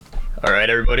All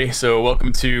right, everybody. So,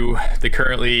 welcome to the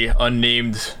currently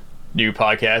unnamed new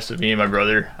podcast with me and my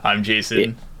brother. I'm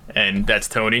Jason, and that's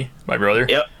Tony, my brother.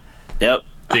 Yep.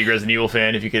 Big Resident Evil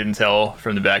fan, if you couldn't tell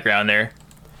from the background there.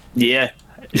 Yeah.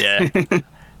 This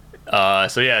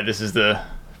is the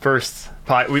first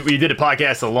we did a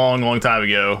podcast a long time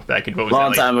ago, back in what was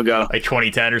Long that, time ago. like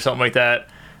 2010 or something like that.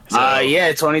 So,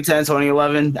 2010,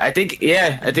 2011. I think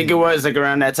it was like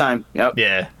around that time. Yep.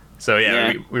 Yeah. So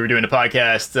we were doing a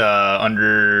podcast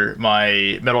under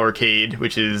my Metal Arcade,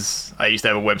 which is, I used to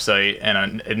have a website,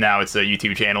 and now it's a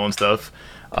YouTube channel and stuff.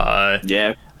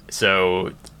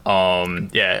 So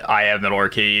I have Metal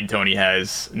Arcade. Tony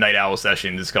has Night Owl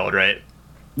Sessions, it's called, right?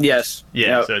 Yes.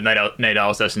 Yeah. Yep. So Night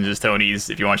Owl Sessions is Tony's.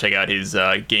 If you want to check out his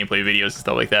gameplay videos and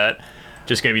stuff like that.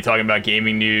 Just going to be talking about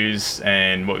gaming news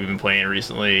and what we've been playing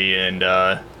recently, and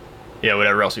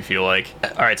whatever else we feel like.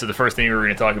 All right, so the first thing we were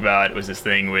going to talk about was this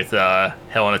thing with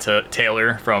Helena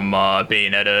Taylor from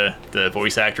Bayonetta, the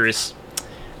voice actress.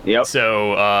 Yep.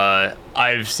 So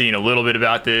I've seen a little bit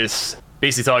about this,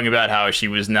 basically talking about how she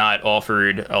was not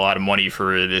offered a lot of money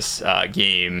for this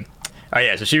game.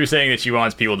 So she was saying that she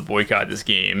wants people to boycott this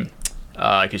game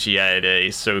because she had a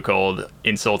so-called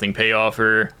insulting pay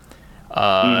offer.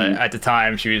 At the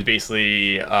time, she was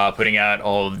basically putting out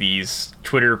all of these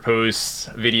Twitter posts,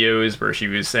 videos, where she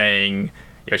was saying,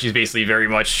 she's basically very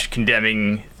much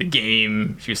condemning the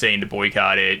game. She was saying to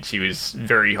boycott it. She was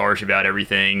very harsh about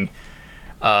everything,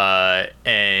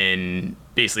 and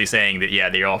basically saying that,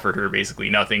 they offered her basically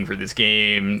nothing for this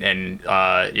game, and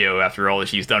after all that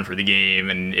she's done for the game,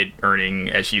 and it earning,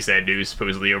 as she said, it was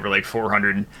supposedly over like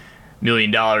 $400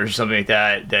 million or something like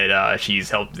that she's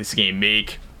helped this game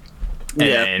make.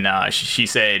 Yeah. And she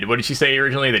said, what did she say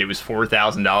originally? That it was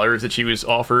 $4,000 that she was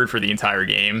offered for the entire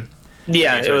game?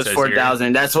 Yeah, it was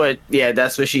 4,000. That's what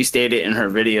she stated in her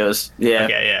videos. Yeah.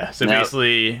 Okay, yeah. So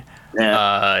basically,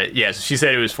 so she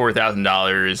said it was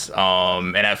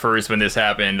 $4,000. And at first, when this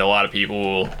happened, a lot of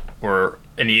people were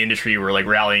in the industry were like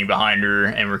rallying behind her,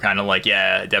 and were kind of like,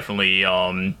 yeah, definitely.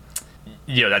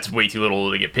 That's way too little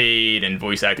to get paid, and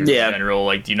voice actors in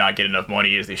general do not get enough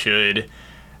money as they should.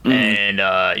 And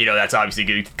that's obviously a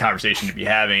good conversation to be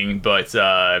having, but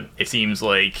it seems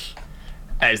like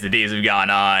as the days have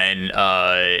gone on,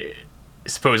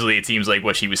 supposedly it seems like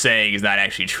what she was saying is not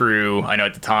actually true. I know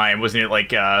at the time, wasn't it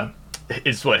like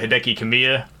it's what, Hideki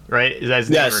Kamiya, right? Is that his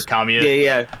name, or Kamiya?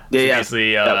 Yeah.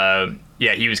 Basically,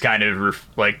 he was kind of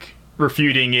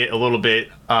refuting it a little bit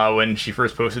when she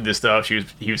first posted this stuff.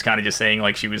 He was kind of just saying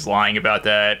like she was lying about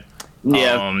that.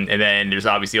 And then there's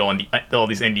obviously all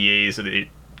these NDAs, so that it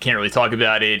can't really talk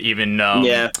about it. Even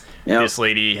this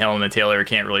lady, Helena Taylor,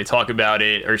 can't really talk about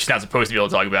it, or she's not supposed to be able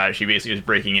to talk about it. She basically was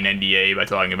breaking an NDA by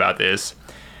talking about this.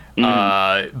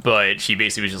 But she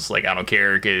basically was just like, I don't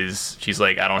care, because she's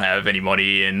like, I don't have any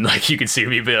money, and like, you can sue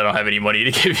me, but I don't have any money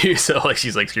to give you. So like,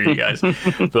 she's like, screw you guys.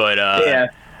 But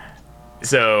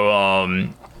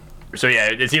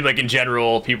it seemed like in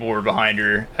general people were behind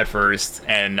her at first,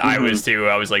 and I was too.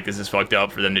 I was like, this is fucked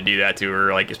up for them to do that to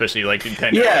her, like, especially like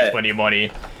Nintendo has plenty of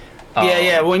money.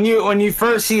 When you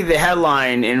first see the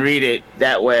headline and read it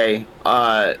that way,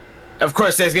 of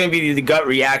course there's going to be the gut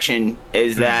reaction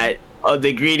is that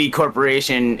the greedy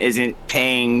corporation isn't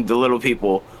paying the little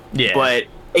people. But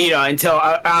until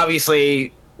until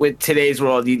with today's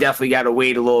world, you definitely got to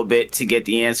wait a little bit to get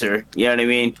the answer. You know what I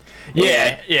mean?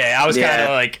 I was kind of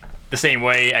like the same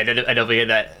way. I definitely had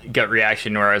that gut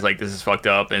reaction where I was like, this is fucked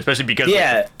up, and especially because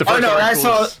the first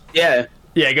articles. Go ahead,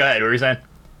 what were you saying?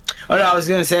 Oh no, I was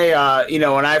gonna say,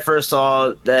 when I first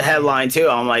saw the headline too,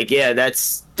 I'm like, yeah,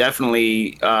 that's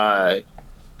definitely,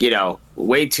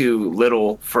 way too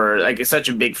little for like such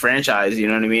a big franchise. You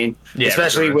know what I mean? Yeah,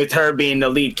 especially with her being the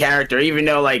lead character. Even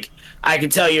though, like, I can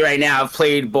tell you right now, I've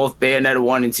played both Bayonetta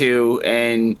 1 and 2,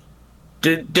 and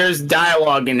there's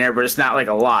dialogue in there, but it's not like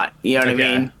a lot. You know what I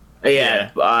mean?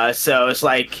 So it's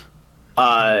like,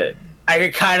 I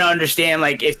could kind of understand,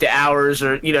 like, if the hours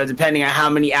or, depending on how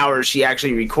many hours she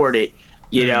actually recorded,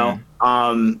 so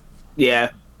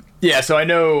I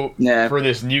know for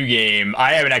this new game,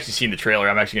 I haven't actually seen the trailer.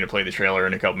 I'm actually going to play the trailer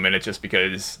in a couple minutes just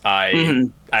because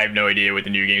I have no idea what the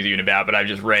new game is even about, but I've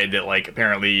just read that, like,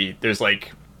 apparently there's,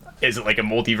 like, is it like a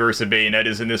multiverse of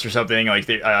Bayonettas in this or something? Like,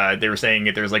 they were saying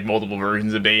that there's, like, multiple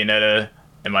versions of Bayonetta.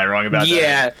 Am I wrong about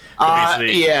that?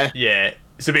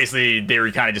 So basically, they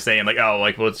were kind of just saying, like, oh,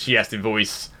 like, well, she has to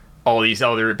voice all these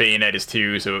other Bayonettas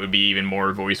too, so it would be even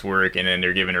more voice work, and then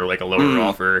they're giving her, like, a lower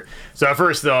offer. So at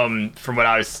first, from what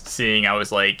I was seeing, I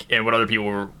was like, and what other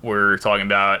people were talking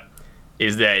about,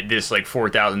 is that this, like,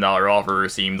 $4,000 offer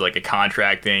seemed like a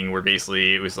contract thing, where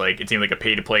basically it was, like, it seemed like a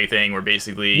pay-to-play thing, where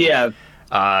basically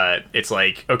it's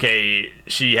like, okay,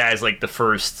 she has like the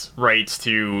first rights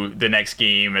to the next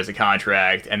game as a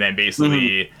contract, and then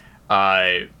basically,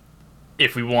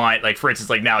 if we want, like, for instance,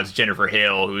 like now it's Jennifer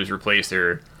Hale who has replaced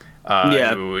her,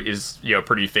 who is,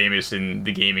 pretty famous in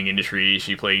the gaming industry.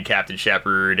 She played Captain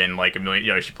Shepard and like a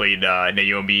million, she played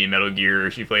Naomi in Metal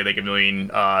Gear. She played like a million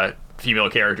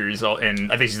female characters,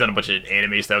 and I think she's done a bunch of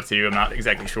anime stuff too. I'm not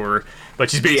exactly sure,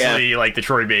 but she's basically like the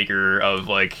Troy Baker of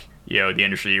like, the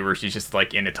industry, where she's just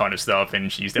like in a ton of stuff,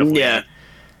 and she's definitely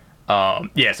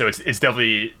so it's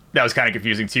definitely, that was kind of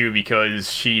confusing too,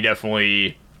 because she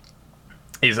definitely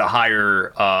is a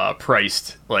higher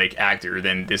priced like actor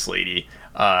than this lady.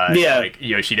 Like,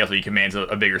 she definitely commands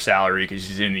a bigger salary because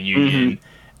she's in the union,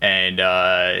 and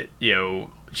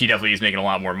she definitely is making a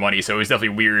lot more money. So it was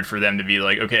definitely weird for them to be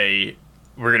like, okay,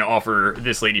 we're gonna offer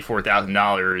this lady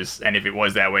 $4,000, and if it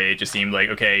was that way, it just seemed like,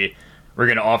 okay, we're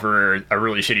gonna offer a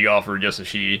really shitty offer just if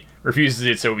she refuses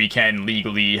it, so we can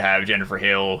legally have Jennifer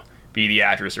Hale be the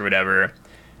actress or whatever.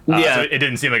 So it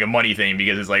didn't seem like a money thing,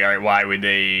 because it's like, all right, why would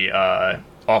they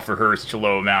offer her such a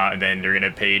low amount and then they're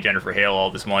gonna pay Jennifer Hale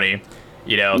all this money,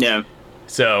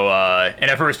 So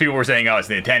and at first people were saying, oh, it's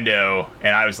Nintendo,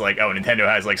 and I was like, oh, Nintendo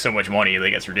has like so much money,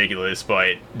 like it's ridiculous.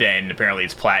 But then apparently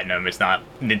it's Platinum. It's not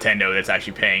Nintendo that's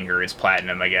actually paying her, it's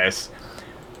Platinum, I guess.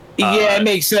 It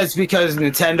makes sense because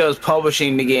Nintendo's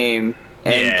publishing the game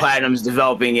and Platinum's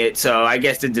developing it, so I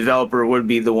guess the developer would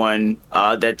be the one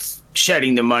that's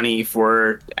shedding the money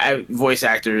for voice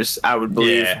actors, I would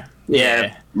believe.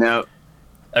 No.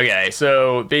 Okay,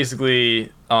 so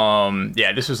basically,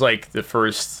 this was like the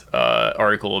first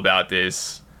article about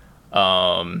this.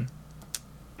 Rather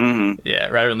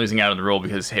than losing out on the role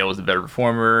because Hale was the better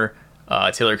performer,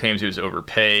 Taylor claims he was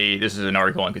overpaid. This is an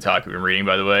article on Kotaku I'm reading,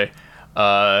 by the way.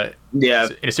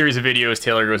 In a series of videos,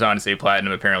 Taylor goes on to say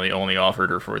Platinum apparently only offered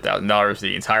her $4,000 for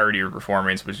the entirety of her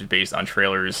performance, which is based on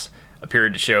trailers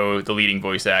appeared to show the leading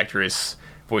voice actress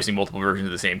voicing multiple versions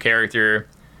of the same character.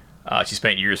 She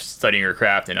spent years studying her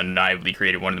craft and undeniably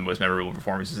created one of the most memorable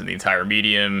performances in the entire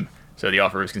medium, so the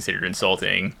offer was considered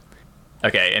insulting.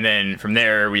 Okay, and then from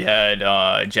there we had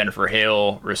Jennifer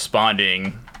Hale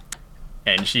responding,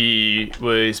 and she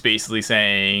was basically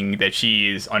saying that she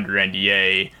is under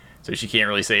NDA, so she can't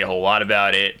really say a whole lot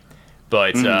about it,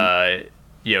 but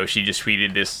she just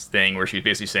tweeted this thing where she was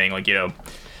basically saying, like,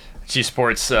 she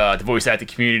supports the voice acting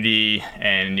community,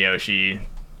 and she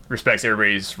respects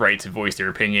everybody's right to voice their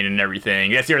opinion and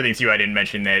everything. That's the other thing too, I didn't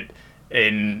mention, that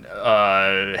in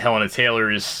Helena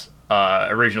Taylor's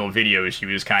original video, she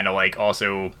was kind of like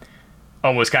also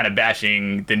almost kind of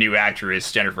bashing the new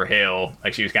actress Jennifer Hale.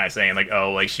 Like, she was kind of saying like,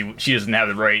 oh, like she doesn't have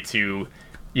the right to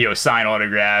sign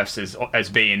autographs as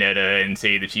Bayonetta and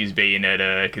say that she's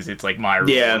Bayonetta because it's like my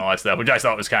rule and all that stuff, which I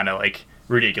thought was kind of like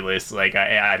ridiculous. Like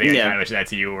I think I kind of mentioned that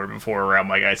to you or before, where I'm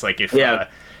like, it's like if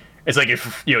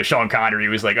Sean Connery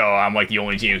was like, oh, I'm like the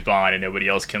only James Bond and nobody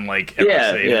else can like ever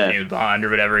say James Bond or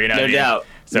whatever, No doubt.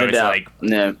 So it's like,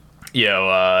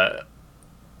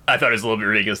 I thought it was a little bit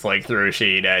ridiculous to like throw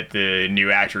shade at the new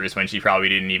actress when she probably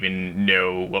didn't even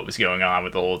know what was going on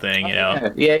with the whole thing, No.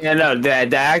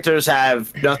 The actors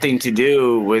have nothing to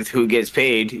do with who gets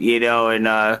paid, and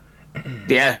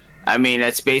I mean,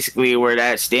 that's basically where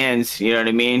that stands. You know what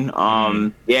I mean?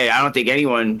 I don't think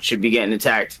anyone should be getting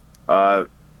attacked.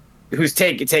 Who's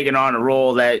taking on a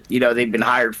role that they've been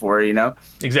hired for?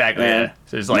 Exactly. Yeah.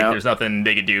 So it's like there's nothing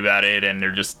they could do about it, and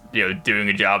they're just doing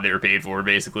a job they were paid for,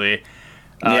 basically.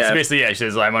 So basically, she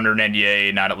says, I'm under an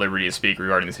NDA, not at liberty to speak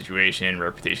regarding the situation.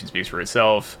 Reputation speaks for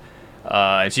itself.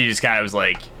 And she just kind of was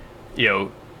like,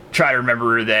 try to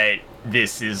remember that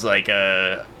this is like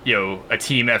a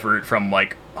team effort from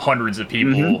like hundreds of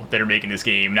people that are making this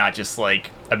game, not just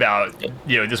like about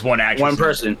this one actress. One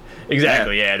person.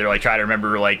 Exactly. Yeah. They're like, try to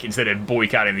remember, like, instead of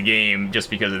boycotting the game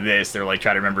just because of this, they're like,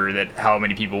 try to remember that how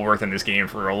many people worked on this game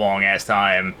for a long ass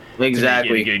time. Exactly.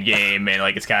 To make it a good game, and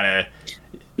like it's kind of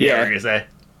what were you gonna say?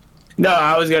 No,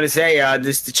 I was gonna say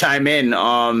just to chime in.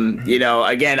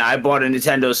 Again, I bought a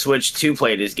Nintendo Switch to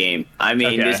play this game. I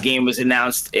mean, this game was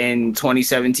announced in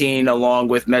 2017 along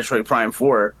with Metroid Prime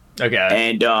 4.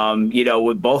 Okay. And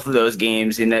with both of those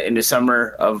games in the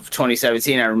summer of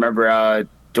 2017, I remember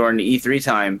during the E3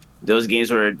 time, those games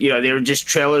were they were just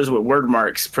trailers with word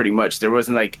marks pretty much. There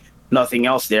wasn't like nothing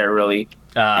else there really.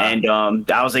 And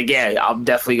I was like, I'm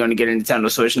definitely going to get a Nintendo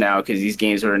Switch now because these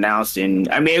games were announced. And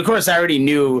I mean, of course, I already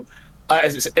knew.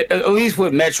 At least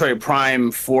with Metroid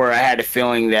Prime 4, I had a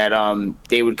feeling that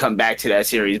they would come back to that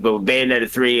series. But with Bayonetta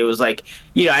 3, it was like,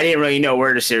 I didn't really know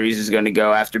where the series was going to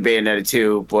go after Bayonetta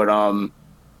 2. But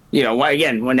you know,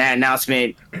 again, when that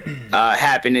announcement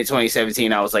happened in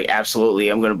 2017, I was like, absolutely,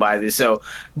 I'm going to buy this. So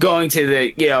going to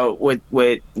the, you know,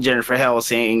 what Jennifer Hale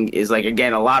saying is like,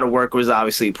 again, a lot of work was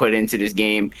obviously put into this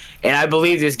game. And I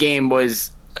believe this game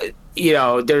was, you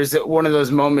know, there's one of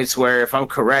those moments where, if I'm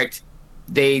correct,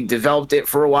 they developed it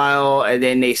for a while and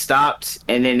then they stopped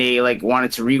and then they like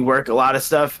wanted to rework a lot of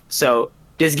stuff. So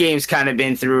this game's kind of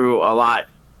been through a lot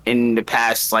in the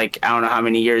past, like, I don't know how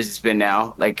many years it's been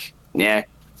now. Like, yeah.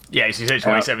 Yeah, she said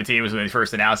 2017 was when they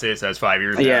first announced it, so that's 5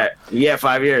 years now. Yeah,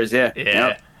 5 years, yeah. Yeah.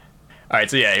 Yep. All right,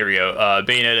 so yeah, here we go.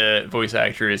 Bayonetta voice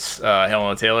actress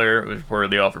Helena Taylor was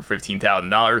reportedly offered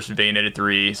 $15,000 for Bayonetta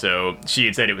 3, so she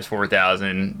had said it was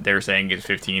 $4,000. They're saying it's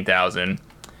 $15,000.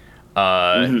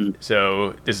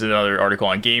 So this is another article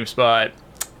on GameSpot.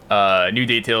 New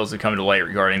details have come to light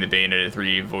regarding the Bayonetta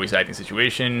 3 voice acting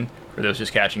situation. For those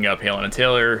just catching up, Helena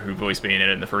Taylor, who voiced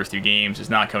Bayonetta in the first 2 games, is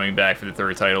not coming back for the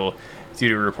 3rd title due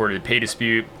to a reported pay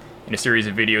dispute. In a series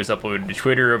of videos uploaded to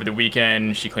Twitter over the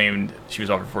weekend, she claimed she was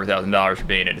offered $4,000 for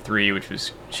Bayonetta 3, which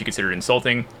she considered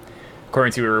insulting.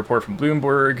 According to a report from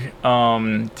Bloomberg,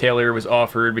 Taylor was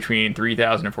offered between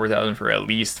 $3,000 and $4,000 for at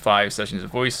least 5 sessions of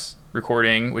voice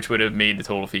recording, which would have made the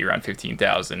total fee around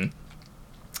 $15,000.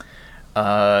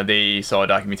 They saw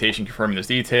documentation confirming those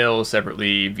details.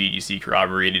 Separately, VGC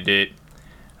corroborated it.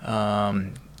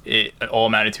 It all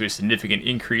amounted to a significant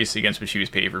increase against what she was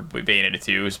paid for Bayonetta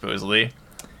 2, supposedly.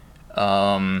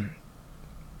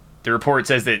 The report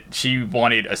says that she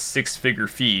wanted a 6-figure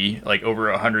fee, like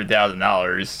over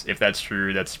 $100,000. If that's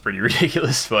true, that's pretty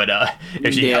ridiculous. But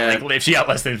if she got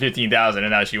less than $15,000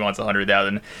 and now she wants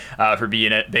 $100,000 for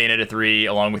Bayonetta 3,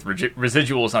 along with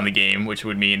residuals on the game, which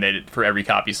would mean that for every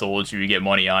copy sold, she would get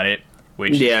money on it.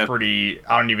 Which is pretty.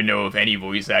 I don't even know if any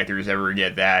voice actors ever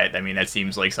get that. I mean, that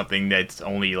seems like something that's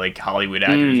only like Hollywood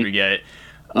actors would get.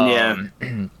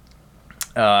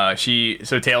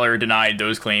 So Taylor denied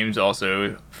those claims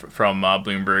also from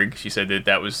Bloomberg. She said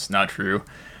that was not true.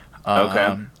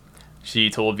 Okay.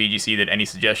 She told VGC that any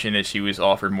suggestion that she was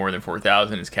offered more than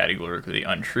 $4,000 is categorically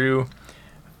untrue.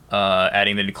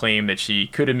 Adding that the claim that she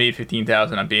could have made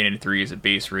 $15,000 on Bayonetta 3 as a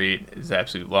base rate is an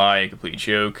absolute lie, a complete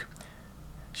joke.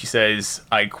 She says,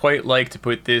 "I'd quite like to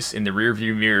put this in the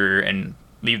rearview mirror and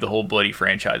leave the whole bloody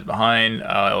franchise behind.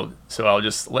 So I'll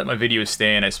just let my videos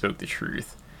stand. I spoke the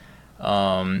truth."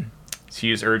 She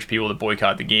has urged people to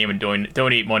boycott the game and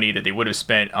donate money that they would have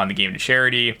spent on the game to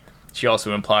charity. She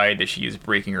also implied that she is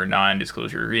breaking her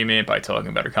non-disclosure agreement by talking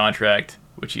about her contract,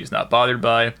 which she is not bothered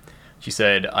by. She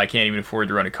said, "I can't even afford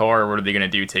to rent a car. What are they going to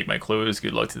do? Take my clothes?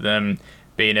 Good luck to them.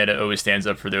 Bayonetta always stands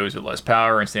up for those with less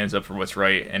power and stands up for what's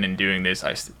right, and in doing this,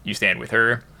 you stand with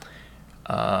her."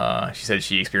 She said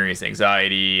she experienced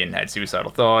anxiety and had suicidal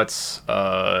thoughts.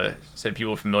 Said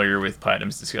people familiar with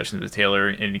Platinum's discussions with Taylor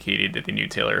indicated that they knew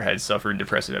Taylor had suffered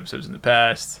depressive episodes in the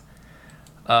past.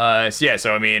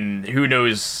 So I mean, who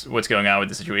knows what's going on with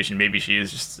the situation? Maybe she is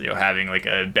just having like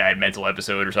a bad mental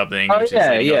episode or something. All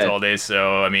this.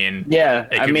 So I mean, it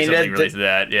could be something related to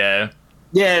that. Yeah.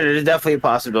 Yeah, there's definitely a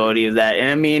possibility of that. And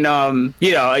I mean,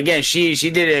 again, she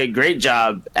did a great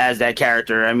job as that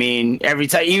character. I mean, every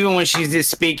time, even when she's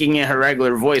just speaking in her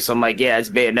regular voice, I'm like, yeah, it's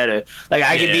Bayonetta. Like,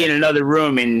 I could be in another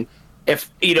room, and if,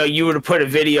 you were to put a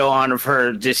video on of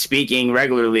her just speaking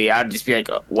regularly, I'd just be like,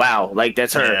 oh, wow, like,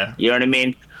 that's her. Yeah. You know what I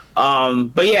mean?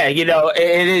 But yeah,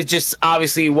 it is just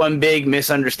obviously one big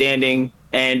misunderstanding.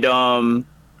 And,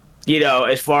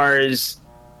 as far as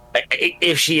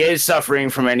if she is suffering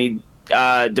from any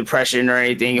depression or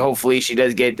anything, hopefully she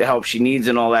does get the help she needs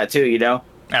and all that too,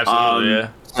 Absolutely.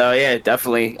 So yeah,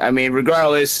 definitely. I mean,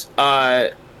 regardless,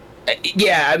 I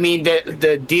mean,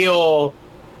 the deal,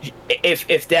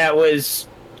 if that was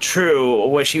true,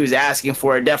 what she was asking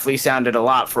for, it definitely sounded a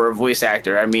lot for a voice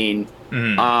actor. I mean,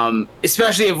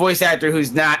 especially a voice actor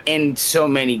who's not in so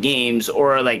many games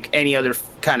or like any other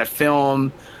kind of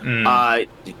film,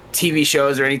 TV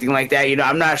shows or anything like that.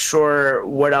 I'm not sure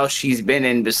what else she's been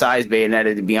in besides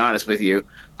Bayonetta, to be honest with you.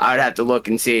 I would have to look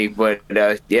and see, but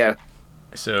yeah.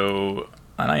 So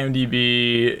on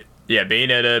IMDb,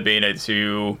 Bayonetta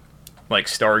 2, like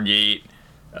Stargate.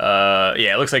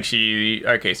 It looks like she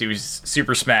was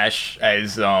Super Smash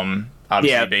as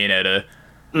obviously Bayonetta,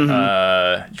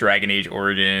 Dragon Age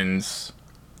Origins,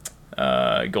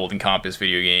 Golden Compass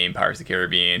video game, Pirates of the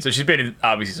Caribbean. So she's been in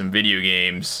obviously some video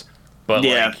games, but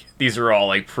like these are all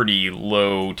like pretty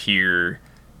low tier,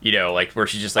 like where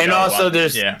she's just like. And also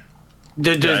there's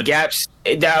gaps.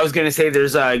 I was gonna say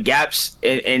there's gaps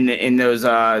in those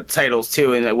titles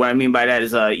too, and what I mean by that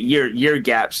is yearly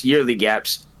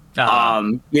gaps. Uh-huh.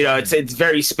 It's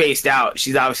very spaced out.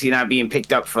 She's obviously not being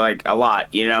picked up for like a lot,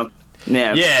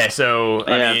 Yeah. So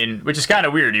I mean, which is kind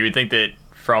of weird. You would think that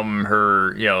from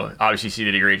her, obviously she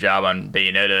did a great job on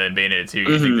Bayonetta and Bayonetta 2.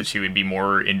 You think that she would be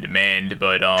more in demand,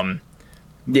 but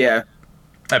yeah.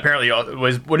 Apparently,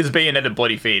 what is Bayonetta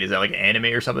Bloody Fate? Is that like an anime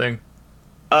or something?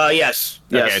 Yes.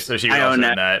 Okay, so she was also in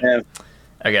that. Yeah.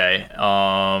 Okay.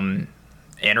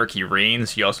 Anarchy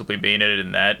Reigns. She also played Bayonetta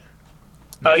in that.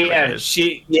 Oh yeah,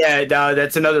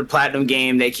 that's another platinum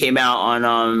game that came out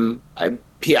on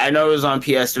I know it was on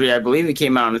PS3. I believe it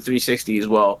came out on the 360 as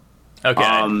well.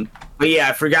 Okay. But yeah,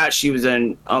 I forgot she was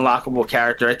an unlockable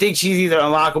character. I think she's either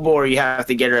unlockable or you have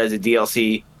to get her as a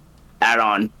DLC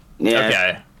add-on. Yeah.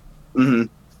 Okay. Mhm.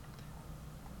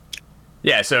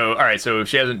 Yeah. So all right. So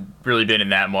she hasn't really been in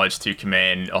that much to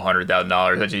command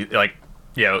 $100,000. Like,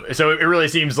 so it really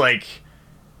seems like.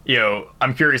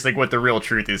 I'm curious, like, what the real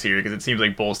truth is here, because it seems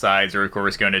like both sides are, of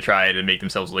course, going to try to make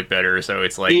themselves look better. So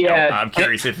it's like, I'm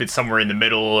curious if it's somewhere in the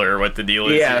middle or what the deal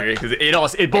is here,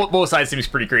 because both sides seems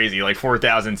pretty crazy. Like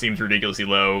 4,000 seems ridiculously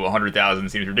low, 100,000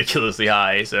 seems ridiculously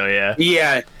high. So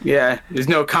yeah. There's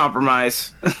no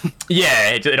compromise.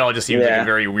 It all just seems like a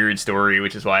very weird story,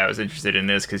 which is why I was interested in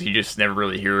this, because you just never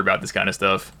really hear about this kind of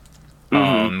stuff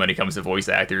when it comes to voice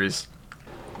actors.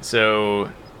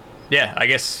 So. Yeah, I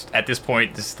guess at this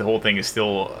point, the whole thing is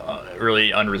still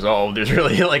really unresolved. There's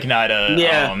really like not a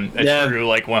true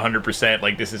like 100%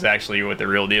 like this is actually what the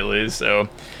real deal is. So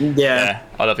I'll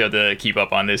definitely have to keep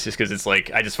up on this just because it's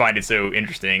like I just find it so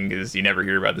interesting because you never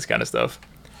hear about this kind of stuff.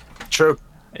 True.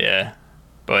 Yeah,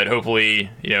 but hopefully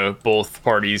both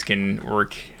parties can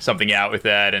work something out with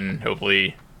that, and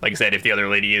hopefully, like I said, if the other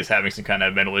lady is having some kind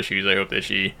of mental issues, I hope that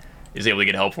she is able to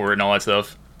get help for it and all that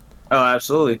stuff. Oh,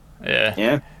 absolutely.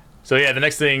 Yeah. So the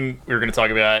next thing we're going to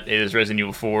talk about is Resident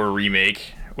Evil 4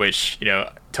 Remake, which,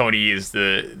 Tony is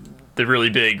the really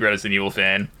big Resident Evil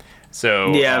fan.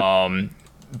 So,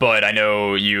 but I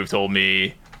know you've told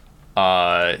me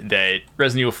that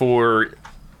Resident Evil 4,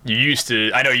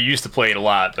 I know you used to play it a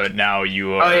lot, but now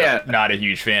you are not a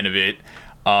huge fan of it.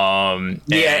 And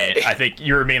I think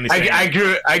you were mainly saying... I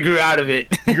grew out of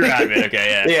it. You grew out of it,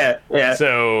 okay, yeah.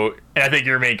 So, and I think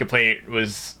your main complaint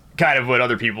was... kind of what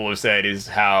other people have said is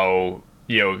how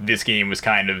this game was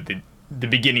kind of the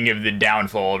beginning of the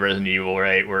downfall of Resident Evil,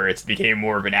 right? Where it became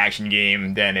more of an action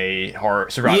game than a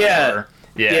horror survival horror.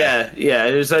 Yeah.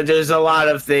 There's a lot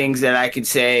of things that I could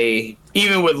say,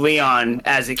 even with Leon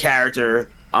as a character.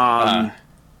 I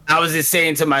was just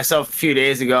saying to myself a few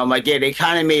days ago, I'm like, they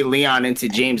kind of made Leon into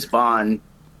James Bond.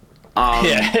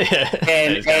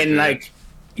 And like.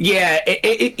 Yeah,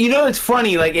 it's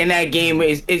funny. Like in that game,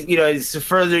 it's the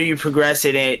further you progress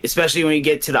in it, especially when you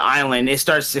get to the island, it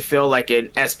starts to feel like an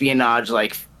espionage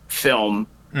like film.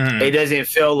 It doesn't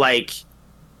feel like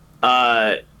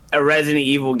a Resident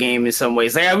Evil game in some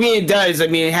ways. Like I mean, it does. I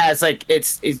mean, it has like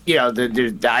there's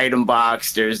the item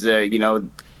box, there's the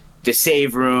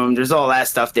save room, there's all that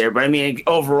stuff there. But I mean,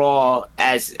 overall,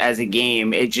 as a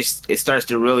game, it starts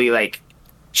to really like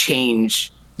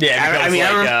change.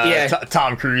 Yeah,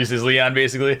 Tom Cruise is Leon,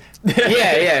 basically. No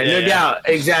doubt.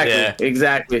 Exactly. He's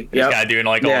kind of doing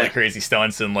like all the crazy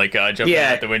stunts and like jumping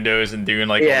out the windows and doing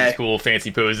like all these cool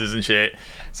fancy poses and shit.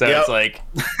 So it's like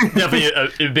definitely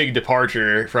a big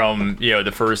departure from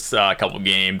the first couple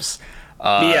games.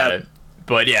 But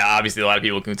obviously a lot of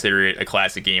people consider it a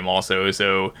classic game also.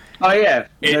 So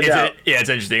it's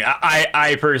interesting.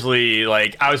 I personally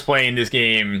I was playing this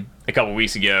game a couple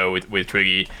weeks ago with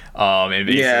Twiggy, and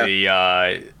basically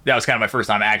that was kind of my first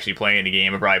time actually playing the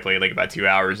game. I probably played like about 2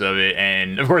 hours of it,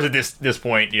 and of course at this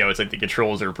point, it's like the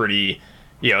controls are pretty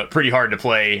hard to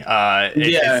play.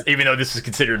 It's, even though this is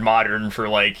considered modern for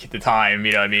like the time,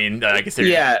 I mean,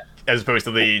 as opposed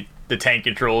to the tank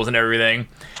controls and everything.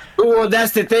 Well,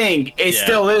 that's the thing. It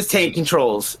still is tank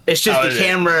controls. It's just the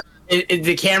camera.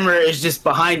 The camera is just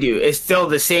behind you. It's still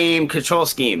the same control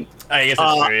scheme. I guess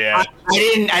that's true. Yeah.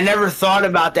 I never thought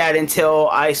about that until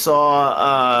I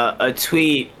saw a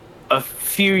tweet a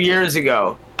few years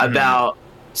ago about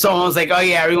someone was like, "Oh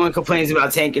yeah, everyone complains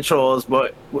about tank controls,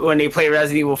 but when they play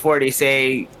Resident Evil 4, they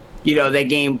say, that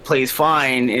game plays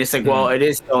fine." And it's like, well, it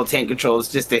is still tank controls.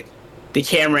 It's just the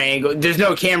camera angle. There's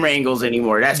no camera angles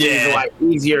anymore. That's a lot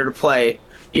easier to play.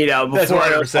 Before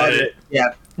it.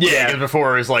 Because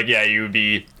before it was like, you would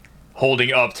be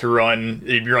holding up to run.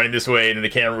 You'd be running this way, and then the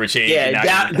camera would change.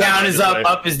 Yeah, down is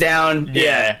up is down.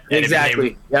 Yeah,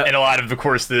 exactly. And a lot of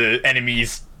course, the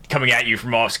enemies coming at you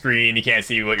from off screen. You can't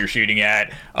see what you're shooting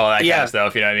at. All that kind of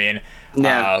stuff. You know what I mean?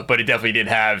 Yeah. But it definitely did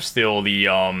have still the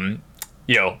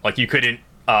like you couldn't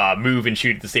move and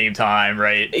shoot at the same time,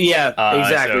 right? Yeah,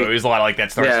 exactly. So it was a lot of like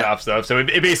that start-stop stuff. So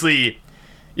it basically,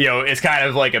 it's kind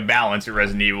of like a balance with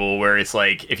Resident Evil where it's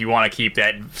like if you want to keep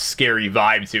that scary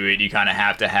vibe to it, you kind of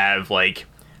have to have like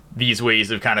these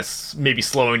ways of kind of maybe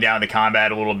slowing down the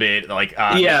combat a little bit, like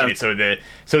making it so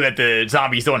that the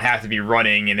zombies don't have to be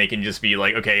running and they can just be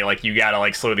like, okay, like you gotta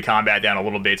like slow the combat down a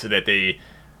little bit so that they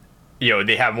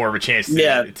have more of a chance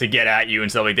to get at you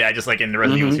and stuff like that. Just like in the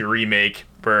Resident Evil 2 remake,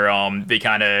 where they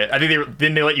kind of, I think they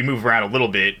let you move around a little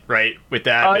bit, right? With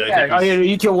that. Oh yeah,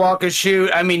 you can walk and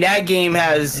shoot. I mean, that game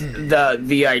has the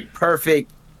like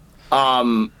perfect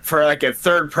for like a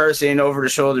third person over the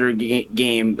shoulder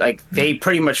game. Like they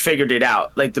pretty much figured it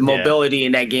out. Like the mobility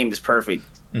in that game is perfect.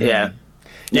 Mm-hmm.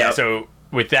 Yeah. So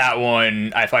with that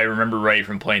one, if I remember right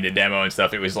from playing the demo and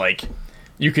stuff, it was like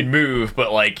you could move,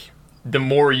 but like the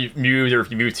more you moved, or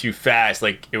if you moved too fast,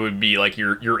 like it would be like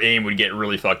your aim would get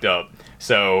really fucked up.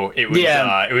 So it was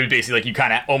it was basically like you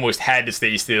kind of almost had to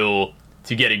stay still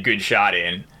to get a good shot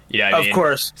in. You know what I mean? Of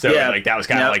course. So like that was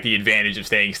kind of like the advantage of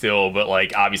staying still, but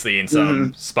like obviously in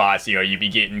some spots, you'd be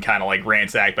getting kind of like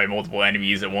ransacked by multiple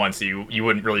enemies at once. So you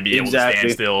wouldn't really be able to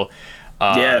stand still.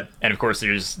 And of course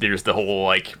there's the whole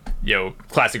like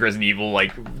classic Resident Evil,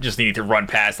 like just needing to run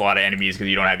past a lot of enemies because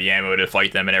you don't have the ammo to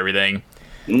fight them and everything.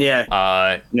 No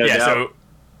doubt.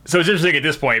 So it's interesting at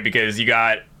this point because you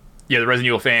got the Resident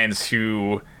Evil fans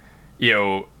who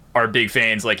are big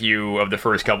fans like you of the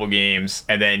first couple games,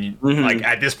 and then like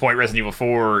at this point Resident Evil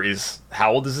 4 is,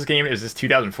 how old is this game? Is this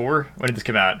 2004? When did this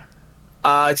come out?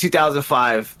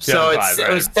 2005. So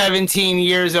it was 17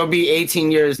 years. It'll be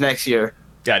 18 years next year.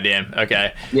 Goddamn.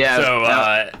 Okay. Yeah.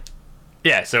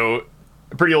 So so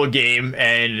a pretty old game,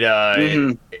 and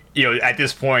at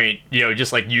this point,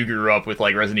 just like you grew up with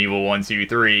like Resident Evil 1, 2,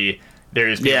 3,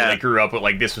 there's people that grew up with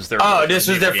like this was their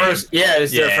first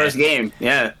their first game.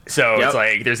 Yeah. So it's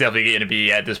like there's definitely going to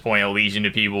be at this point a legion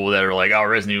of people that are like, oh,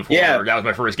 Resident Evil 4, that was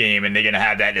my first game, and they're going to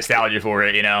have that nostalgia for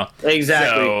it,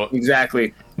 Exactly. So,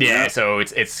 exactly. Yeah. So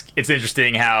it's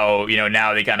interesting how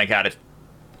now they kind of got to,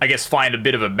 I guess, find a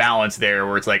bit of a balance there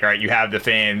where it's like, all right, you have the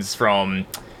fans from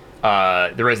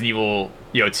the Resident Evil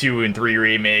 2 and 3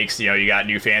 remakes. You got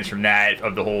new fans from that,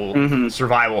 of the whole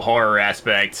survival horror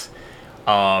aspect.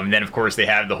 Then of course they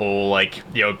have the whole like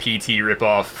PT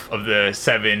ripoff of the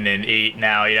 7 and 8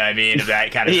 now, you know what I mean, of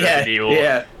that kind of Resident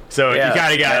Evil. So you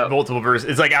kind of got multiple versions.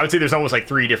 It's like I would say there's almost like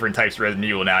 3 different types of Resident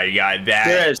Evil now. You got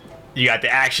that. You got the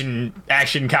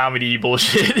action comedy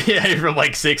bullshit from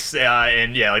like 6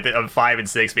 and like 5 and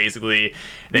 6 basically.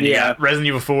 Then you got Resident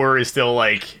Evil 4 is still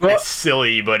like it's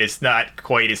silly, but it's not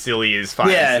quite as silly as 5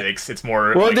 and 6. It's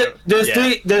more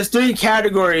there's 3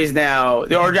 categories now,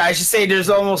 or I should say there's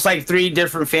almost like 3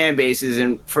 different fan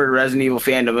bases for Resident Evil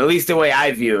fandom, at least the way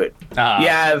I view it.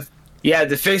 You have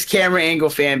the fixed camera angle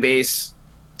fan base.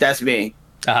 That's me.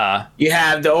 You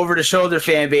have the over the shoulder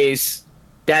fan base.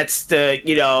 That's the,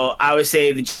 I would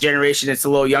say the generation that's a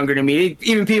little younger than me.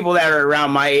 Even people that are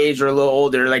around my age or a little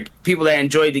older, like people that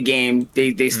enjoyed the game,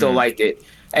 they still liked it.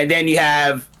 And then you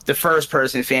have the first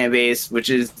person fan base, which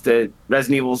is the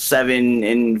Resident Evil 7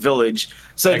 and Village.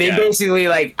 So they basically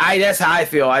that's how I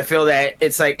feel. I feel that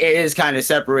it's like it is kind of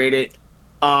separated.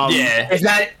 It's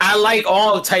not, I like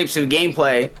all types of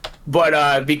gameplay,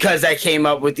 but because I came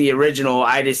up with the original,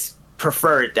 I just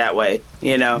prefer it that way,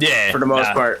 for the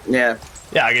most part.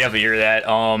 Yeah, I can definitely hear that.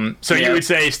 So you would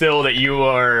say still that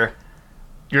you're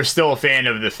still a fan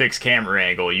of the fixed camera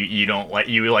angle. You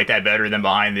like that better than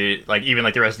behind the, like, even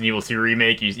like the Resident Evil 2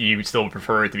 remake. You would still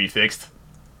prefer it to be fixed.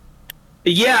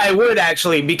 Yeah, I would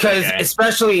actually, because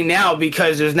especially now,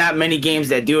 because there's not many games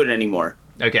that do it anymore.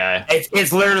 Okay.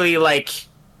 It's literally like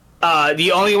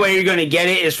the only way you're going to get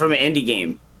it is from an indie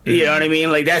game. You know what I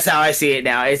mean? Like, that's how I see it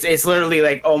now. It's literally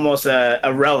like almost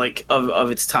a relic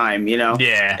of its time,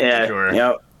 Yeah,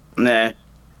 sure. Nah.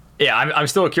 Yeah, I'm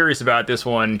still curious about this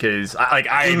one because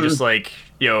I just like,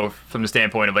 from the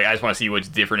standpoint of like, I just want to see what's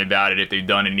different about it, if they've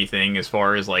done anything as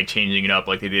far as like changing it up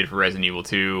like they did for Resident Evil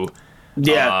 2.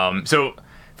 Yeah. So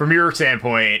from your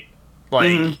standpoint,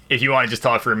 like, if you want to just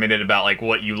talk for a minute about like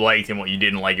what you liked and what you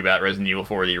didn't like about Resident Evil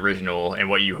 4, the original,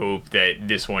 and what you hope that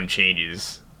this one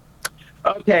changes.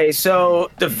 Okay,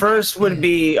 so the first would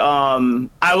be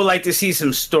I would like to see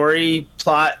some story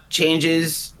plot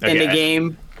changes in the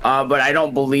game, but I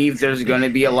don't believe there's going to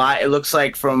be a lot. It looks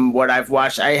like from what I've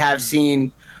watched, I have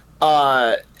seen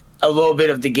a little bit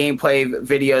of the gameplay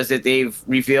videos that they've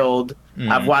revealed.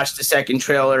 I've watched the second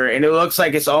trailer, and it looks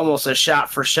like it's almost a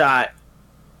shot for shot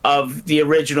of the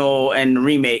original and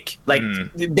remake. Like,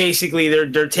 basically,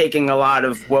 they're taking a lot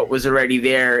of what was already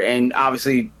there, and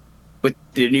obviously with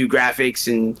the new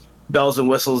graphics and bells and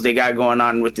whistles they got going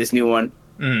on with this new one.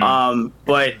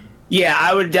 But Yeah,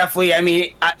 I would definitely. I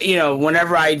mean,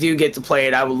 whenever I do get to play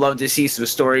it, I would love to see some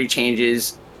story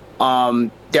changes.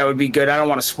 That would be good. I don't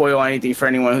want to spoil anything for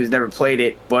anyone who's never played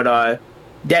it, but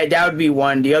that would be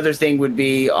one. The other thing would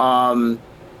be I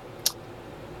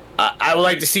would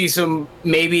like to see some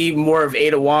maybe more of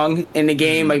Ada Wong in the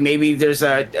game. Like maybe there's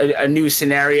a new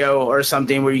scenario or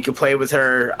something where you could play with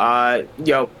her.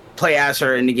 Play as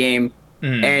her in the game,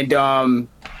 and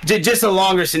just a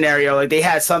longer scenario. Like they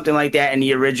had something like that in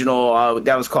the original.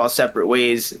 That was called Separate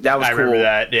Ways. That was cool. I remember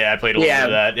that. Yeah, I played a little bit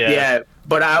of that. Yeah.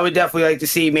 But I would definitely like to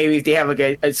see maybe if they have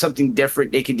like something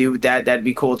different they could do with that. That'd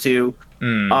be cool too.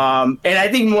 And I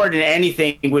think more than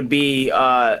anything would be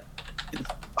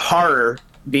horror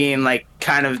being like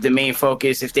kind of the main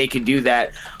focus if they could do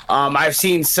that. I've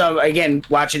seen some, again,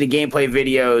 watching the gameplay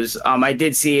videos. I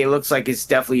did see it looks like it's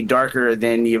definitely darker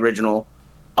than the original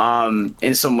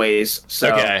in some ways.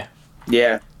 So, okay.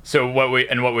 Yeah. So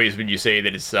in what ways would you say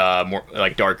that it's more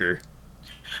like darker?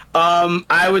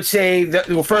 I would say that,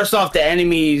 well, first off, the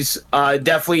enemies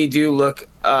definitely do look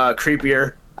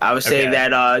creepier. I would say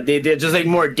that they're just like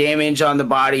more damage on the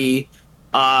body.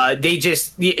 They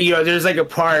just, there's like a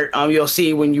part you'll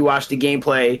see when you watch the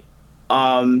gameplay.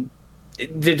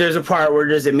 There's a part where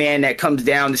there's a man that comes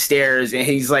down the stairs and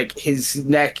he's like, his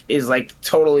neck is like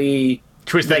totally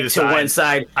twisted like to one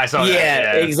side. I saw that.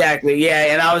 Yeah, exactly.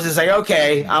 Yeah, and I was just like,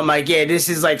 okay. I'm like, yeah, this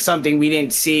is like something we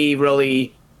didn't see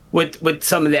really with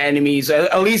some of the enemies.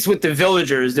 At least with the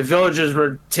villagers. The villagers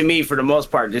were, to me, for the most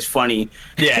part, just funny.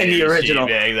 Yeah, in the original.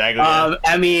 Yeah, exactly.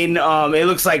 I mean, it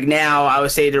looks like now I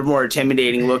would say they're more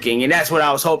intimidating looking, and that's what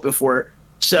I was hoping for.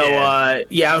 So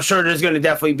I'm sure there's going to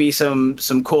definitely be some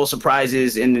cool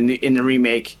surprises in the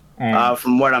remake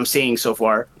from what I'm seeing so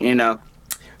far.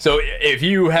 So if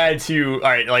you had to, all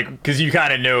right, like, because you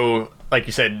kind of know, like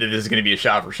you said, that this is going to be a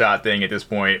shot for shot thing at this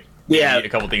point. Yeah, a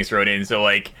couple things thrown in. So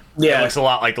like, it looks a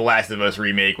lot like the Last of Us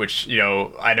remake, which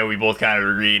I know we both kind of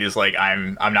agreed is like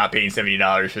I'm not paying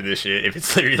 $70 for this shit if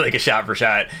it's literally like a shot for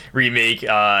shot remake.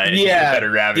 Better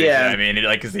graphics. Yeah. I mean,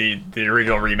 because the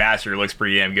original remaster looks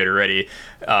pretty damn good already.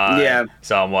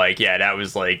 So I'm like, that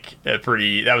was like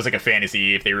a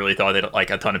fantasy if they really thought that like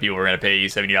a ton of people were gonna pay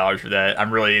 $70 for that.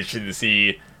 I'm really interested to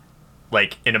see,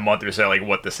 like, in a month or so, like,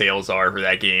 what the sales are for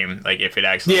that game, like, if it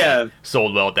actually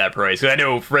sold well at that price. Because I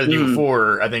know for Resident Evil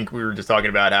 4, I think we were just talking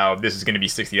about how this is going to be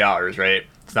 $60, right?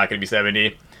 It's not going to be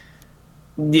 $70.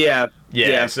 Yeah.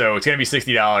 So it's going to be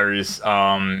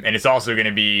 $60, and it's also going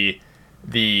to be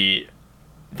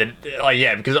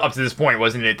because up to this point,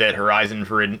 wasn't it that Horizon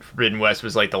Forbidden West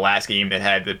was, like, the last game that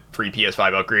had the free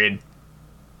PS5 upgrade?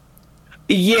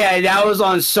 Yeah, that was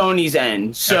on Sony's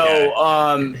end. So,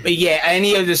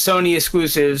 any of the Sony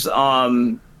exclusives,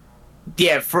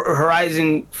 for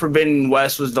Horizon Forbidden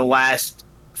West was the last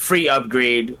free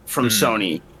upgrade from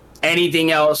Sony.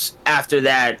 Anything else after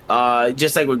that,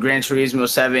 just like with Gran Turismo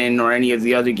 7 or any of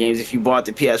the other games, if you bought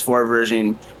the PS4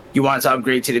 version, you wanted to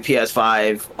upgrade to the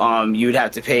PS5, you would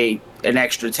have to pay an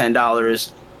extra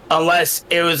 $10. Unless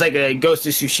it was like a Ghost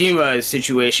of Tsushima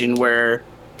situation where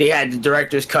they had the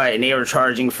director's cut and they were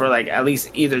charging for like at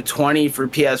least either 20 for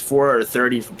PS4 or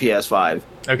 30 for PS5.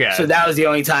 Okay. So that was the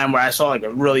only time where I saw like a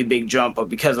really big jump, but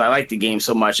because I like the game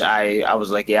so much, I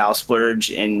was like, I'll splurge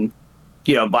and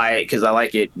buy it because I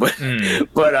like it. But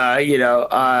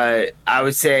I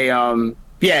would say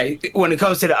when it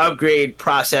comes to the upgrade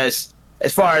process,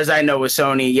 as far as I know with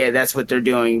Sony, that's what they're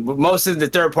doing. But most of the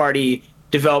third party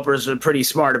developers are pretty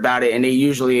smart about it, and they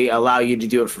usually allow you to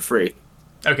do it for free.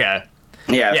 Okay.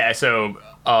 Yeah, so,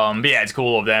 it's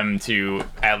cool of them to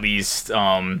at least,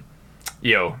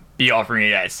 be offering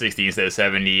it at 60 instead of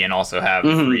 70 and also have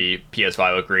a free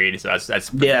PS5 upgrade, so that's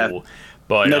pretty cool.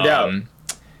 But, no doubt.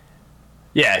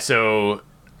 Yeah, so,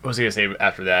 what was I going to say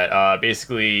after that?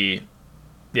 Basically,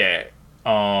 you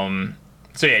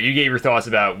gave your thoughts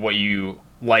about what you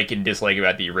like and dislike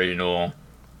about the original.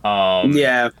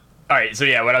 Alright, so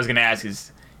what I was going to ask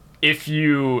is, if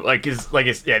you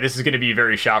this is going to be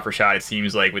very shot for shot, it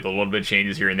seems like, with a little bit of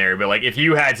changes here and there, but like if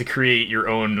you had to create your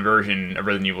own version of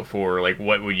Resident Evil 4, like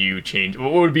what would you change?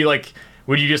 What would be like,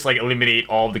 would you just like eliminate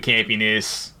all the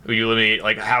campiness? Would you eliminate,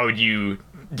 like, how would you,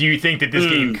 do you think that this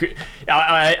game could,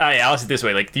 I'll ask it this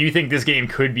way, like, do you think this game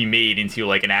could be made into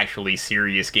like an actually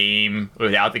serious game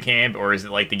without the camp, or is it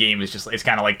like the game is just, it's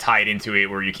kind of like tied into it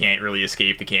where you can't really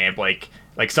escape the camp, like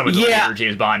some of the later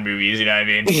James Bond movies, you know what I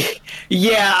mean?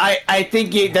 I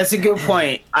think that's a good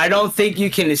point. I don't think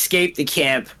you can escape the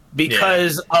camp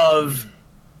because of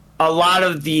a lot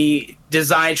of the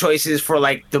design choices for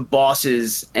like the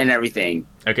bosses and everything.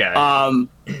 Okay.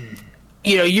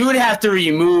 You would have to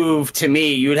remove, to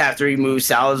me, you would have to remove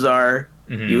Salazar.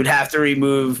 You would have to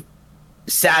remove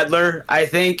Sadler, I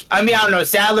think. I mean, I don't know.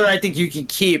 Sadler, I think you can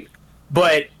keep,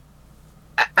 but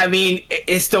I mean,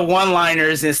 it's the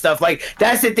one-liners and stuff. Like,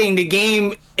 that's the thing. The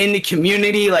game in the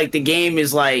community, like, the game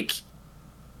is like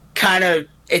kind of.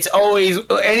 It's always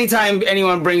anytime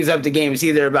anyone brings up the game, it's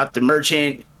either about the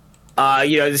merchant.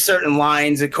 There's certain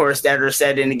lines, of course, that are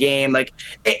said in the game. Like,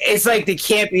 it's like the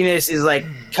campiness is like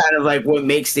kind of like what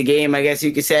makes the game, I guess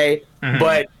you could say. Mm-hmm.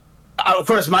 But of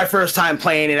course, my first time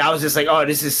playing it, I was just like, oh,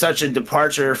 this is such a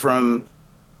departure from,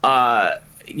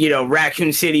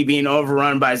 Raccoon City being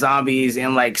overrun by zombies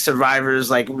and like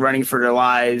survivors like running for their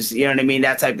lives. You know what I mean?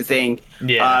 That type of thing.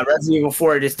 Yeah. Resident Evil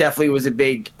 4 just definitely was a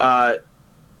big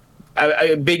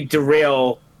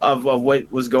derail of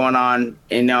what was going on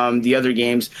in the other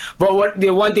games. But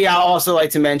the one thing I also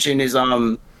like to mention is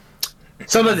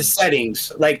some of the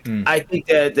settings. Like I think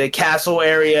the castle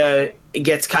area, it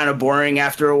gets kind of boring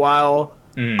after a while.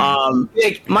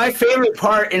 Like my favorite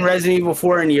part in Resident Evil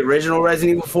 4 and the original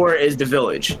Resident Evil 4 is the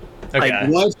village. Okay.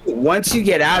 Like once you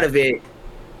get out of it,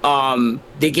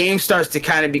 the game starts to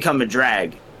kind of become a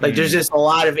drag. Like there's just a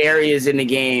lot of areas in the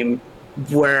game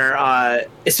where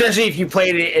especially if you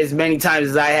played it as many times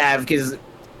as I have, because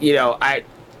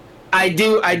I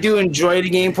do enjoy the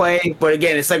gameplay, but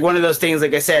again, it's like one of those things,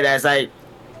 like I said, as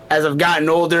I've gotten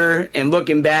older and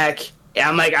looking back,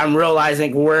 I'm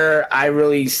realizing where I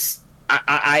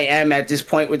am at this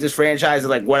point with this franchise,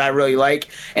 like what I really like,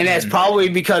 and that's probably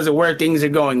because of where things are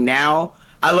going now.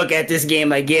 I look at this game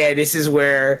like, yeah, this is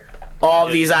where all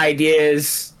these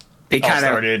ideas they kind of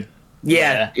started.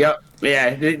 Yeah. Yep. Yeah.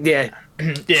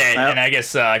 And I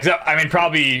guess because I mean,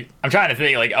 probably I'm trying to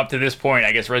think, like up to this point,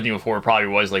 I guess Resident Evil 4 probably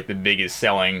was like the biggest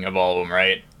selling of all of them,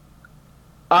 right?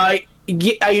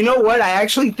 You know what? I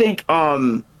actually think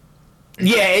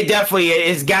it definitely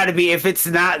is got to be, if it's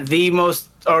not the most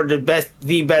or the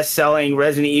best selling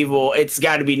Resident Evil, it's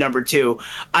got to be number 2.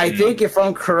 I think if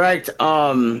I'm correct,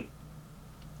 I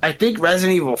think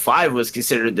Resident Evil 5 was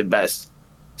considered the best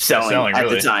selling at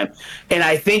the time, and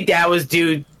I think that was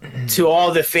due to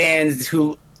all the fans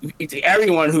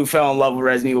everyone who fell in love with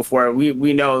Resident Evil 4.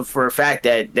 We know for a fact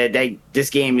that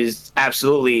this game is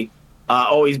absolutely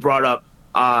always brought up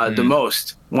the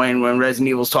most when Resident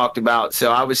Evil's talked about.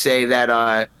 So I would say that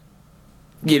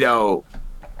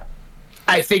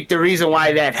I think the reason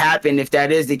why that happened, if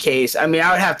that is the case, I mean,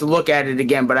 I would have to look at it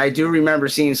again, but I do remember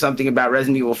seeing something about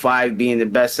Resident Evil 5 being the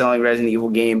best-selling Resident Evil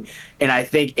game, and I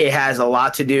think it has a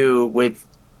lot to do with,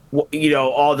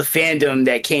 all the fandom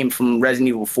that came from Resident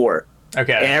Evil 4.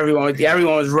 Okay. And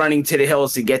everyone was running to the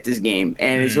hills to get this game,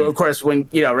 and it's, of course, when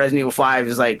Resident Evil 5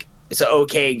 is like, it's an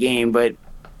okay game, but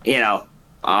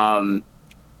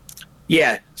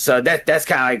so that's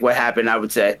kind of like what happened, I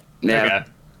would say. Yeah. Okay.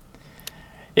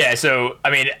 Yeah, so,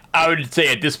 I mean, I would say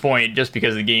at this point, just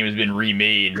because the game has been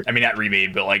remade, I mean, not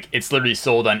remade, but, like, it's literally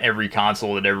sold on every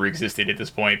console that ever existed at this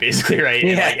point, basically, right? Yeah.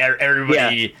 And, like,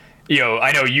 everybody,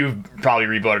 I know you've probably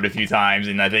rebought it a few times,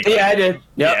 and I think... Yeah, I did.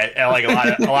 Yep. Yeah, and, like, a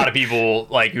lot of people,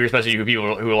 like, especially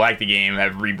people who like the game,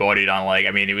 have rebought it on, like,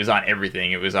 I mean, it was on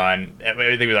everything. It was on,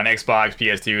 everything was on Xbox,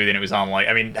 PS2, then it was on, like,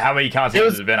 I mean, how many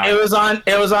consoles has it been on? It was on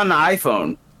the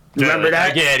iPhone. Remember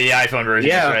that? Yeah, the iPhone version.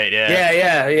 Yeah, right.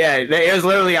 Yeah. It was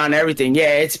literally on everything.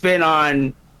 Yeah, it's been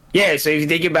on. Yeah, so if you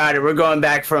think about it, we're going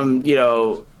back from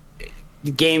GameCube,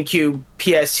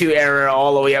 PS2 era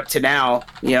all the way up to now.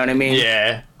 You know what I mean?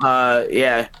 Yeah.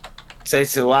 Yeah. So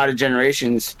it's a lot of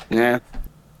generations. Yeah.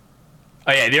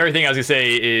 Oh yeah. The other thing I was gonna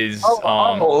say is.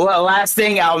 Last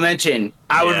thing I'll mention.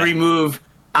 I would remove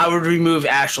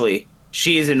Ashley.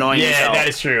 She is annoying. Yeah, that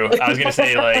is true. I was gonna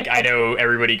say, like, I know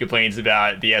everybody complains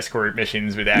about the escort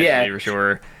missions with Ashley for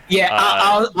sure. Yeah,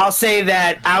 I'll say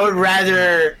that I would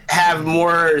rather have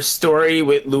more story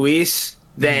with Luis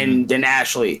than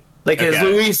Ashley. Like, because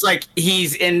Luis, like,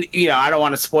 he's in. I don't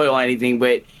want to spoil anything,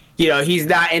 but he's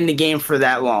not in the game for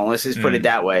that long. Let's just put it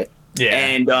that way. Yeah.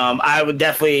 And I would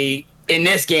definitely, in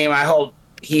this game, I hope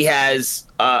he has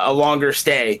a longer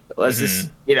stay. Let's just,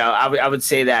 I would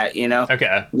say that.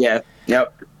 Okay. Yeah.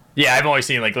 Yep. Yeah, I've only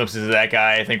seen like glimpses of that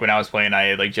guy. I think when I was playing, I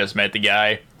had like just met the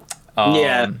guy.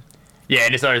 Yeah, and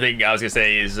this other thing I was gonna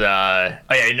say is,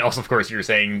 and also of course you were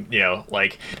saying,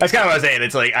 like that's kind of what I was saying.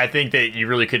 It's like I think that you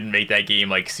really couldn't make that game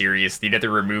like serious. You'd have to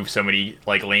remove so many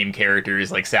like lame characters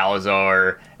like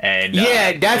Salazar and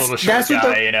that's what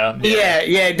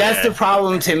guy, that's the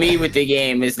problem to me with the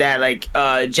game is that like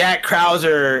Jack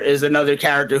Krauser is another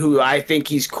character who I think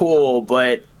he's cool,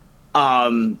 but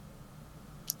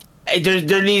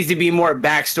there needs to be more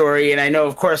backstory, and I know,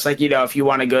 of course, like if you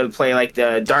want to go to play like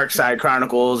the Dark Side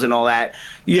Chronicles and all that,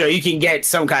 you can get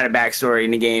some kind of backstory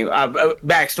in the game,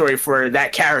 backstory for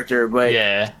that character. But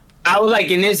I was like,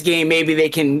 in this game, maybe they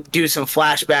can do some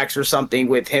flashbacks or something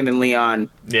with him and Leon.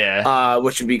 Yeah.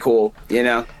 Which would be cool, you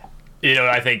know? You know,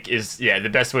 I think the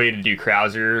best way to do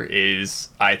Krauser is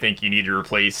I think you need to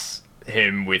replace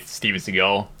him with Steven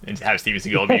Seagal and have Steven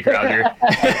Seagal be Krauser.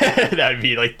 That would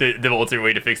be like the ultimate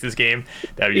way to fix this game.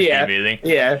 That would just be amazing.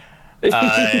 Yeah.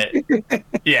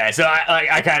 Yeah, so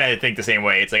I kind of think the same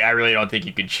way. It's like I really don't think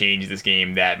you could change this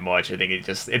game that much. I think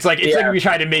it's like if you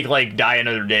tried to make like Die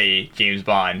Another Day James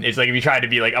Bond. It's like if you tried to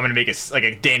be like I'm gonna make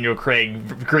a Daniel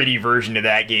Craig gritty version of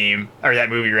that game or that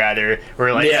movie rather,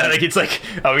 where like like it's like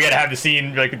oh we gotta have the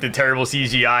scene like with the terrible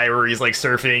CGI where he's like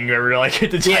surfing or like the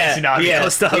tsunami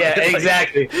stuff. Yeah, it's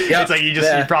exactly. It's like you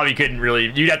probably couldn't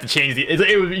really. You'd have to change you have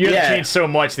to change so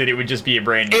much that it would just be a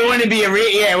brand new. It wouldn't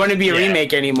be a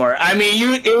remake anymore. I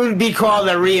mean, it would be called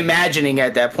a reimagining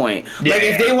at that point. Like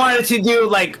if they wanted to do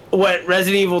like what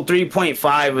Resident Evil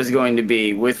 3.5 was going to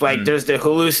be with like there's the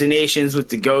hallucinations with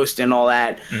the ghost and all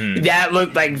that. That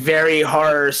looked like very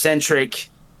horror centric,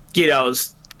 you know,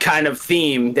 kind of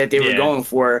theme that they were going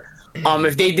for.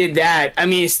 If they did that, I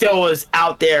mean, it still was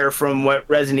out there from what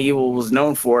Resident Evil was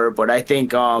known for, but I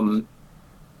think you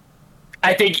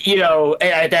know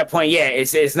at that point,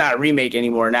 it's not a remake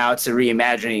anymore. Now it's a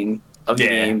reimagining of the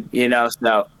game, you know.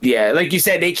 So like you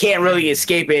said, they can't really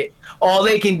escape it. All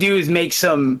they can do is make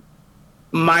some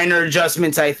minor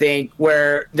adjustments, I think,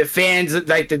 where the fans,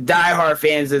 like the diehard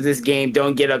fans of this game,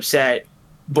 don't get upset,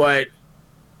 but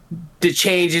the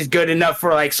change is good enough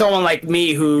for like someone like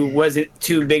me who wasn't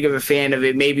too big of a fan of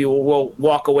it. Maybe we'll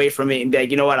walk away from it and be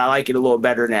like, you know what, I like it a little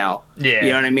better now. Yeah,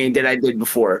 you know what I mean, than I did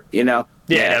before. You know.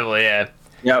 Yeah, definitely. Yeah.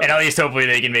 Yep. And at least hopefully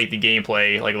they can make the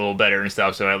gameplay like a little better and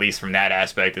stuff. So at least from that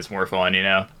aspect, it's more fun, you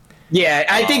know. Yeah,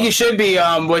 I think it should be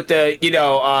with the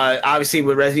obviously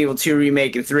with Resident Evil 2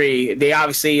 remake and 3, they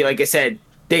obviously, like I said,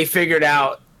 they figured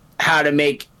out how to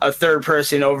make a third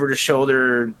person over the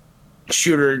shoulder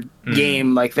shooter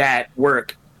game like that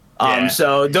work.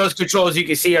 So those controls you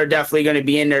can see are definitely going to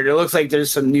be in there. It looks like there's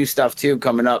some new stuff too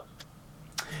coming up.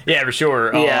 Yeah, for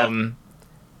sure.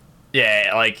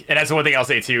 Yeah, like, and that's the one thing I'll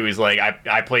say too is like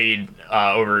I played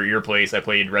over your place. I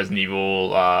played Resident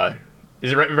Evil.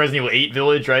 Is it Resident Evil 8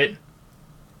 Village, right?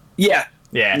 Yeah.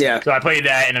 So I played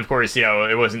that, and of course, you know,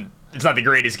 it's not the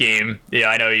greatest game. Yeah,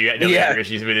 I know you have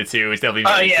issues with it too. It's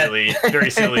definitely very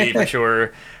silly for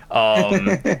sure.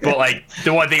 But like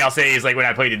the one thing I'll say is like when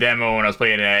I played the demo when I was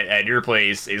playing at your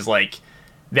place is like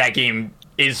that game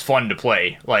is fun to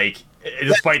play. Like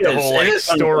despite the whole like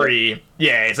story,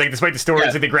 it's like despite the story,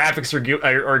 it's like the graphics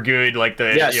are good. Like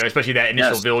the you know, especially that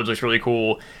initial village looks really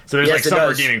cool. So there's like some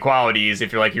redeeming qualities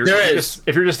if you're like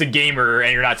if you're just a gamer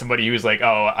and you're not somebody who's like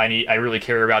I really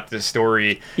care about this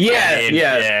story. So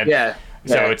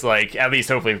it's like at least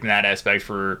hopefully from that aspect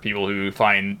for people who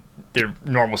find their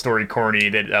normal story corny,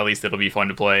 that at least it'll be fun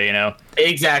to play, you know?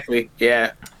 Exactly.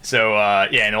 Yeah. So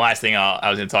and the last thing I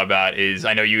was going to talk about is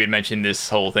I know you had mentioned this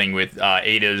whole thing with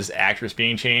Ada's actress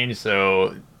being changed.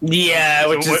 So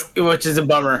which is a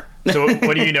bummer. So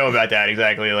what do you know about that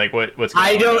exactly? Like what's going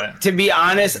on with that? To be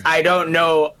honest, I don't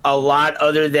know a lot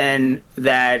other than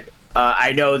that.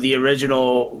 I know the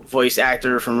original voice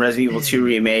actor from Resident Evil 2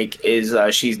 remake is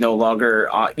she's no longer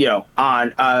on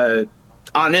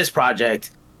this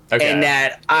project. Okay. And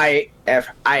that I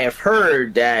have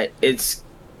heard that it's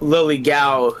Lily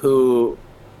Gao who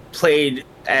played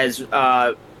as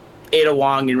Ada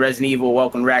Wong in Resident Evil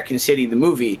Welcome to Raccoon City, the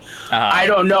movie. I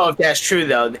don't know if that's true,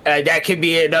 though. That could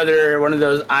be another one of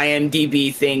those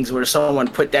IMDb things where someone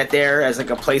put that there as like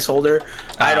a placeholder.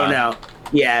 I don't know.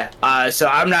 Yeah. So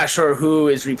I'm not sure who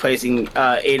is replacing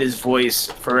Ada's voice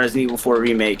for Resident Evil 4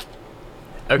 Remake.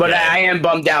 Okay. But I am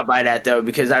bummed out by that, though,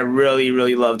 because I really,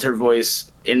 really loved her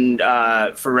voice in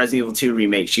for Resident Evil 2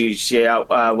 Remake. She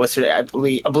what's her? I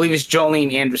believe it's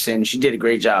Jolene Anderson. She did a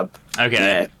great job. Okay.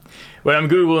 Yeah. When I'm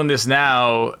Googling this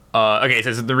now, it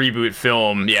says the reboot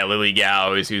film. Yeah, Lily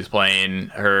Gao is who's playing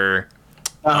her.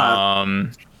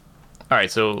 All right,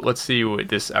 so let's see what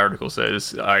this article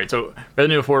says. All right, so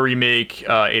Resident Evil 4 Remake,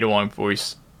 Ada Wong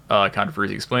voice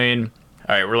controversy explained.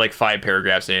 All right, we're like 5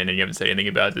 paragraphs in, and you haven't said anything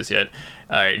about this yet.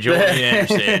 All right, Joel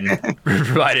Anderson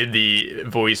provided the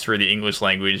voice for the English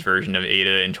language version of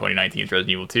Ada in 2019's Resident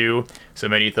Evil 2. So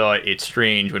many thought it's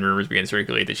strange when rumors began to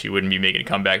circulate that she wouldn't be making a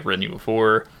comeback for Resident Evil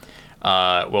 4.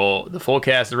 Well, the full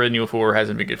cast of Resident Evil 4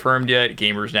 hasn't been confirmed yet.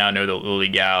 Gamers now know that Lily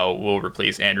Gao will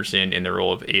replace Anderson in the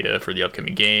role of Ada for the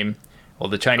upcoming game. While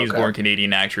the Chinese-born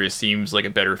Canadian actress seems like a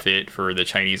better fit for the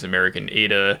Chinese-American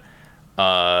Ada,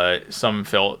 some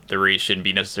felt the race shouldn't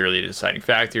be necessarily a deciding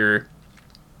factor.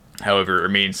 However, it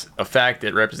remains a fact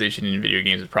that representation in video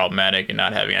games is problematic and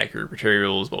not having accurate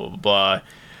materials, blah, blah,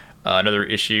 Another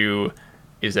issue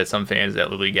is that some fans that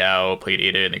Lily Gao played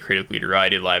Ada in the critically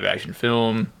derided live-action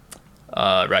film,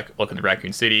 Welcome to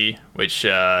Raccoon City, which,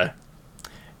 yeah,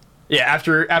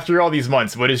 after all these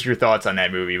months, what is your thoughts on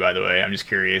that movie, by the way? I'm just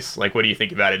curious. Like, what do you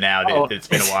think about it now that it's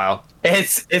been a while?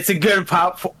 It's a good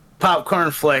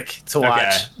popcorn flick to watch.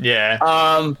 Okay.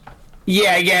 Yeah.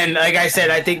 Yeah, again, like I said,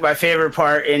 I think my favorite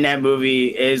part in that movie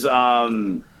is,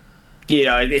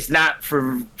 it's not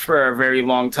for a very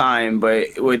long time, but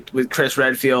with Chris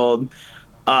Redfield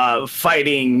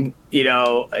fighting,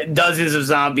 dozens of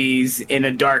zombies in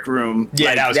a dark room.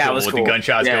 Yeah, like, that was cool. With the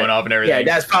gunshots going off and everything. Yeah,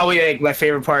 that's probably like my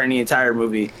favorite part in the entire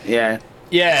movie. Yeah.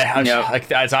 Yeah, like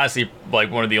that's honestly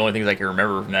like one of the only things I can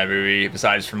remember from that movie,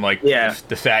 besides from like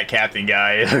the fat captain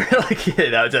guy.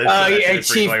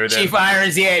 Chief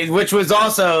Irons, which was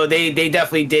also they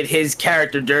definitely did his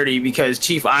character dirty, because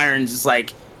Chief Irons is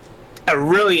like a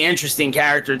really interesting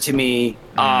character to me,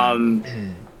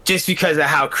 just because of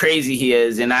how crazy he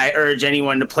is. And I urge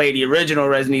anyone to play the original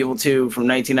Resident Evil 2 from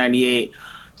 1998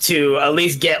 to at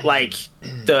least get like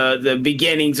the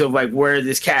beginnings of like where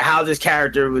how this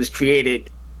character was created,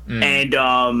 and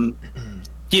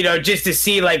just to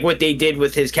see like what they did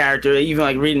with his character, even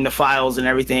like reading the files and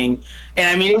everything. And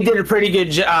I mean, they did a pretty good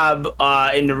job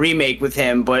in the remake with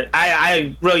him, but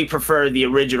I really prefer the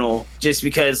original, just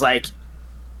because like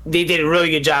they did a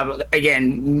really good job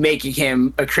again making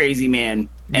him a crazy man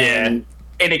and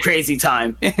in a crazy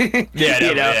time. No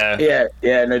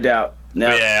doubt. No.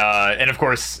 And of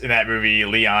course, in that movie,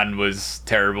 Leon was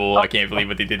terrible. I can't believe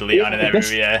what they did to Leon in that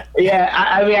movie. I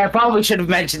mean, I probably should have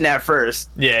mentioned that first.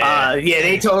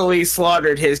 They totally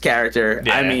slaughtered his character.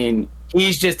 I mean,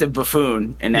 he's just a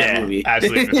buffoon in that movie.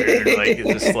 Absolutely buffoon. Like,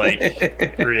 it's just like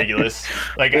ridiculous.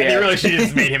 Like, they really should have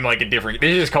just made him like a different.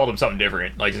 They just called him something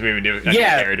different. Like, just made him a different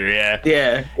character.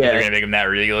 They're gonna make him that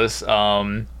ridiculous.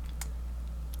 I'm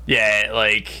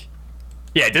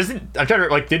trying to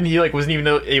like, didn't he like wasn't even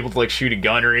able to like shoot a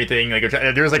gun or anything? Like,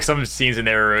 there was like some scenes in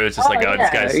there where it was just this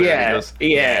guy's ridiculous.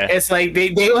 It's like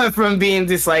they went from being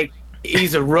just like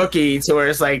he's a rookie to where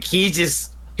it's like he's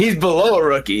below a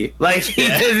rookie. Like he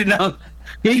doesn't know.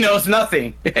 He knows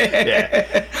nothing. Like,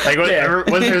 wasn't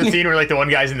there a scene where like the one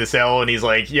guy's in the cell and he's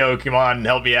like, "Yo, come on,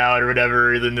 help me out" or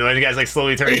whatever? Then the other guy's like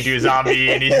slowly turning into a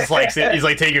zombie, and he's just like he's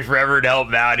like taking forever to help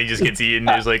him out, and he just gets eaten.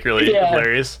 It was like really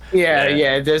hilarious.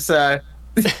 It's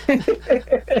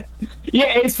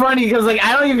funny because like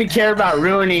I don't even care about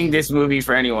ruining this movie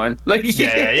for anyone. Like,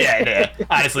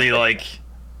 honestly, like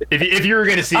if you were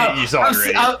gonna see it, you saw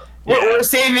it already. We're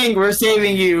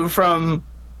saving you from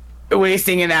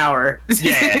wasting an hour. All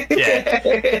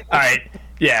right.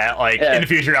 In the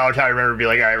future, I'll try to remember to be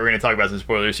like, all right, we're going to talk about some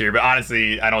spoilers here. But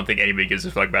honestly, I don't think anybody gives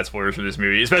a fuck about spoilers for this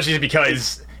movie, especially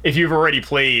because if you've already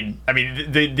played, I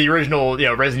mean, the original,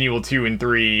 Resident Evil 2 and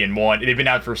 3 and 1, they've been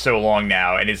out for so long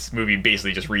now, and this movie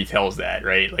basically just retells that,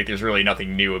 right? Like, there's really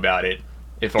nothing new about it.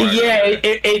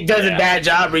 It does a bad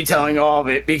job retelling all of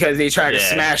it, because they try to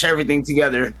smash everything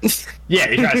together.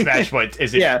 They try to smash. What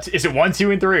is it? Is it 1,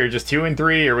 2, and 3, or just 2 and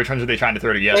 3, or which ones are they trying to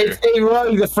throw together? They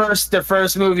wrote the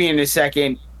first movie and the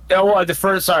second. Oh, the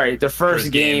first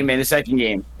game and the second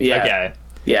game. Yeah. Okay.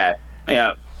 Yeah.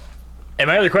 And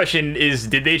my other question is,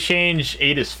 did they change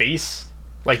Ada's face?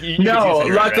 Like, no,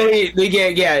 luckily they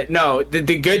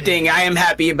the good thing, I am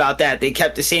happy about that. They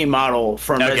kept the same model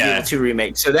from Resident Evil 2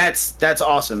 remake, so that's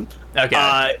awesome.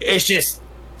 Okay. It's just,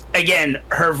 again,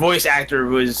 her voice actor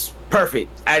was perfect.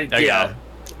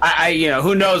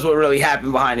 Who knows what really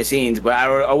happened behind the scenes, but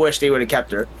I wish they would have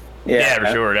kept her. For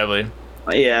sure, definitely.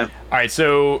 Yeah. All right,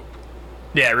 so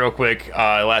real quick,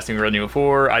 last thing, Resident Evil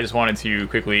 4. I just wanted to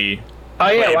quickly.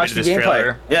 Watch the gameplay.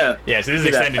 Trailer. So this is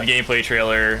extended gameplay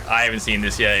trailer. I haven't seen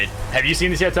this yet. Have you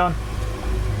seen this yet, Tom?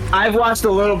 I've watched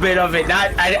a little bit of it.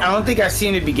 I don't think I've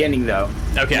seen the beginning though.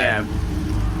 Okay. Yeah.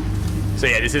 So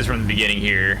this is from the beginning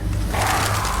here.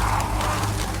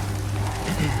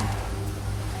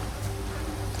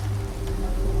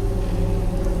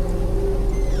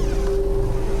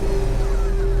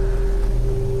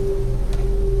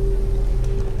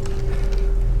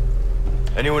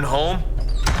 Anyone home?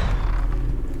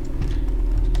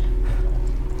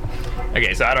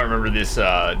 Okay, so I don't remember this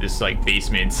like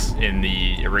basement in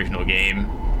the original game.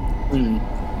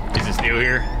 Is this new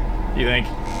here, you think?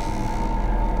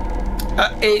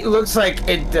 It looks like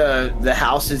the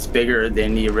house is bigger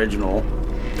than the original.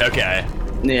 Okay.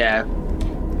 Yeah,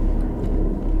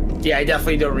 I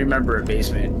definitely don't remember a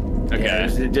basement. Okay.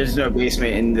 There's no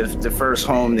basement in the first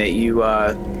home that you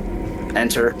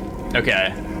enter.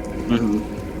 Okay.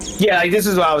 Yeah, like this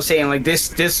is what I was saying. Like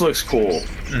this looks cool.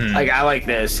 Like I like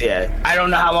this. Yeah, I don't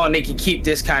know how long they can keep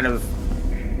this kind of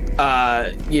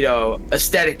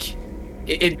aesthetic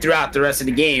throughout the rest of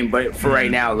the game, but for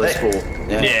right now, it looks cool.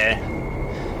 Yeah.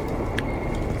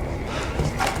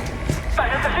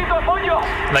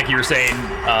 Like you were saying,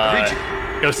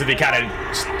 so they kind of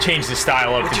changed the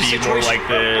style up to be more like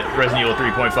the Resident Evil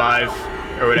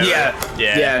 3.5 or whatever.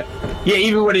 Yeah.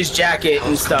 Even with his jacket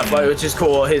and stuff, which is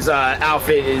cool. His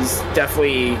outfit is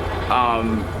definitely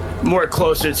more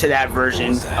closer to that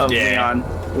version of Leon.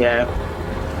 Yeah.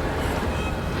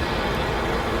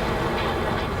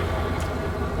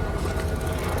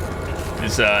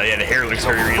 It's the hair looks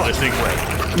very realistic.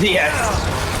 Yeah.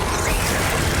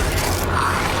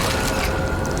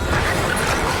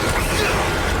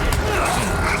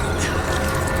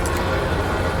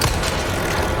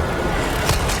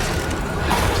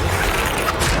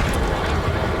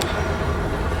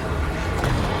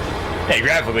 Hey,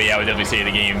 graphically, I would definitely say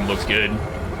the game looks good.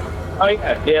 Oh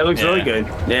yeah, it looks really good.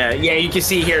 Yeah, you can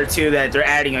see here too that they're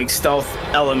adding like stealth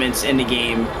elements in the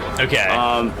game. Okay.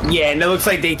 And it looks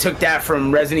like they took that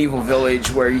from Resident Evil Village,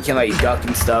 where you can like duck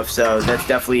and stuff. So that's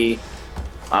definitely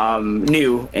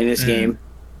new in this game.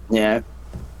 Yeah.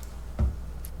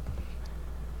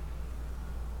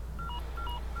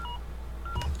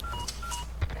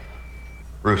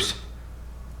 Bruce,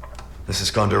 this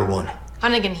is Condor 1.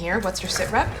 Hunnigan here. What's your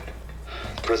sit rep?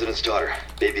 President's daughter,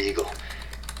 Baby Eagle.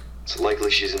 It's likely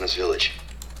she's in this village.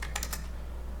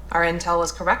 Our intel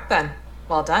was correct then.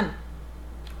 Well done.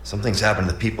 Something's happened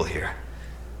to the people here.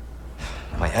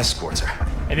 My escorts are...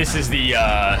 And this is the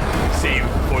same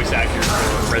voice actor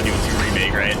for Resident Evil 2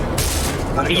 Remake, right?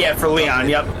 Yeah, for Leon,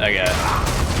 yep. Okay.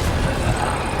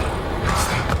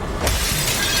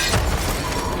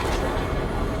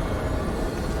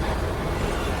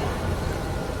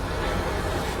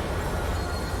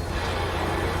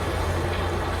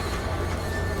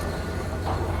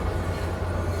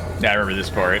 Yeah, I remember this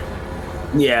part.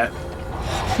 Yeah.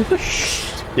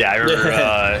 Yeah, I remember.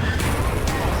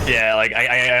 Like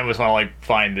I almost want to like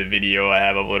find the video I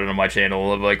have uploaded on my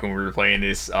channel of like when we were playing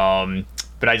this.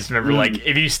 But I just remember like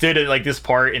if you stood at like this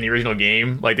part in the original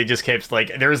game, like they just kept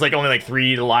like there was like only like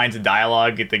 3 lines of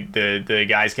dialogue that the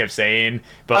guys kept saying.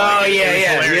 But like,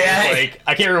 yeah. Like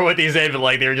I can't remember what they said, but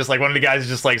like they were just like one of the guys was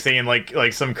just like saying like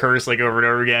some curse like over and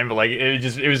over again. But like it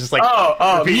was just like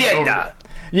yeah.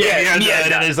 Yeah, and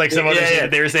then there's like some other shit that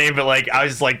they were saying, but like I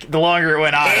was just like the longer it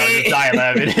went on, I was just dying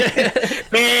laughing. It's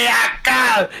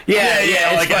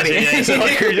funny. So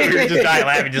like we were just dying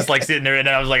laughing, just like sitting there, and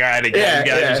then I was like, all right, again,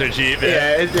 these guys are so cheap.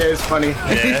 It's funny.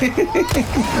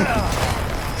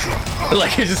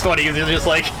 Like it's just funny because he's just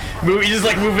like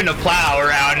moving a plow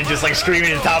around and just like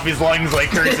screaming at the top of his lungs, like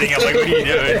cursing. I'm like, what are you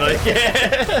doing? Like,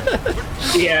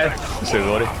 so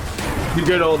funny. The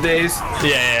good old days.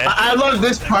 Yeah. I love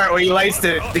this part where he lights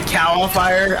the cow on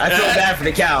fire. I feel bad for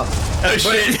the cow. Oh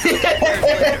shit.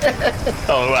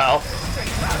 Oh wow.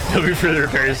 There'll be further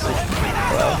repairs.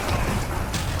 Wow.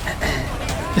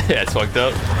 Yeah, it's fucked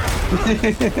up.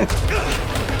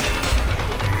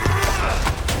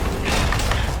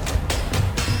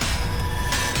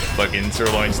 Fucking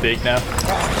sirloin steak now.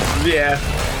 Yeah.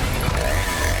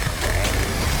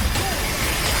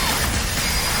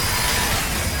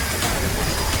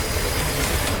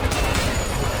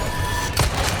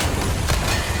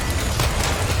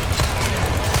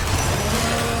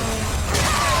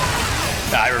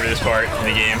 I remember this part in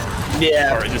the game.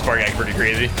 Yeah. This part got pretty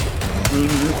crazy.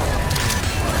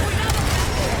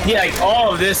 Yeah, like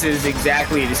all of this is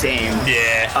exactly the same.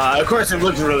 Yeah. Of course, it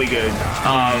looks really good.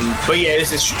 But yeah,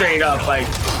 this is straight up like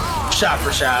shot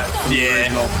for shot. From the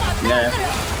original. Yeah.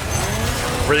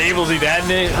 Were they able to do that in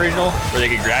the original, where they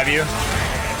could grab you?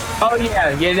 Oh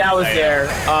yeah, that was there.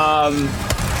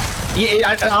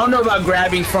 I don't know about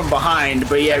grabbing from behind,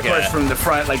 but yeah, of course from the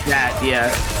front like that.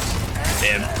 Yeah.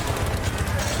 Damn.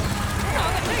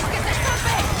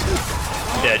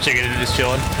 Yeah, chicken is just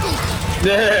chilling.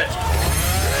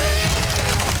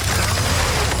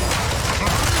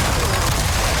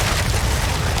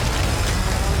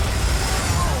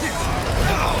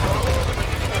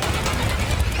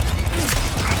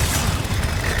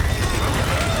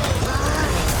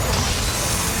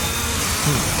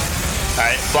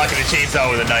 Alright, blocking the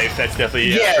chainsaw with a knife, that's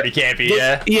definitely pretty campy,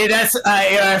 Yeah, that's,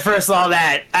 I first saw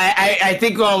that. I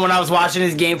think when I was watching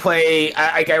his gameplay,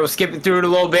 I was skipping through it a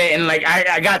little bit, and like,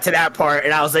 I got to that part,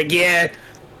 and I was like, yeah,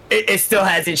 it still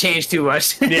hasn't changed too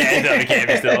much. Yeah, it's definitely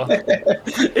campy still.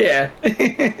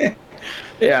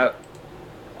 Yeah.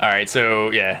 Alright, so,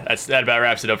 yeah, that about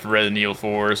wraps it up for Resident Evil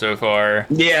 4 so far.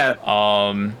 Yeah.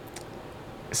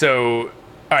 So...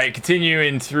 Alright,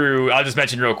 continuing through, I'll just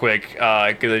mention real quick,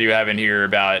 because I do have in here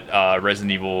about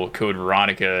Resident Evil Code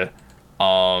Veronica.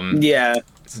 So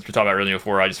since we're talking about Resident Evil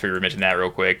 4, I just figured we'd mention that real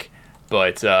quick.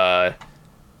 But let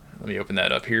me open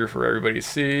that up here for everybody to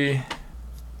see.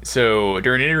 So,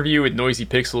 during an interview with Noisy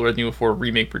Pixel, Resident Evil 4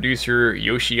 remake producer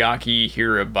Yoshiaki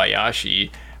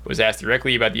Hirabayashi was asked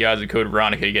directly about the odds of Code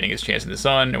Veronica getting his chance in the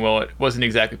sun, and while it wasn't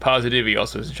exactly positive, he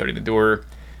also wasn't shutting the door.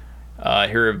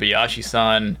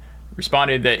 Hirabayashi-san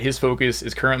responded that his focus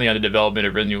is currently on the development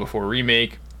of Resident Evil 4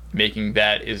 Remake, making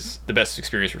that is the best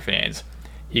experience for fans.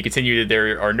 He continued that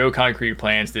there are no concrete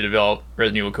plans to develop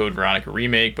Resident Evil Code Veronica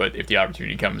Remake, but if the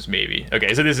opportunity comes, maybe.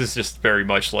 Okay, so this is just very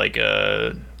much like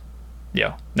a...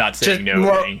 not saying just no.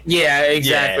 More, yeah,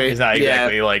 exactly. Yeah, it's not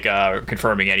exactly like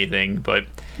confirming anything, but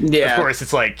of course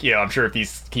it's like, I'm sure if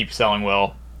these keep selling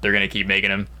well, they're gonna keep making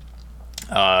them.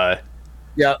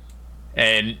 Yep.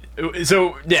 And so,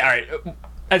 all right.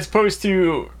 As opposed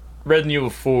to Resident Evil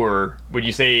 4, would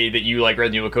you say that you like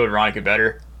Resident Evil Code Veronica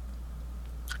better?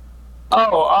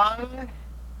 Oh,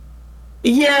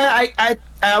 yeah,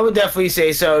 I would definitely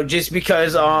say so, just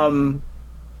because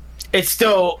it's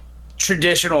still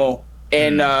traditional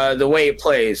in the way it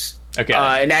plays. Okay.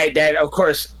 And that of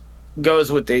course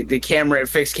goes with the camera,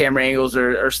 fixed camera angles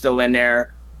are still in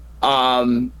there.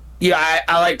 I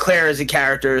like Claire as a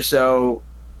character, so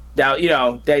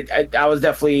that I was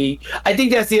definitely. I think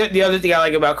that's the other thing I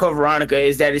like about Code Veronica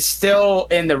is that it's still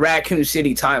in the Raccoon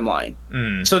City timeline.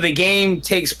 So the game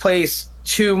takes place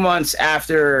 2 months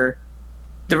after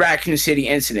the Raccoon City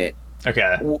incident.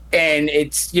 Okay. And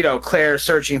it's Claire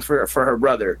searching for her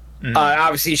brother.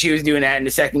 Obviously, she was doing that in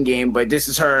the second game, but this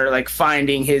is her like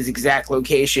finding his exact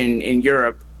location in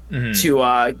Europe to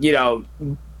I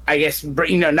guess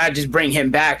not just bring him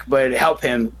back, but help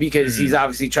him because he's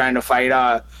obviously trying to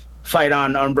fight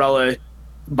on Umbrella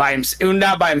by himself,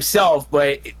 not by himself,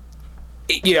 but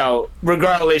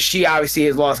regardless, she obviously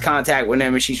has lost contact with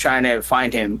him and she's trying to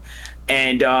find him.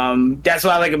 And that's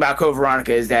what I like about Code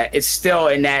Veronica is that it's still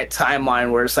in that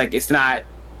timeline where it's like it's not.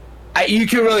 You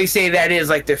can really say that is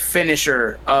like the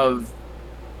finisher of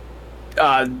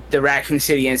the Raccoon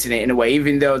City incident in a way.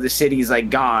 Even though the city's like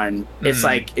gone, it's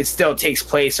like it still takes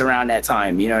place around that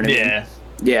time. You know what I mean?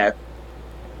 Yeah.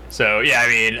 So I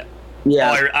mean,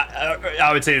 I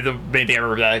would say the main thing I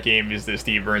remember about that game is the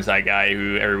Steve Burnside guy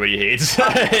who everybody hates.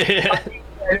 They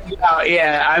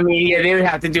would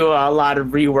have to do a lot of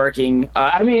reworking.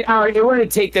 It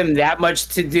wouldn't take them that much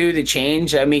to do the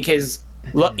change. I mean, because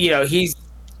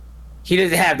he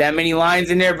doesn't have that many lines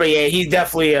in there, but he's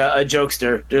definitely a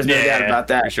jokester. There's no doubt about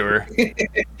that. For sure.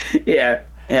 Yeah.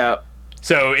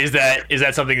 So is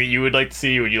that something that you would like to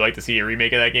see? Would you like to see a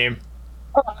remake of that game?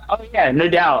 Oh yeah, no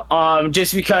doubt.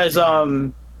 Just because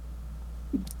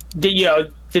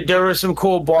there were some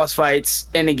cool boss fights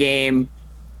in the game.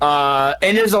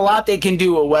 And there's a lot they can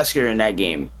do with Wesker in that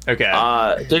game. Okay.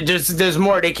 There's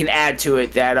more they can add to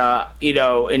it that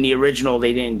in the original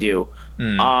they didn't do.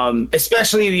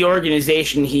 Especially the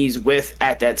organization he's with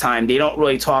at that time. They don't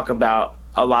really talk a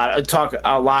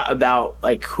lot about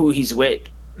like who he's with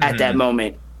at that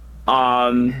moment.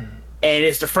 And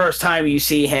it's the first time you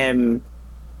see him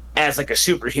as like a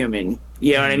superhuman.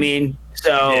 You know what I mean?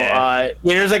 So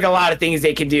there's like a lot of things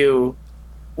they could do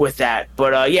with that,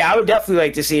 but I would definitely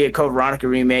like to see a Code Veronica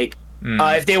remake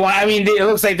if they want. I mean, it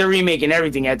looks like they're remaking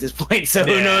everything at this point, so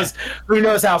who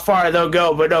knows how far they'll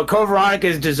go. But no, Code Veronica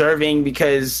is deserving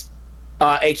because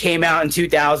it came out in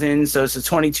 2000, so it's a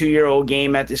 22-year-old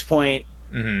game at this point.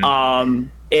 It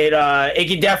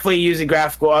could definitely use a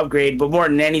graphical upgrade, but more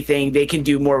than anything, they can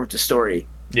do more with the story.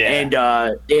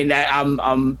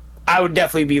 I would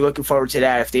definitely be looking forward to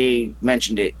that if they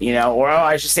mentioned it, or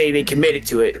I should say they committed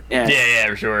to it. Yeah,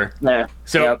 for sure. Yeah.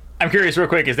 So I'm curious, real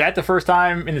quick, is that the first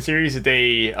time in the series that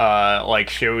they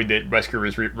showed that Wesker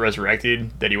was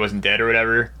resurrected, that he wasn't dead or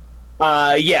whatever?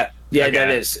 Yeah, okay.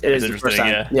 That is. It is the first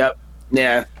time. Yeah.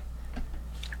 Yeah.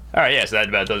 All right, so that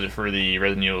about does it for the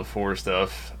Resident Evil 4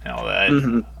 stuff and all that.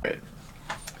 Right.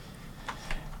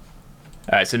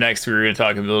 All right, so next we're going to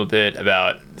talk a little bit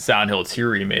about Silent Hill 2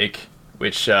 remake,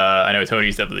 which I know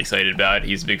Tony's definitely excited about.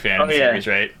 He's a big fan of the series,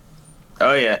 right?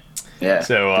 Oh, yeah. Yeah.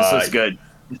 So, this looks good.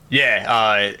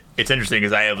 Yeah, it's interesting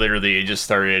because I literally just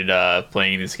started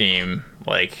playing this game,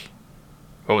 like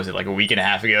a week and a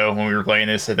half ago when we were playing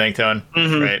this, I think, Tone?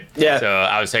 Right? Yeah. So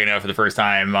I was checking it out for the first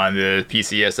time on the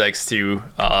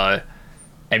PCSX2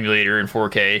 emulator in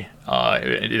 4K.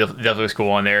 It definitely was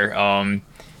cool on there.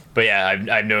 But yeah,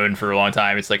 I've known for a long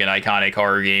time it's like an iconic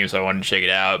horror game, so I wanted to check it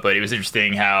out. But it was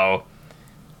interesting how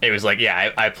it was like,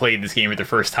 I played this game for the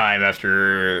first time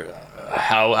after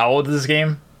how old is this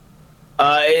game?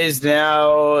 It is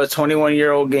now a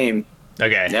 21-year-old game.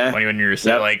 Okay, yeah. 21 years.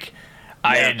 So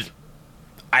I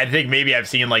I think maybe I've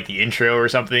seen like the intro or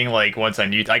something like once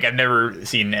on YouTube. Like I've never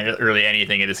seen really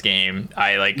anything in this game.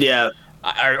 I like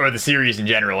or the series in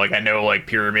general. Like I know like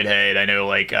Pyramid Head. I know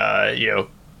like like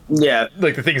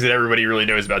the things that everybody really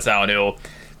knows about Silent Hill.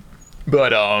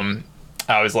 But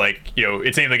I was like,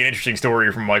 it seemed like an interesting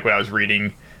story from like what I was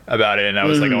reading about it, and I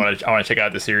was like, I want to check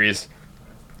out the series.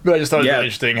 But I just thought it was really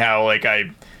interesting how like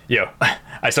I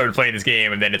started playing this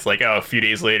game, and then it's like, a few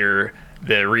days later,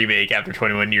 the remake after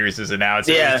 21 years is announced.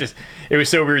 It was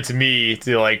so weird to me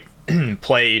to like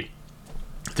play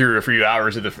through a few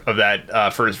hours of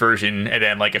that first version, and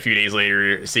then like a few days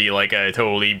later see like a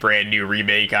totally brand new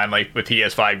remake on like with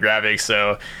PS5 graphics.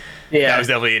 So that was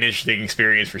definitely an interesting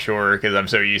experience for sure, because I'm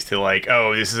so used to like,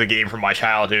 this is a game from my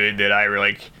childhood that I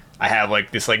have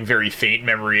like this like very faint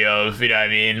memory of, you know what I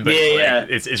mean? But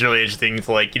it's really interesting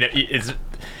to like, it's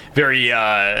very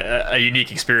a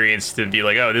unique experience to be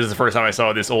like, this is the first time I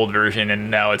saw this old version,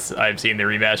 and now I've seen the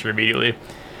remaster immediately.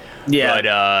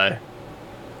 But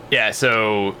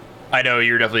so I know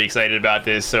you're definitely excited about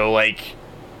this. So like,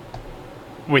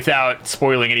 without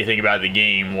spoiling anything about the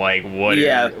game, like what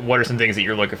are some things that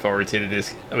you're looking forward to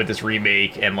with this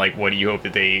remake, and like what do you hope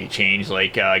that they change,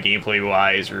 like gameplay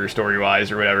wise or story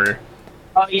wise or whatever?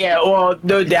 Well,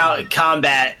 no doubt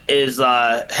combat is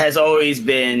has always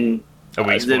been the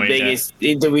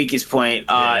weakest point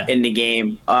in the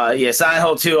game. Silent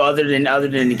Hill 2, other than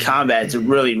the combat, it's a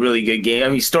really, really good game. I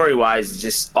mean, story wise, it's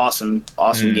just awesome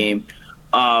game.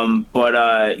 But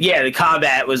the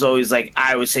combat was always like,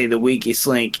 I would say, the weakest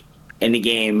link in the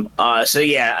game.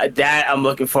 That I'm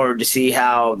looking forward to see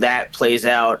how that plays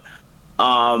out.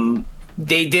 I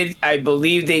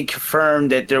believe they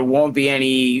confirmed that there won't be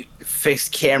any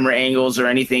fixed camera angles or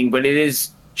anything, but it is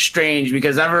strange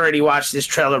because I've already watched this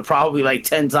trailer probably like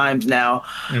 10 times now.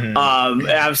 And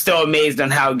I'm still amazed on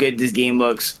how good this game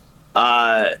looks.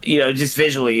 Just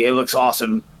visually, it looks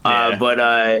awesome. But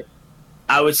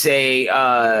I would say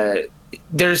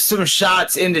there's some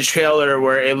shots in the trailer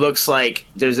where it looks like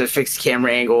there's a fixed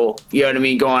camera angle, you know what I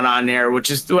mean, going on there,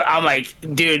 which is, I'm like,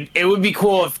 dude, it would be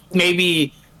cool if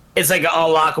maybe it's like an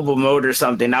unlockable mode or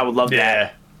something. I would love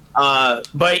that.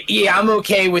 But I'm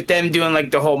okay with them doing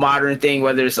like the whole modern thing,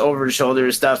 whether it's over the shoulder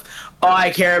or stuff. All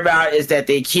I care about is that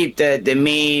they keep the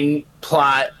main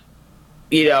plot,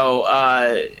 leave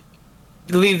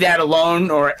that alone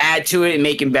or add to it and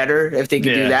make it better if they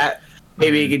could do that.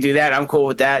 Maybe you could do that. I'm cool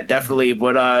with that, definitely.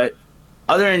 But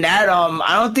other than that,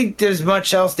 I don't think there's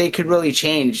much else they could really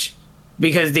change,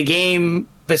 because the game,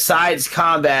 besides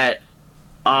combat,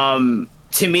 to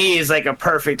me is like a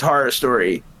perfect horror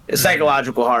story. A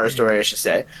psychological horror story, I should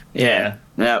say. So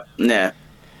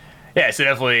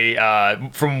definitely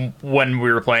from when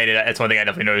we were playing it, that's one thing I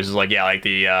definitely noticed is like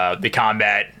the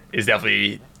combat is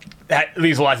definitely, that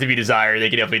leaves a lot to be desired. They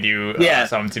could definitely do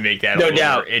something to make that a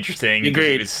little more interesting.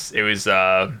 Agreed. It was it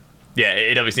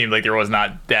definitely seemed like there was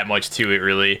not that much to it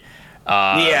really.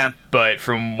 But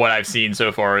from what I've seen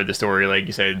so far, the story, like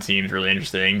you said, seems really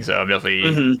interesting. So I'm definitely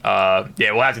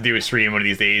we'll have to do a stream one of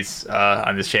these days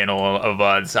on this channel of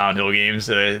the Silent Hill games,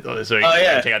 so you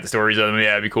can check out the stories of them.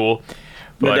 Yeah, it'd be cool.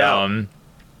 But all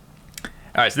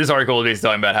right, so this article is basically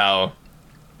talking about how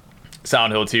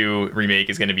Silent Hill 2 remake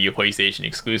is going to be a PlayStation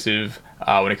exclusive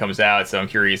when it comes out. So I'm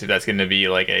curious if that's going to be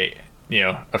like a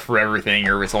forever thing,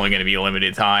 or if it's only going to be a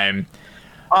limited time.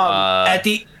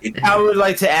 I would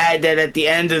like to add that at the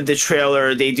end of the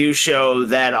trailer, they do show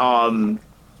that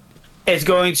it's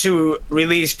going to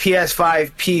release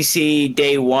PS5, PC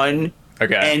day one.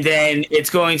 Okay. And then it's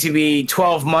going to be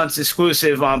 12 months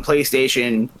exclusive on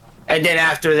PlayStation. And then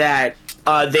after that,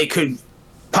 they could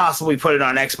possibly put it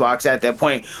on Xbox at that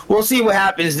point. We'll see what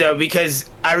happens, though, because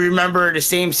I remember the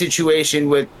same situation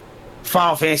with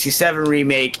Final Fantasy VII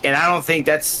Remake, and I don't think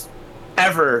that's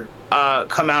ever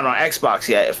come out on Xbox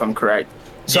yet, if I'm correct.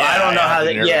 So I don't know how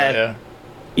that.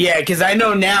 Because I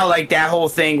know now, like, that whole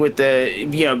thing with the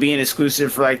being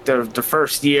exclusive for like the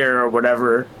first year or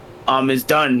whatever is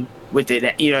done with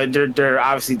it. They're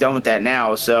obviously done with that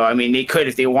now. So I mean, they could,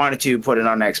 if they wanted to, put it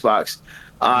on Xbox.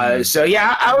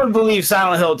 I would believe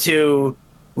Silent Hill 2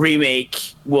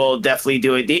 remake will definitely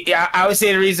do it. I would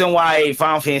say the reason why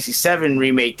Final Fantasy VII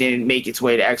remake didn't make its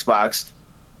way to Xbox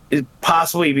is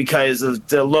possibly because of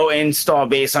the low install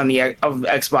base of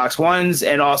Xbox Ones,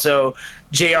 and also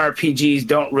JRPGs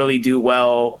don't really do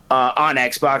well on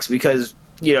Xbox because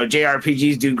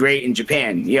JRPGs do great in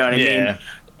Japan. You know what I mean?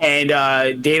 And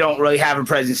they don't really have a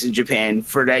presence in Japan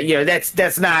for that.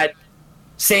 That's not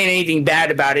saying anything bad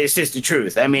about it. It's just the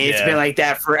truth. I mean, it's been like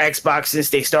that for Xbox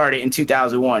since they started in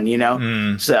 2001, you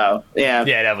know? So, yeah.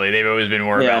 Yeah, definitely. They've always been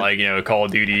more about, like, you know, Call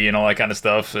of Duty and all that kind of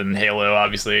stuff, and Halo,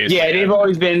 obviously. Yeah, they've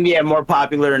always been, more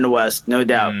popular in the West, no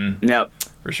doubt. Yep.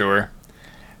 For sure.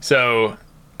 So,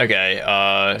 okay,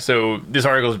 so this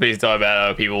article is basically talking about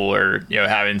how people are, you know,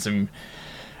 having a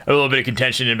little bit of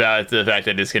contention about the fact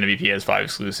that it's going to be PS5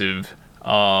 exclusive.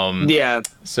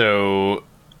 So,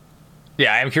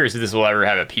 yeah, I'm curious if this will ever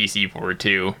have a PC port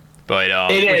too. But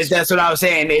it is. That's what I was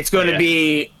saying. It's going to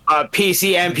be a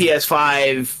PC and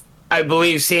PS5. I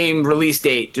believe same release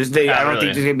date. I don't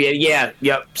think there's going to be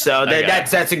yep. So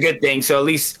that's a good thing. So at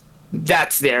least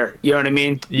that's there. You know what I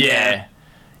mean? Yeah.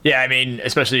 I mean,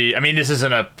 especially, this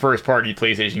isn't a first-party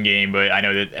PlayStation game, but I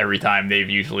know that every time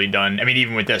they've usually done,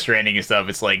 even with Death Stranding and stuff,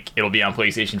 it's like it'll be on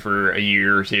PlayStation for a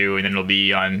year or two, and then it'll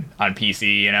be on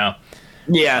PC, you know?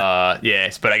 Yeah.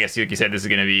 Yes, but I guess, like you said, this is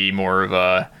going to be more of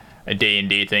a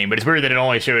day-and-date thing. But it's weird that it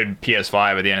only showed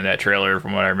PS5 at the end of that trailer,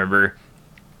 from what I remember.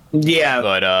 Yeah.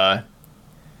 But,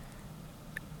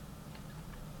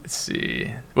 let's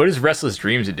see. What is Restless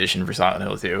Dreams Edition for Silent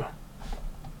Hill 2?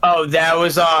 Oh, that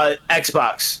was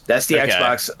Xbox. That's the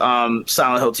Xbox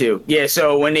Silent Hill 2. Yeah,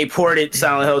 so when they ported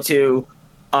Silent Hill 2,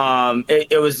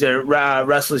 it was the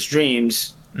Restless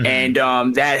Dreams, and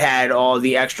that had all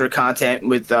the extra content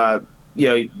with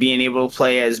being able to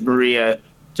play as Maria.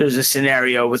 There's a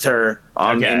scenario with her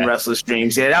in Restless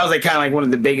Dreams. Yeah, that was like kind of like one of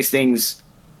the biggest things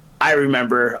I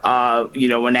remember.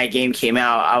 When that game came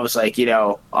out, I was like,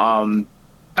 at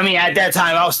that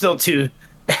time I was still too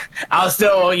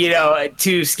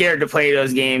scared to play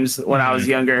those games when I was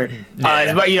younger. But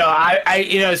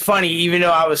it's funny. Even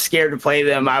though I was scared to play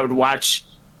them, I would watch,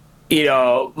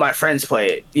 my friends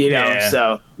play it.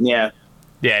 So yeah,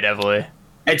 definitely.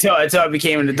 Until I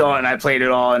became an adult and I played it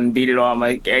all and beat it all. I'm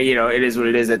like, it is what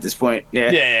it is at this point.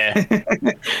 Yeah.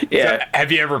 So,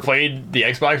 have you ever played the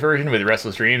Xbox version with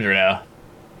Restless Dreams or no?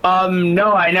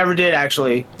 No, I never did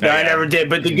actually. No, I never did.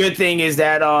 But the good thing is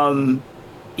that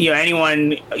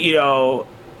anyone,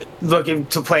 looking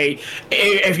to play,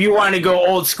 if you want to go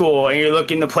old school and you're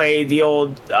looking to play the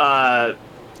old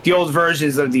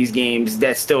versions of these games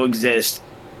that still exist,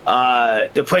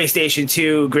 the PlayStation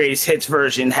 2 Greatest Hits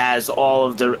version has all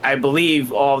of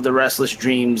the Restless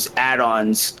Dreams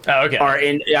add-ons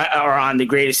are on the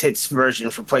Greatest Hits version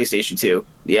for PlayStation 2.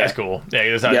 Yeah. That's cool. Yeah,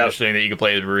 that's interesting that you can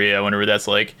play as Maria. I wonder what that's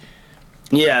like.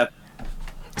 Yeah.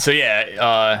 So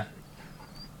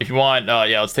if you want,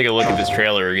 let's take a look at this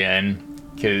trailer again.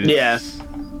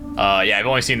 I've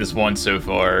only seen this once so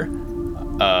far.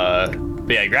 But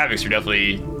graphics are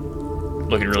definitely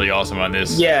looking really awesome on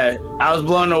this. Yeah, I was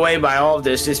blown away by all of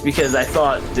this just because I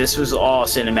thought this was all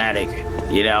cinematic,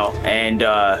 and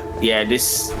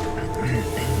this,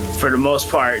 for the most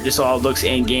part, this all looks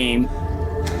in-game.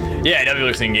 Yeah, it definitely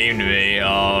looks in-game to me.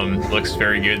 Looks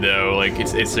very good though. Like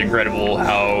it's incredible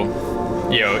how,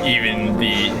 even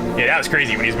that was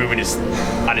crazy when he's moving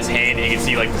on his hand. You can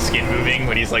see like the skin moving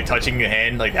when he's like touching the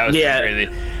hand. Like that was crazy.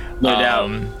 No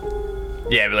doubt.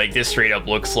 But like this straight up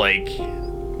looks like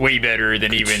way better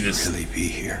than even the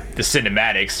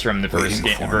cinematics from the first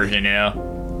version,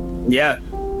 Yeah.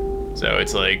 So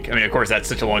it's like, of course that's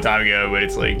such a long time ago, but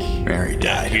it's like Mary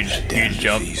died huge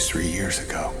jump. 3 years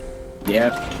ago.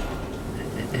 Yeah.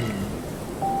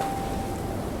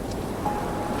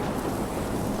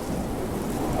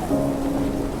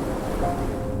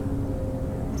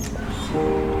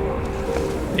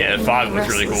 Yeah, the fog looks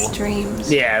really cool.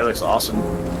 Dreams. Yeah, it looks awesome.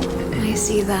 I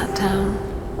see that town.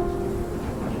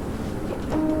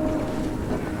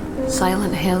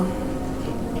 Silent Hill.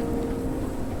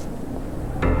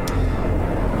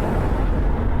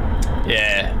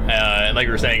 Yeah, like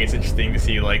we were saying, it's interesting to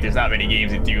see like there's not many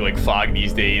games that do like fog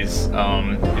these days.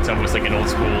 It's almost like an old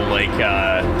school like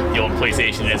the old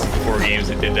PlayStation N64 games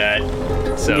that did that.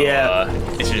 So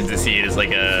it's interesting to see it as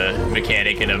like a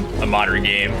mechanic in a modern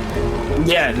game.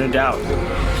 Yeah, no doubt.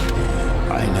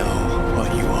 I know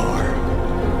what you are.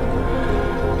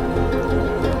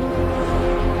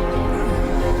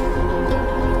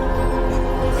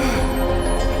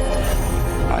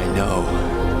 I know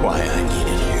why I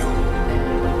needed you.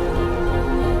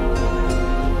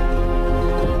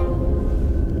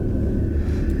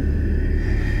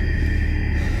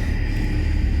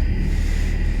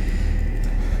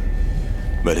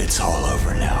 But it's all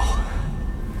over now.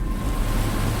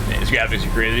 Man, these graphics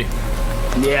are crazy.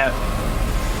 Yeah.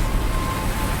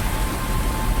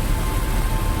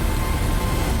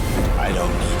 I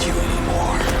don't need you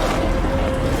anymore.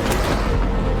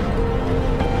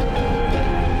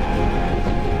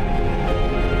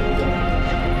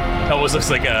 Almost looks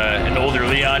like an older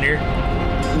Leon here.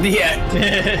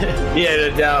 Yeah. Yeah,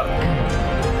 no doubt.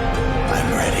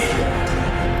 I'm ready.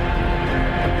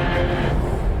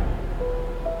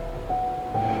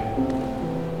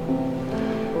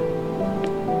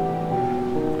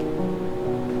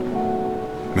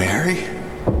 Mary?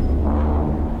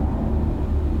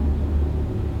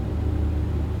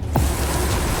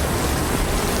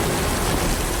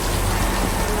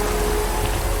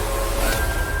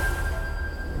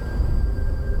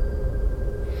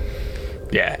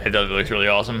 Yeah, it does look really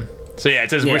awesome. So yeah, it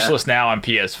says wish list now on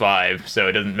PS5, so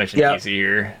it doesn't mention PC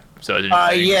here. So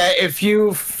yeah, if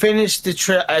you finish the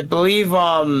trip, I believe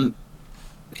you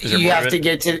have to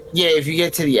get to if you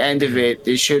get to the end of it,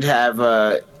 it should have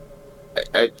a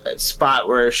spot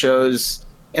where it shows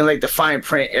in like the fine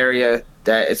print area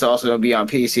that it's also going to be on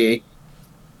PC.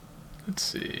 Let's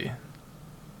see.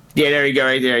 Yeah, there you go,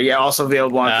 right there. Yeah, also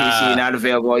available on PC, not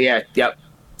available. Yeah, yep.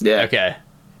 Yeah. Okay.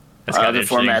 That's kind of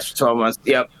interesting. Formats for 12 months.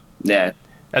 Yep. Yeah.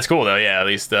 That's cool though. Yeah, at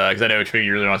least because I know Twiggy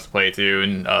really wants to play it too,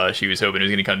 and she was hoping it was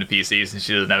going to come to PC since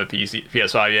she doesn't have a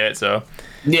PS5 yet. So.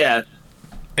 Yeah.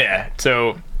 Yeah.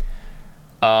 So.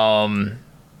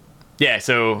 Yeah.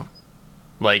 So.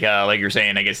 Like you're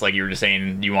saying, I guess like you were just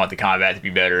saying, you want the combat to be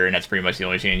better, and that's pretty much the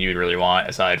only change you would really want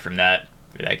aside from that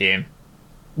for that game.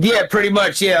 Yeah, pretty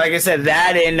much. Yeah, like I said,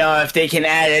 that and if they can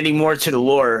add any more to the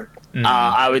lore,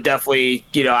 I would definitely,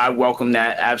 I welcome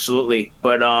that absolutely.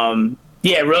 But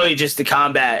yeah, really just the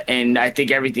combat, and I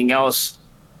think everything else.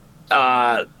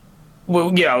 Well,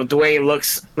 the way it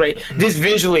looks, right? This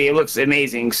visually, it looks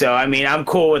amazing. So I mean, I'm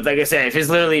cool with, like I said, if it's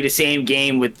literally the same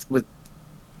game with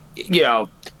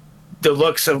the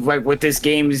looks of like what this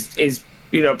game is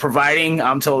providing,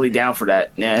 I'm totally down for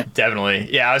that. Yeah, definitely.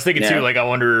 Yeah, I was thinking too. Like, I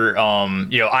wonder.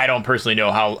 I don't personally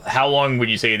know how long would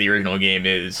you say the original game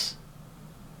is?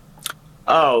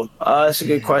 Oh, that's a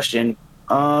good question.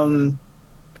 I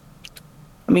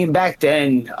mean, back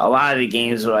then, a lot of the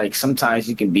games were like sometimes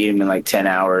you can beat them in like 10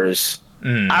 hours.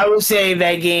 I would say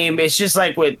that game. It's just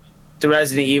like with the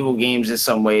Resident Evil games in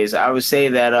some ways. I would say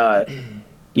that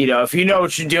if you know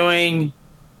what you're doing,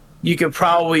 you could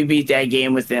probably beat that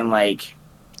game within like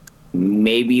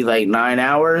maybe like 9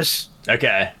 hours.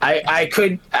 Okay. I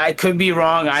could be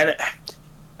wrong.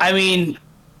 I mean,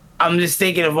 I'm just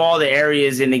thinking of all the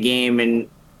areas in the game, and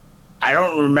I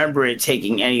don't remember it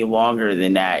taking any longer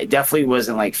than that. It definitely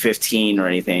wasn't like 15 or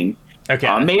anything.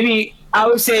 Okay. Maybe I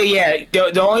would say, yeah.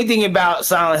 The only thing about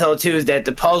Silent Hill 2 is that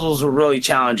the puzzles were really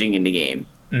challenging in the game.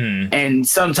 And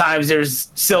sometimes there's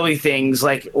silly things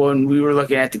like when we were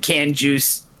looking at the canned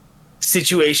juice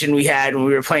situation we had when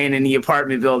we were playing in the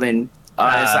apartment building in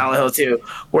Silent Hill 2,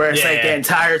 where it's the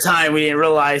entire time we didn't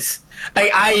realize.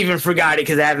 I even forgot it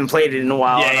because I haven't played it in a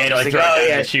while. Yeah,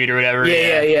 like shoot or whatever.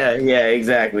 Yeah,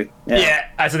 exactly. Yeah,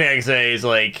 that's the thing I can say is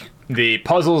like the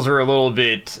puzzles are a little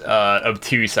bit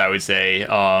obtuse, I would say.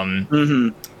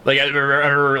 Like I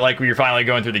remember, like we were finally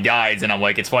going through the guides, and I'm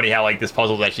like, it's funny how like this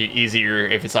puzzle is actually easier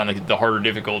if it's on like, the harder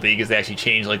difficulty because they actually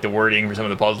change like the wording for some of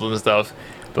the puzzles and stuff.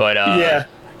 But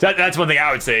that's one thing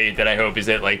I would say that I hope is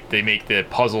that like they make the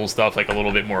puzzle stuff like a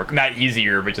little bit more, not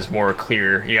easier, but just more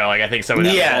clear. Like I think some of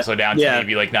that is also down to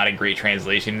maybe like not a great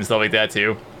translation and stuff like that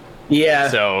too. Yeah.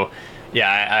 So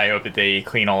yeah, I hope that they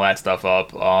clean all that stuff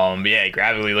up. But yeah, it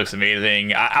graphically looks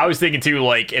amazing. I was thinking too,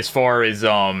 like as far as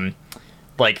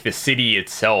like the city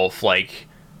itself, like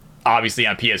obviously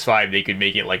on PS5 they could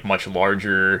make it like much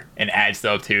larger and add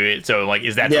stuff to it. So like,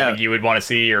 is that something you would want to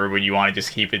see, or would you want to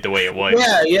just keep it the way it was?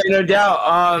 Yeah, no doubt.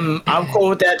 I'm cool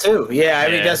with that too. Yeah, I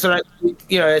mean that's what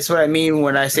that's what I mean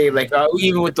when I say like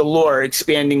even with the lore,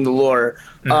 expanding the lore,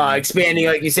 expanding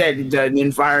like you said the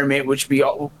environment, which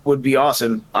would be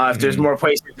awesome. If there's more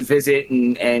places to visit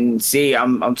and see,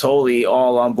 I'm totally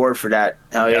all on board for that.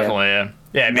 Hell yeah. Definitely,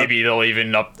 yeah. Maybe they'll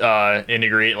even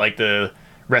integrate like the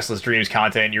Restless Dreams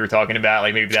content you were talking about.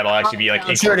 Like maybe that'll actually be like.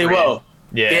 I'm sure they will.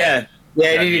 Yeah.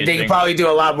 They can probably do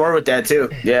a lot more with that too.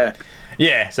 Yeah.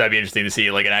 Yeah, so that'd be interesting to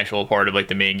see like an actual part of like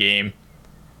the main game.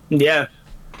 Yeah.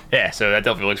 Yeah, so that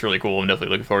definitely looks really cool. I'm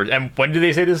definitely looking forward. And when did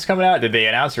they say this is coming out? Did they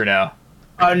announce or no?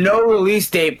 No release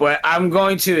date, but I'm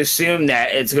going to assume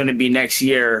that it's going to be next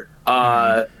year.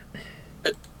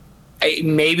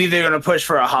 Maybe they're going to push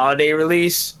for a holiday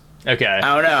release. Okay.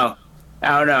 I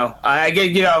don't know. I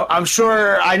get, I'm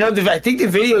sure. I think the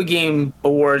Video Game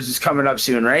Awards is coming up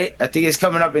soon, right? I think it's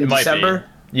coming up in December.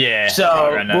 Yeah.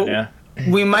 So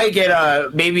we might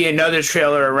get maybe another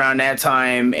trailer around that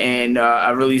time and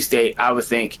a release date, I would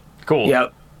think. Cool.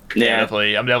 Yep. Yeah,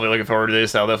 definitely. I'm definitely looking forward to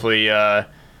this. I'll definitely.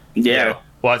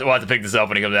 We'll have to pick this up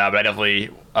when it comes out, but I definitely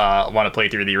want to play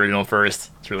through the original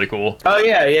first. It's really cool. Oh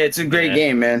yeah, it's a great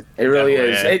game, man. It really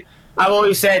is. Yeah. I've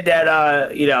always said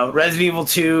that Resident Evil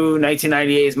 2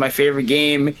 1998 is my favorite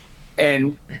game,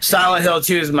 and Silent Hill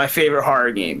 2 is my favorite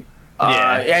horror game.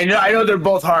 I know they're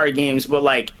both horror games, but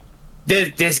like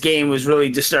this game was really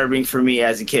disturbing for me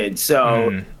as a kid.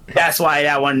 So that's why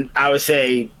that one I would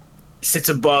say sits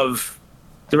above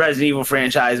the Resident Evil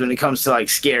franchise when it comes to like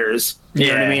scares. You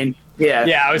know what I mean? Yeah.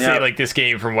 Yeah, I would say like this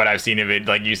game, from what I've seen of it,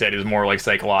 like you said, is more like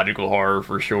psychological horror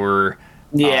for sure.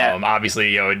 Yeah.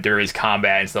 Obviously, there is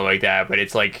combat and stuff like that, but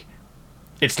it's like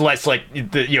it's less like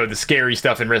the scary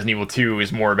stuff in Resident Evil 2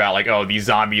 is more about like, oh, these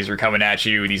zombies are coming at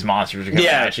you, these monsters are coming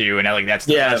at you, and like that's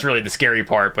really the scary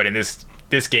part. But in this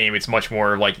game, it's much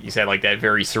more like you said, like that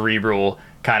very cerebral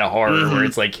kind of horror where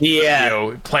it's like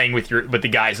playing with the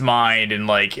guy's mind, and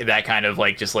like that kind of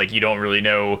like just like you don't really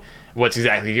know what's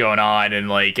exactly going on, and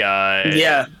like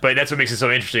but that's what makes it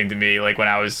so interesting to me. Like when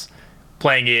I was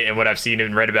playing it and what I've seen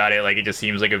and read about it, like it just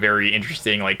seems like a very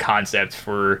interesting like concept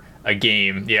for a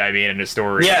game, and a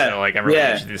story. So like I'm really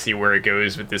interested to see where it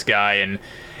goes with this guy, and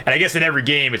I guess in every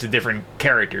game it's a different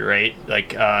character, right?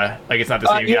 Like it's not the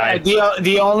same guy.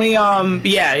 The only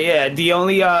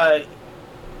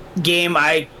game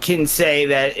I can say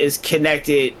that is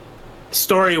connected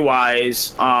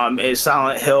story-wise is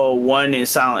Silent Hill 1 and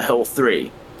Silent Hill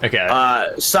 3. Okay.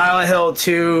 Silent Hill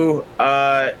 2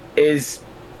 is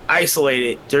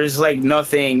isolated. There's like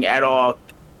nothing at all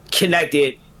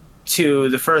connected to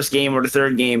the first game or the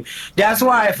third game. That's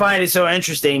why I find it so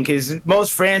interesting, because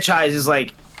most franchises,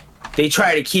 like, they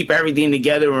try to keep everything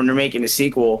together when they're making a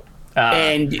sequel.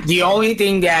 And the only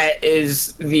thing that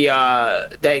is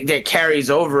that carries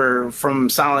over from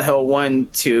Silent Hill 1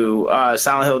 to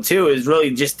Silent Hill 2 is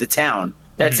really just the town.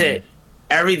 That's it.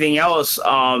 Everything else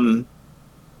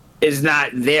is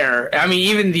not there. I mean,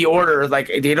 even the order, like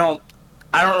I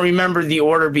don't remember the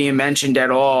order being mentioned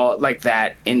at all like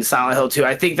that in Silent Hill 2.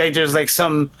 I think that there's like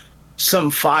some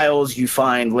files you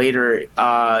find later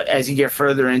as you get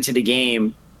further into the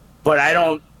game,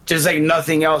 but there's like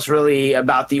nothing else really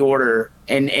about the order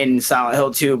in Silent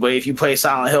Hill 2. But if you play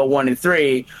Silent Hill 1 and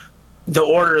 3, the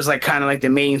order is like kind of like the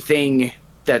main thing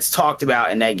that's talked about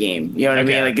in that game. You know what I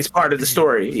mean? Like it's part of the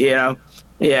story, Yeah.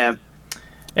 Yeah,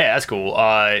 that's cool.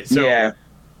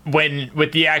 When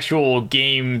with the actual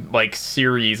game like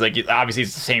series, like obviously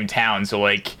it's the same town, so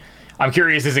like I'm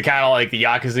curious, is it kind of like the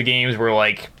Yakuza games where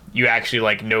like you actually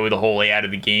like know the whole layout of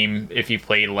the game if you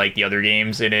played like the other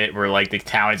games in it, where like the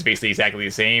town is basically exactly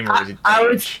the same, or is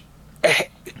it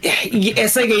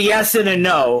it's like a yes and a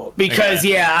no, because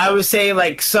I would say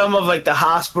like some of like the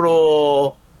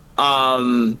hospital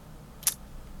I'm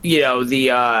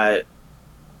trying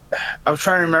to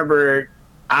remember.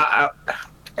 I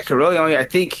could really only I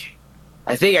think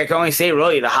I can only say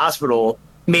really the hospital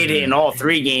made it in all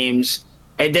three games,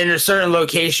 and then there's certain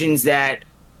locations that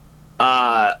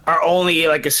are only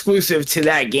like exclusive to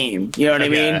that game. You know what I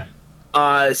mean?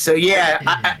 I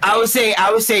would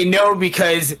say no,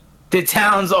 because the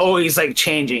town's always like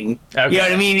changing. You know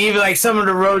what I mean? Even like some of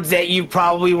the roads that you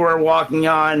probably were walking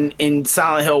on in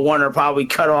Silent Hill 1 are probably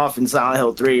cut off in Silent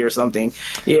Hill 3 or something.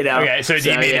 You know? Okay, so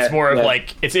do you mean it's more of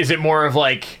like is it more of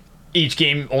like each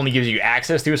game only gives you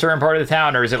access to a certain part of the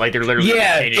town, or is it like they're literally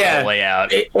changing the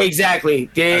layout? Exactly.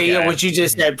 What you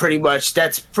just said, pretty much.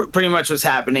 That's pretty much what's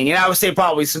happening. And I would say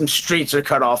probably some streets are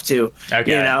cut off too.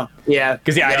 Okay. You know? Yeah.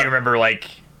 Because I do remember like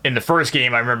in the first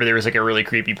game, I remember there was like a really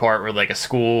creepy part where like a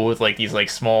school with like these like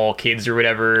small kids or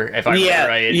whatever, if I remember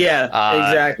right. Yeah.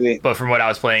 Exactly. But from what I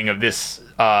was playing of this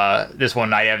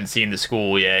one, I haven't seen the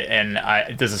school yet.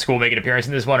 And does the school make an appearance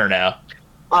in this one or no?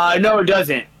 No, it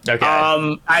doesn't.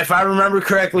 Okay. If I remember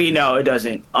correctly, no, it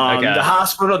doesn't. The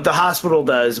hospital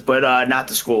does, but not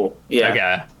the school. Yeah.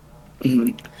 Okay.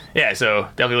 Mm-hmm. Yeah, so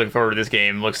definitely looking forward to this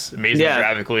game. Looks amazing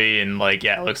graphically, and like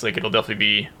it looks like it'll definitely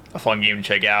be a fun game to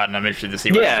check out, and I'm interested to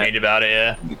see what they change about it.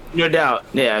 Yeah. No doubt.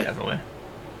 Yeah. Definitely.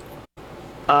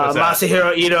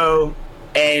 Masahiro Ito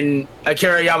and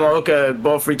Akira Yamaoka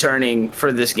both returning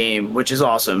for this game, which is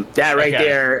awesome. That right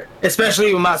there,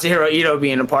 especially with Masahiro Ito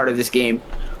being a part of this game.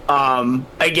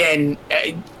 Again,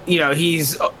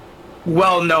 he's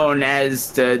well known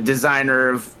as the designer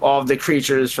of all of the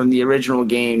creatures from the original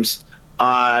games.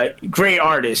 Great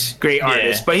artist.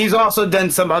 But he's also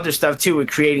done some other stuff too with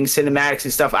creating cinematics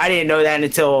and stuff. I didn't know that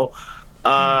until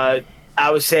I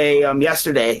would say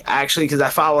yesterday, actually, because I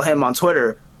follow him on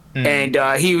Twitter. And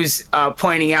he was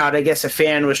pointing out, I guess a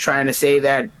fan was trying to say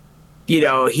that,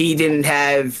 he didn't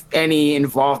have any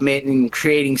involvement in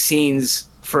creating scenes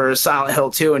for Silent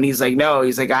Hill 2. And he's like, no,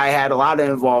 I had a lot of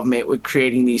involvement with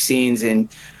creating these scenes and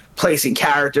placing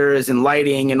characters and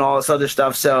lighting and all this other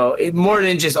stuff. So more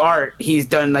than just art, he's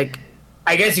done like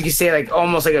I guess you could say like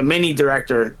almost like a mini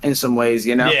director in some ways,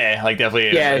 you know? Yeah, like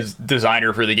definitely a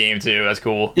designer for the game too. That's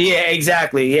cool. Yeah,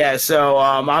 exactly. Yeah. So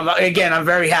I'm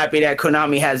very happy that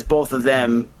Konami has both of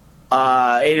them.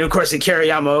 And of course, Akira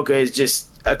Yamaoka is just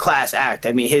a class act.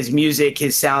 I mean, his music,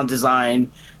 his sound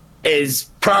design is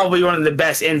probably one of the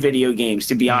best in video games,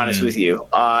 to be honest with you.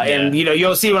 And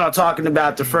you'll see when I'm talking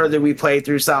about the further we play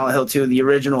through Silent Hill 2, the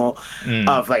original,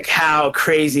 of like how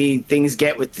crazy things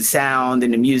get with the sound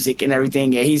and the music and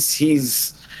everything. Yeah,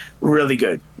 he's really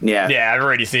good. Yeah. Yeah, I've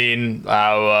already seen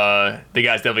how the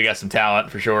guy's definitely got some talent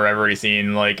for sure. I've already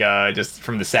seen like just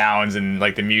from the sounds and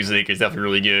like the music is definitely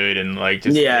really good, and like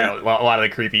just a lot of the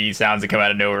creepy sounds that come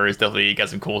out of nowhere is definitely got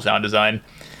some cool sound design.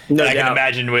 No I doubt. can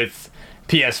imagine with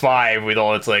PS5 with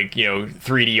all its like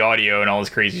 3D audio and all this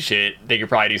crazy shit, they could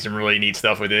probably do some really neat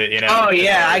stuff with it. Oh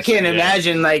yeah, I can't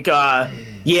imagine like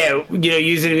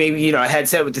using maybe a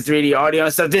headset with the 3D audio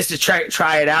and stuff just to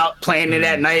try it out, playing it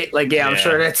at night. Like I'm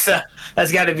sure that's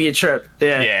got to be a trip.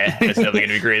 Yeah, it's definitely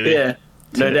gonna be crazy. Yeah,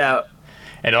 no doubt.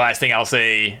 And the last thing I'll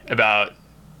say about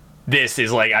this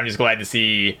is like I'm just glad to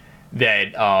see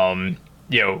that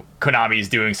Konami's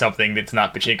doing something that's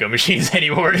not pachinko machines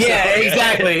anymore. Yeah,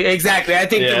 exactly. I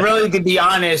think really, to be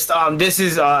honest, this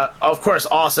is of course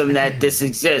awesome that this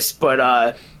exists,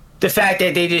 but the fact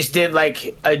that they just did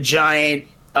like a giant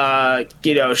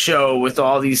show with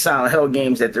all these Silent Hill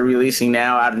games that they're releasing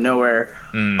now out of nowhere.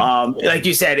 Like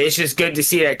you said, it's just good to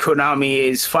see that Konami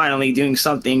is finally doing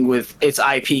something with its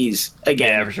IPs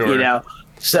again. Yeah, for sure.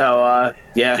 So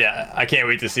yeah, I can't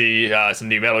wait to see some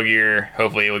new Metal Gear.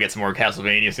 Hopefully, we'll get some more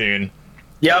Castlevania soon.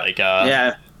 Yep.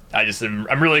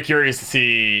 I'm really curious to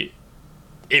see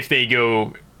if they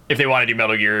want to do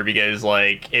Metal Gear, because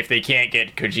like if they can't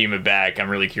get Kojima back, I'm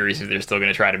really curious if they're still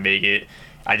going to try to make it.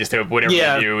 I just hope whatever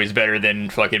they do is better than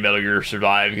fucking Metal Gear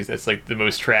Survive, because that's like the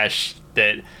most trash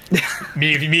that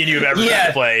me and you have ever had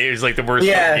to play. It was like the worst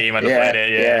game on the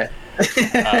planet.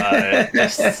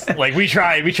 Like we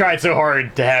tried so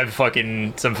hard to have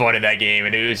fucking some fun in that game,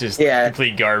 and it was just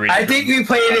complete garbage. I think we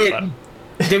played it.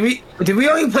 Did we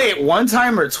only play it one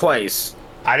time or twice?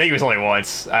 I think it was only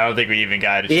once. I don't think we even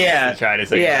got a chance to try it a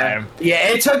second time. Yeah,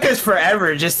 it took us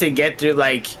forever just to get through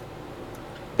like.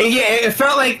 Yeah, it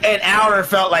felt like an hour.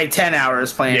 Felt like 10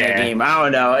 hours playing that game. I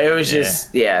don't know. It was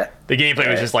just the gameplay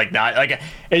was just like not like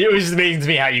it was just amazing to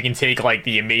me how you can take like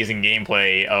the amazing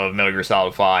gameplay of Metal Gear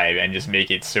Solid 5 and just make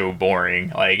it so boring.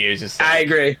 Like it was just. Like, I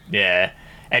agree. Yeah,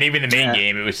 and even the main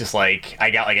game, it was just like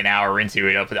I got like an hour into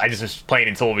it. I just was playing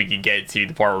until we could get to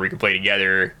the part where we could play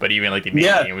together. But even like the main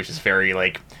game was just very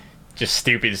like just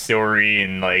stupid story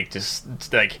and like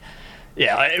just like.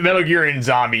 Yeah, Metal Gear and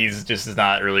zombies just does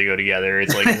not really go together.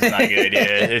 It's like it's not a good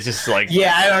idea. It's just like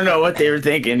I don't know what they were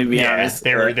thinking, to be honest.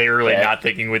 They were really not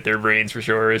thinking with their brains for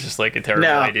sure. It's just like a terrible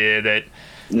idea that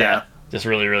just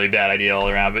really really bad idea all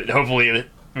around. But hopefully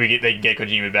they can get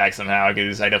Kojima back somehow,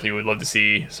 because I definitely would love to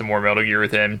see some more Metal Gear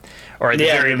with him, or at the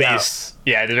very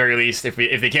least, if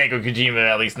they can't go Kojima,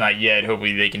 at least not yet.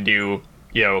 Hopefully they can do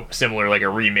similar like a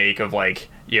remake of like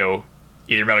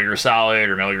either Metal Gear Solid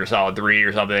or Metal Gear Solid 3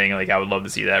 or something. Like, I would love to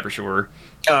see that for sure.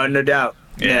 Oh, no doubt.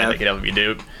 Yeah, that could definitely be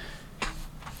dope.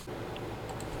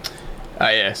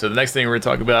 So the next thing we're going to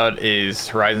talk about is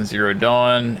Horizon Zero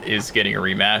Dawn is getting a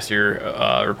remaster,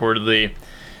 reportedly,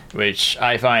 which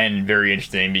I find very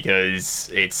interesting because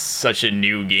it's such a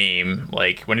new game.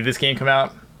 Like, when did this game come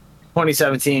out?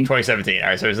 2017. 2017. All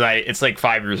right, so it's like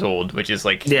 5 years old, which is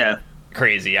like...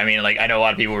 crazy. I mean, like, I know a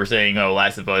lot of people were saying,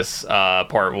 Last of Us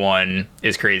Part 1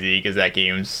 is crazy because that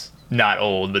game's not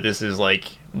old, but this is like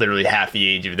literally half the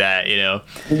age of that,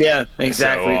 Yeah,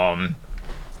 exactly. So,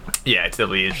 it's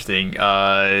definitely interesting.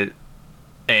 And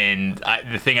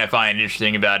the thing I find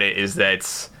interesting about it is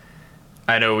that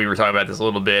I know we were talking about this a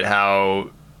little bit,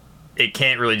 how it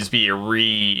can't really just be a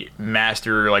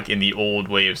remaster like in the old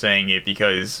way of saying it,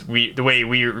 because the way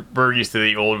we were used to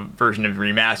the old version of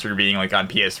remastered being like on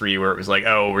PS3, where it was like,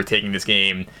 oh, we're taking this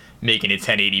game, making it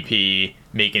 1080p,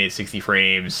 making it 60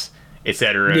 frames,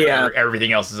 etc.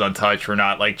 Everything else is untouched. We're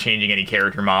not like changing any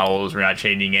character models. We're not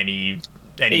changing anything.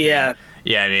 I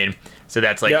mean, so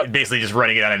that's like basically just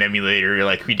running it on an emulator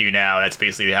like we do now. That's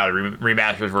basically how the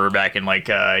remasters were back in like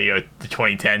the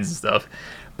 2010s and stuff.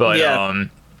 But and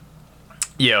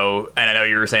I know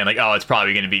you were saying like, oh, it's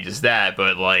probably going to be just that,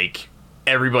 but like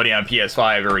everybody on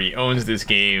PS5 already owns this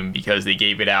game because they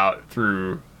gave it out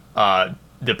through the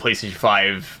PlayStation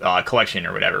 5 collection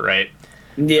or whatever, right?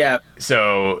 Yeah.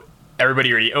 So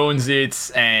everybody already owns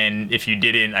it, and if you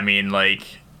didn't, I mean, like,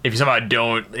 if you somehow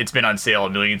don't, it's been on sale a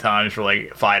million times for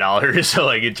like $5, so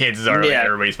like chances are like,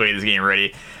 everybody's played this game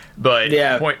already. But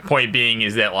point being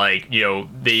is that, like, you know,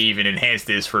 they even enhanced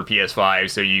this for PS5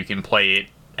 so you can play it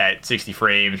at 60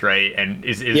 frames, right? And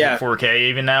is it 4K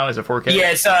even now? Is it 4K?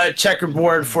 Yeah, it's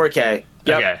checkerboard 4K.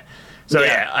 Yep. Okay. So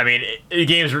yeah, I mean, the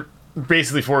game's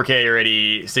basically 4K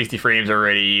already, 60 frames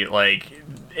already. Like,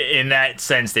 in that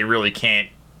sense, they really can't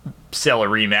sell a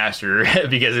remaster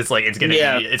because it's like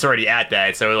it's already at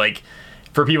that. So like,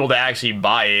 for people to actually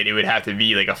buy it, it would have to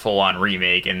be like a full-on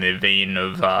remake in the vein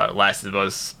of Last of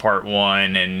Us Part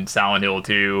 1 and Silent Hill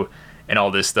 2 and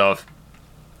all this stuff.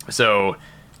 So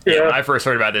when I first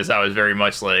heard about this, I was very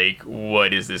much like,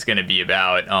 what is this going to be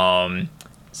about?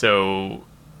 So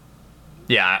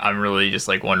yeah, I'm really just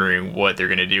like wondering what they're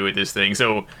going to do with this thing.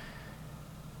 So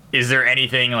is there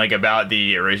anything like about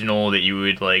the original that you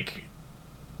would like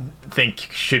think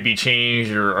should be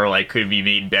changed or like could be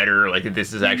made better, like that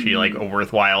this is actually like a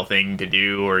worthwhile thing to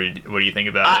do, or what do you think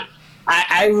about it?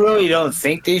 I really don't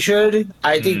think they should.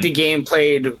 I think the game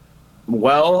played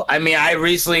well. I mean, I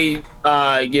recently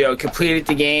completed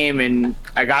the game and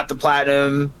I got the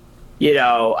platinum. You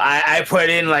know, I put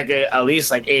in like at least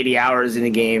like 80 hours in the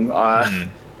game.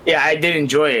 Yeah, I did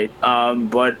enjoy it.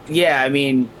 But yeah, I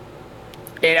mean,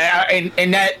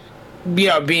 and that, you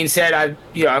know, being said,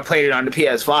 I played it on the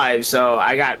PS5, so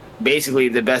I got basically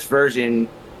the best version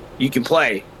you can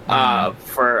play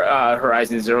for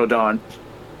Horizon Zero Dawn.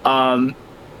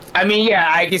 I mean,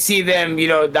 yeah, I can see them. You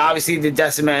know, obviously the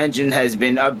Decima engine has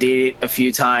been updated a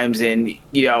few times, and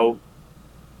you know,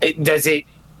 does it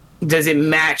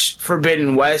match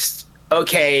Forbidden West?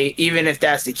 Okay, even if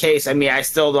that's the case, I mean, I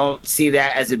still don't see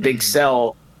that as a big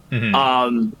sell. You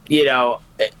know,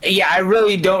 yeah, I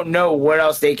really don't know what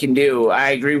else they can do. I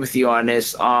agree with you on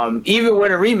this. Even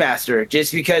with a remaster,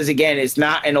 just because again, it's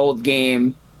not an old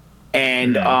game,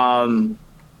 and I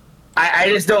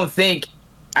just don't think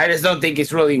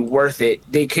it's really worth it.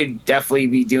 They could definitely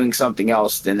be doing something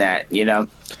else than that. You know?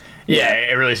 Yeah,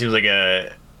 it really seems like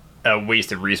a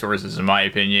waste of resources, in my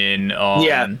opinion.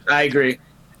 Yeah, I agree.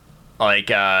 Like,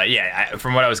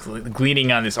 from what I was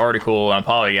gleaning on this article on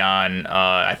Polygon,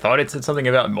 I thought it said something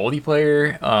about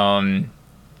multiplayer.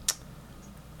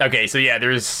 Okay, so yeah,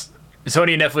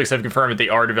 Sony and Netflix have confirmed that they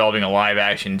are developing a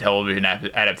live-action television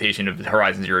adaptation of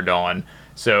Horizon Zero Dawn.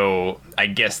 So I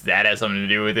guess that has something to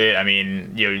do with it. I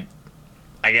mean, you know,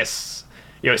 I guess,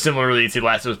 you know, similarly to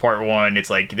Last of Us Part 1,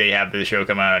 it's like they have the show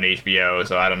come out on HBO,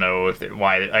 so I don't know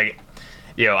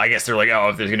I guess they're like, oh,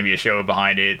 if there's going to be a show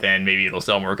behind it, then maybe it'll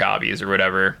sell more copies or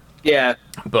whatever. Yeah.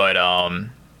 But,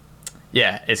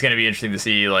 yeah, it's going to be interesting to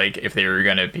see, like, if they're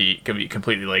going to be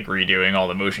completely, like, redoing all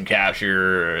the motion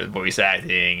capture or voice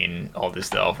acting and all this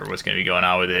stuff, or what's going to be going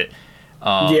on with it.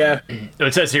 So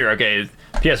it says here, okay,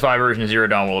 PS5 version of Zero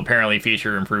Dawn will apparently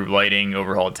feature improved lighting,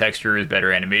 overhauled textures,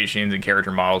 better animations, and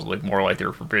character models look more like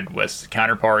their Forbidden West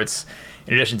counterparts.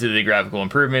 In addition to the graphical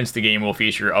improvements, the game will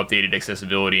feature updated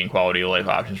accessibility and quality of life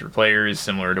options for players,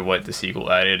 similar to what the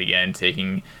sequel added, again,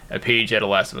 taking a page out of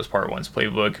Last of Us Part 1's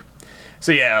playbook.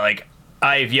 So yeah, like,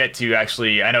 I've yet to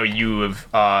actually, I know you have,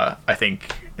 I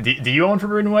think, do you own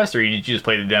Forbidden West, or did you just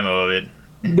play the demo of it?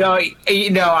 No,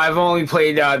 I've only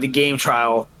played the game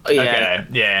trial. Yeah. Okay,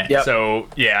 yeah. Yep. So,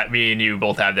 yeah, me and you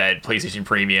both have that PlayStation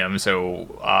Premium,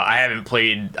 so I haven't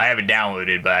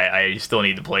downloaded, but I still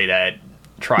need to play that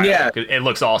trial. Yeah. It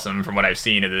looks awesome from what I've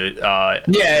seen of the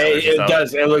it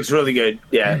does. It looks really good.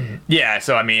 Yeah. Yeah,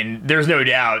 so I mean, there's no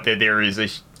doubt that there is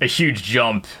a huge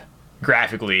jump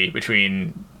graphically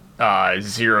between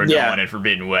Zero Dawn and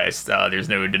Forbidden West. There's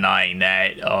no denying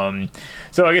that.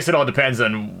 So I guess it all depends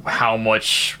on how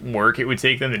much work it would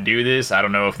take them to do this. I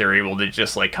don't know if they're able to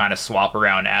just like kind of swap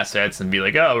around assets and be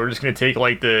like, oh, we're just going to take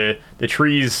like the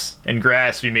trees and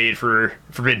grass we made for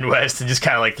Forbidden West and just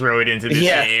kind of like throw it into this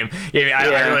game. Yeah,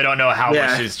 I really don't know how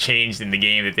much has changed in the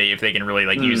game if they can really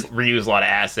like reuse a lot of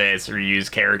assets or use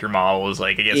character models.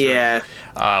 Like, I guess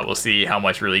we'll see how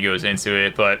much really goes into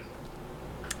it. But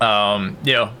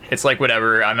you know, it's like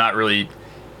whatever. I'm not really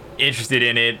interested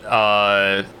in it.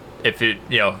 If it,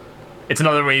 you know, it's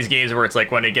another one of these games where it's like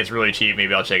when it gets really cheap,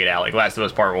 maybe I'll check it out. Like Last of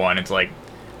Us Part 1, it's like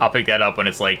I'll pick that up when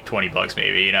it's like $20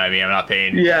 maybe. You know what I mean? I'm not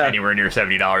paying anywhere near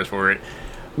 $70 for it.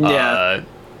 Yeah.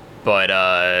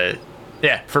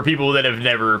 Yeah, for people that have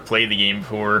never played the game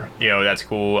before, you know, that's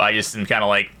cool. I just am kind of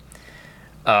like,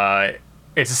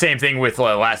 it's the same thing with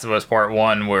Last of Us Part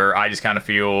 1 where I just kind of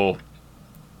feel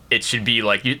it should be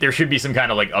like, there should be some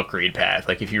kind of like upgrade path.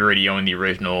 Like if you already own the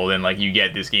original, then like you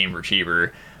get this game for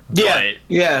cheaper. Yeah,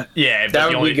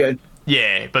 that would be good.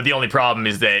 Yeah, but the only problem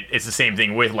is that it's the same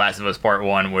thing with Last of Us Part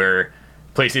 1 where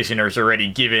PlayStation has already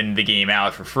given the game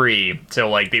out for free, so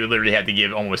like they would literally have to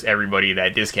give almost everybody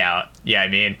that discount. Yeah, I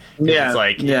mean, it's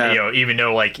like even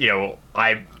though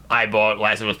I bought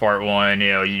Last of Us Part 1,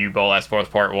 you bought Last of Us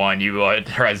Part 1, you bought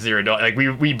Horizon Zero Dawn. Like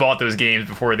we bought those games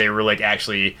before they were like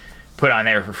actually put on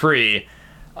there for free.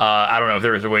 I don't know if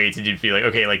there was a way to just be like,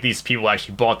 okay, like these people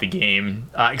actually bought the game.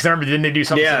 Because I remember, didn't they do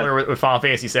something similar with Final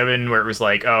Fantasy VII, where it was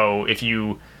like, oh, if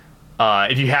you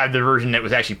had the version that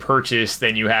was actually purchased,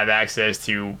 then you have access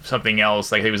to something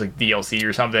else, like it was like DLC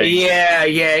or something.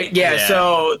 Yeah.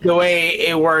 So the way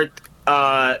it worked,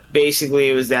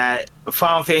 basically, it was that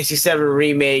Final Fantasy VII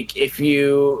Remake, if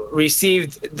you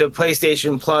received the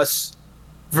PlayStation Plus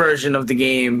version of the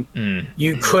game,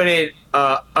 you couldn't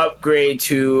upgrade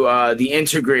to the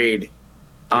Intergrade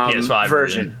PS5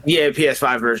 version. Yeah,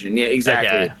 PS5 version. Yeah,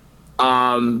 exactly.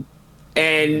 Okay.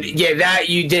 And yeah, that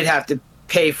you did have to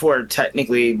pay for it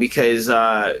technically, because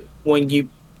when you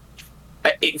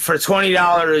for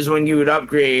 $20 when you would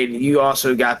upgrade, you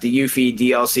also got the Yuffie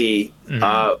DLC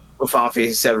with Final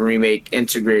Fantasy VII Remake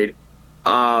Intergrade.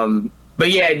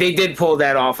 But yeah, they did pull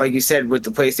that off, like you said, with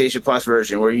the PlayStation Plus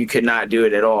version, where you could not do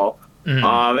it at all.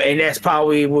 And that's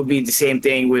probably would be the same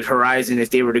thing with Horizon if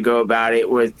they were to go about it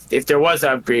if there was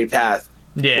an upgrade path.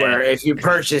 Yeah. Where if you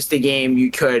purchased the game,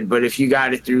 you could, but if you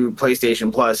got it through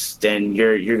PlayStation Plus, then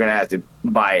you're gonna have to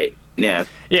buy it. Yeah.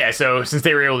 Yeah. So since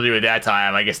they were able to do it that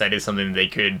time, I guess that is something that they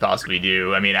could possibly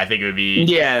do. I mean, I think it would be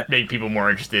make people more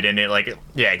interested in it. Like,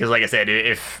 because like I said,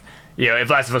 if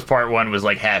Last of Us Part 1 was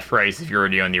like half price if you're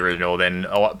already on the original, then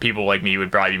people like me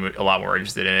would probably be a lot more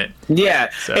interested in it. Yeah.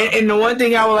 So. And the one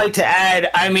thing I would like to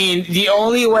add, I mean, the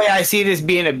only way I see this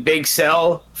being a big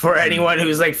sell for anyone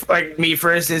who's like me,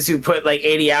 for instance, who put like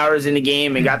 80 hours in the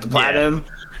game and got the platinum,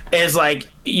 is like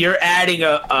you're adding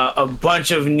a bunch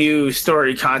of new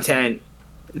story content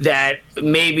that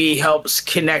maybe helps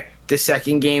connect the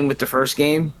second game with the first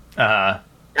game. I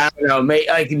don't know.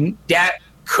 Like that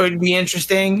could be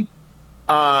interesting.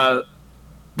 But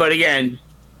again,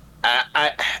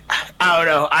 I don't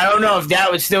know. I don't know if that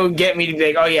would still get me to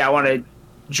be like, oh yeah, I want to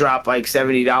drop like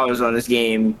 $70 on this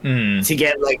game to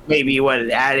get like maybe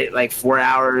added like 4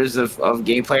 hours of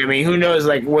gameplay. I mean, who knows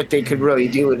like what they could really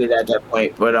do with it at that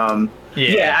point. But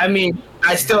I mean,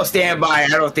 I still stand by. I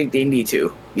don't think they need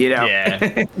to.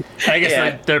 Yeah. I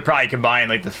guess they're probably combining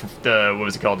like the what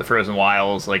was it called, the Frozen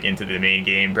Wilds, like into the main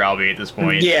game probably at this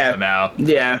point. Somehow.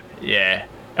 Yeah.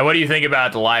 And what do you think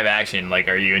about the live action? Like,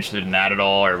 are you interested in that at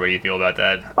all, or what do you feel about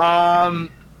that?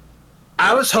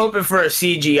 I was hoping for a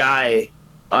CGI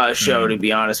show, to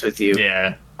be honest with you.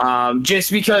 Yeah.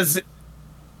 Just because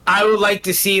I would like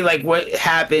to see like what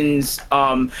happens.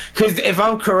 Because if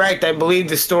I'm correct, I believe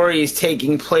the story is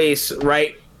taking place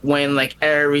right when like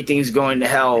everything's going to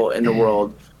hell in the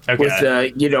world. Okay. With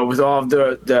the with all of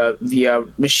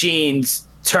the machines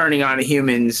turning on the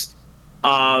humans.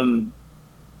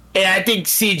 And I think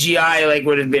CGI like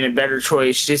would have been a better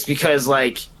choice, just because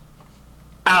like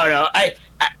I don't know.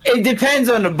 It depends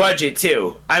on the budget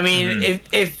too. I mean,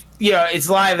 if it's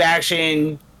live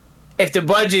action, if the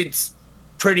budget's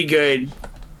pretty good,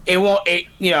 it won't. I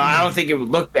don't think it would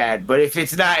look bad. But if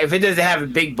it's not, if it doesn't have a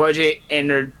big budget and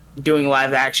they're doing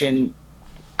live action,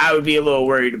 I would be a little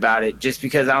worried about it, just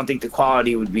because I don't think the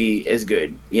quality would be as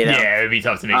good. Yeah, it would be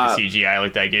tough to make the CGI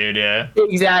look that good. Yeah,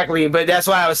 exactly. But that's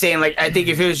why I was saying, like, I think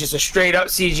if it was just a straight up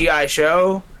CGI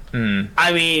show,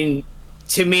 I mean,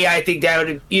 to me, I think that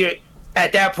would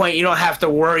at that point you don't have to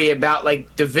worry about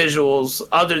like the visuals.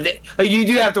 Other than you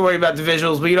do have to worry about the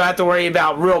visuals, but you don't have to worry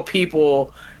about real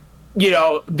people,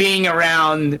 being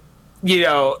around,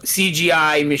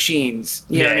 CGI machines.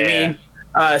 You know what I mean?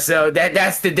 So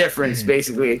that's the difference,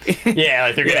 basically. Yeah,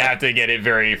 like they're gonna have to get it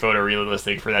very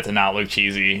photorealistic for that to not look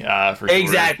cheesy. For sure.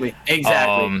 Exactly.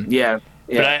 Yeah.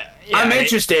 But I'm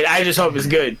interested. I just hope it's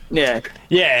good. Yeah.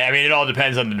 Yeah, I mean, it all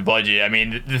depends on the budget. I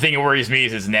mean, the thing that worries me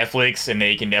is it's Netflix, and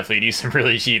they can definitely do some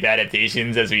really cheap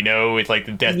adaptations, as we know, with like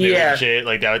the Death Note and shit.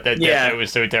 Like that Death Note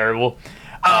was so terrible.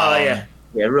 Yeah,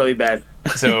 really bad.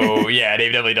 So yeah,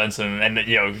 they've definitely done some, and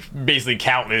basically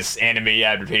countless anime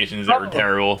adaptations that were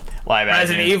terrible. Live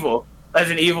action.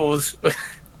 Resident Evil was.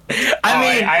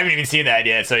 I haven't even seen that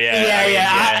yet. So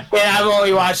yeah. I've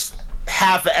only watched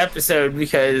half an episode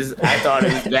because I thought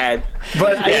it was bad.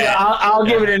 But I'll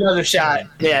give it another shot.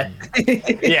 Yeah.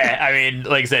 Yeah, I mean,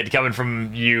 like I said, coming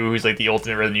from you, who's like the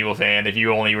ultimate Resident Evil fan, if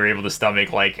you only were able to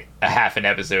stomach like a half an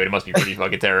episode, it must be pretty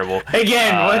fucking terrible.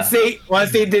 Again,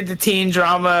 once they did the teen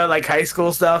drama, like high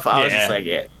school stuff, I was just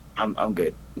like, I'm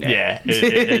good. Yeah. And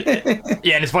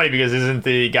it's funny because isn't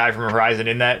the guy from Horizon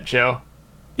in that show?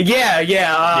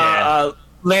 Yeah.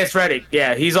 Lance Reddick.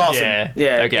 Yeah, he's awesome.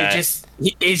 Yeah. Okay.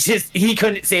 It's just he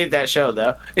couldn't save that show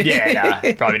though.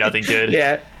 Probably nothing good.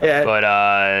 Yeah. But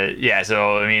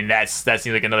so I mean that seems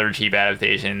like another cheap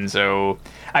adaptation. So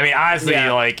I mean honestly,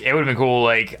 like it would have been cool.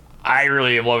 Like I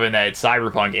really am loving that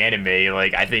cyberpunk anime.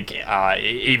 Like I think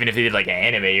even if they did like an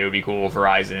anime, it would be cool for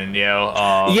Horizon.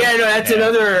 That's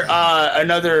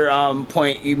another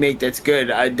point you make that's good.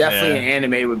 Definitely an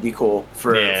anime would be cool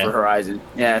for Horizon.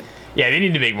 Yeah, they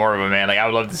need to make more of them, man. Like, I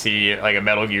would love to see, like, a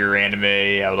Metal Gear anime.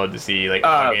 I would love to see, like,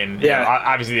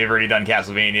 obviously, they've already done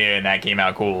Castlevania, and that came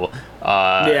out cool.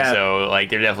 So, like,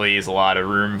 there definitely is a lot of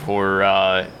room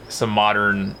for some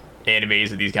modern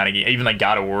animes of these kind of games. Even, like,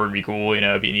 God of War would be cool,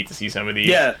 it'd be neat to see some of these.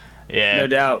 Yeah, no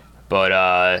doubt.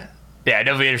 But,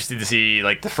 definitely interested to see,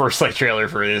 like, the first, like, trailer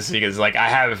for this, because, like, I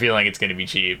have a feeling it's going to be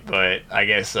cheap, but I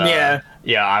guess,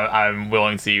 I'm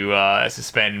willing to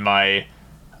suspend my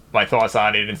thoughts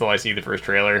on it until I see the first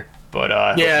trailer, but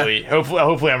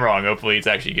hopefully I'm wrong. Hopefully it's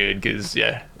actually good because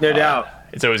no doubt,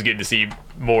 it's always good to see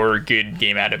more good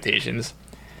game adaptations.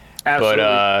 Absolutely.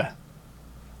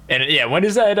 But when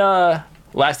does that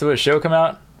Last of Us show come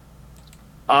out?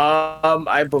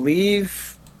 I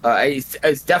believe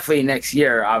it's definitely next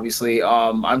year. Obviously,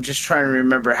 I'm just trying to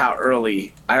remember how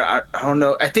early. I don't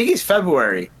know. I think it's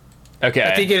February. Okay.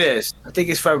 I think it is. I think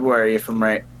it's February if I'm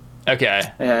right. Okay.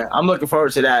 Yeah, I'm looking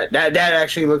forward to that. That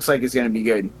actually looks like it's gonna be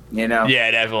good. Yeah,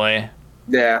 definitely.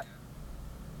 Yeah.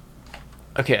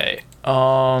 Okay.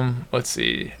 Let's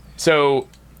see. So,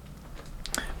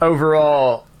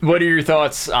 overall, what are your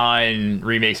thoughts on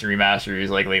remakes and remasters?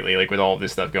 Like lately, like with all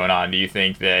this stuff going on, do you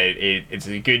think that it's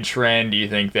a good trend? Do you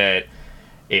think that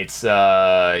it's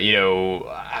on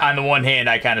the one hand,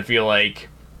 I kind of feel like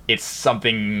it's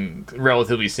something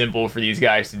relatively simple for these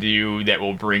guys to do that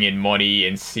will bring in money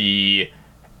and see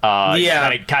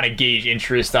kind of gauge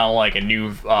interest on like a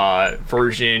new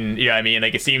version. You know what I mean?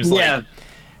 Like it seems like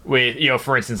with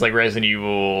for instance like Resident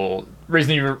Evil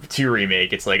 2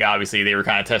 remake, it's like obviously they were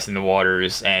kind of testing the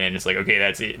waters and it's like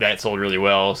okay, that sold really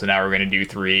well, so now we're gonna do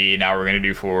 3, now we're gonna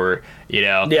do 4,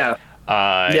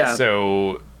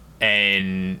 so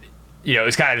and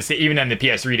it's kind of the same. Even in the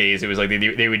PS3 days, it was like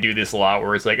they would do this a lot,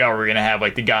 where it's like, oh, we're gonna have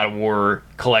like the God of War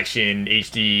collection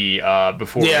HD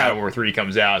before God of War 3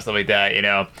 comes out and stuff like that.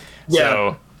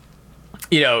 So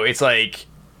it's like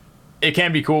it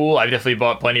can be cool. I've definitely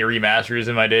bought plenty of remasters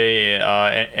in my day,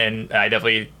 and I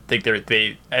definitely think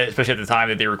they especially at the time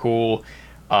that they were cool.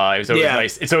 It was always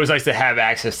nice. It's always nice to have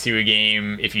access to a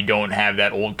game if you don't have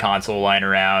that old console lying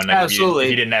around. Like Absolutely.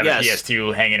 If you didn't have a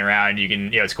PS2 hanging around, you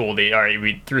can. It's cool.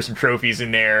 We threw some trophies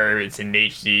in there. It's in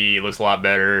HD. It looks a lot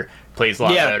better. Plays a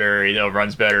lot better.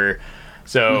 Runs better.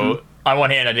 So on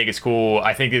one hand, I think it's cool.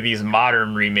 I think that these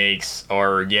modern remakes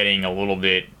are getting a little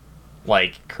bit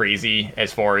like crazy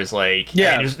as far as like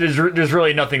there's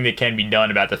really nothing that can be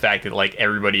done about the fact that like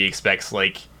everybody expects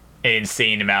like an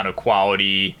insane amount of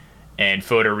quality and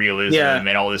photorealism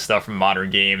and all this stuff from modern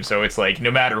games. So it's like no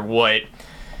matter what,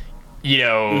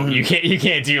 you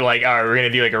can't do like, all right, we're gonna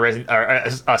do like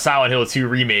a Silent Hill 2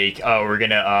 remake. We're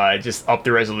gonna just up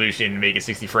the resolution, make it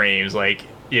 60 frames. Like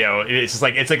it's just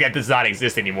like that does not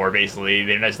exist anymore. Basically,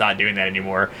 they're just not doing that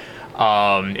anymore.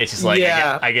 It's just like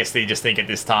I guess they just think at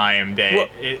this time that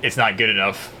it's not good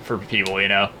enough for people.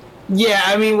 Yeah,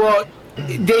 I mean, well,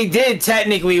 they did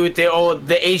technically with the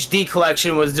HD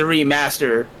collection was the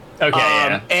remaster. Okay.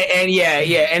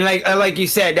 And like you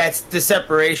said, that's the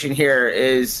separation here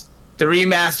is the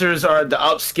remasters are the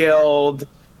upscaled,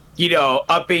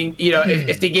 upping.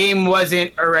 If the game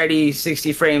wasn't already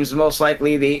 60 frames, most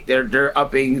likely they're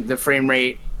upping the frame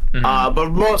rate.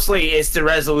 But mostly it's the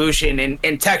resolution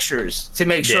and textures to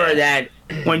make sure that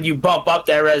when you bump up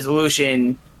that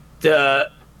resolution, the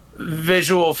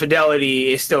visual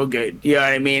fidelity is still good. You know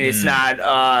what I mean? It's not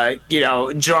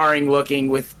jarring looking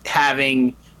with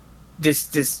having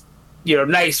this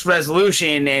nice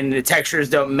resolution and the textures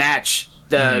don't match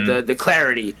the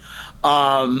clarity.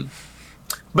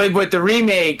 But with the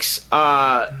remakes,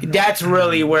 that's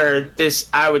really where this,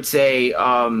 I would say,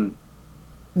 I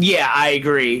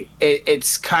agree.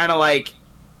 It's kind of like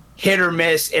hit or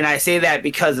miss, and I say that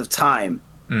because of time.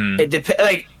 It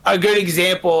like a good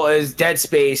example is Dead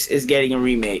Space is getting a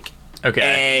remake.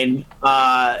 Okay. And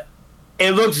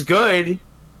it looks good,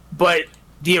 but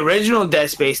the original Dead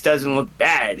Space doesn't look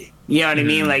bad. You know what I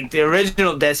mean? Like the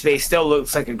original Dead Space still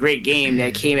looks like a great game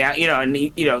that came out. And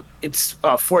it's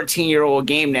a 14-year-old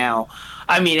game now.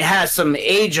 I mean, it has some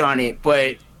age on it,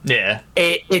 but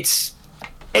it's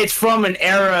from an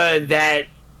era that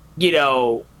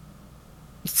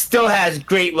still has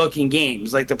great looking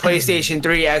games. Like the PlayStation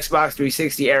 3, Xbox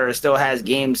 360 era still has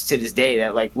games to this day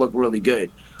that like look really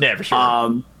good. Yeah, for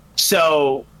sure.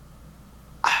 So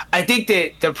I think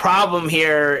that the problem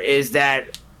here is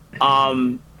that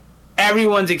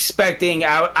everyone's expecting,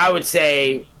 I would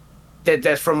say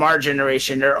that from our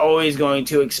generation, they're always going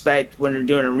to expect when they're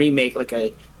doing a remake like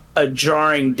a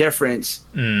jarring difference.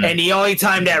 And the only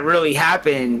time that really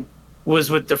happened was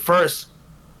with the first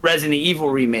Resident Evil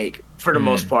remake for the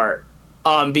most part,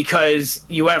 because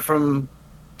you went from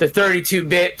the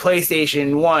 32-bit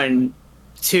PlayStation 1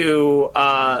 to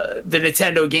the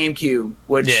Nintendo GameCube,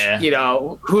 which you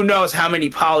know, who knows how many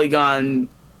polygons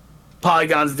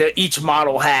that each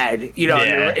model had, you know,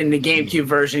 in the GameCube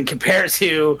version compared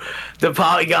to the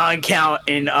polygon count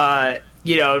in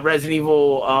you know, Resident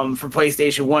Evil for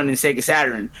PlayStation 1 and Sega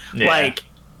Saturn. Like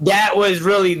that was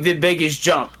really the biggest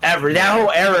jump ever. That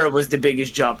whole era was the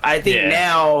biggest jump. I think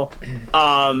now,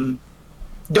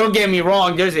 don't get me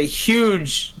wrong, there's a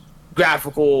huge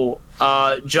graphical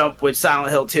jump with Silent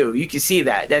Hill 2. You can see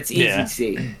that. That's easy to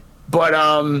see. But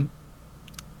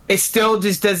it still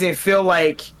just doesn't feel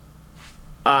like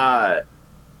I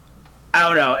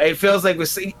don't know. It feels like with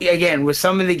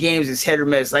some of the games it's hit or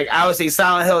miss. Like I would say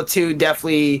Silent Hill 2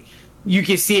 definitely you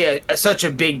can see such a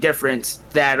big difference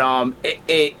that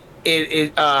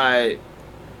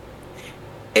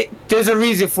there's a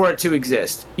reason for it to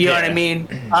exist. You know what I mean?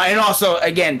 And also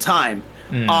again time.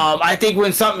 I think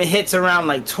when something hits around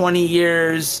like 20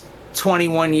 years,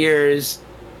 21 years,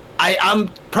 I'm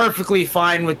perfectly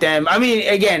fine with them. I mean,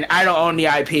 again, I don't own the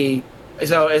IP,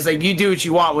 so it's like you do what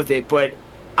you want with it. But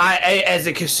I as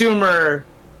a consumer,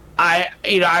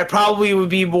 I probably would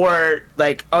be more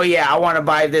like, oh yeah, I want to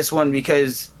buy this one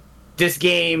because this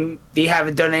game, they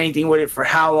haven't done anything with it for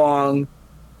how long?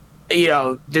 You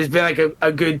know, there's been like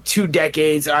a good 2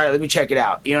 decades. All right, let me check it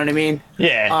out. You know what I mean?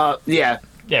 Yeah.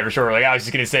 Yeah, for sure. Like I was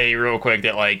just gonna say real quick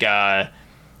that like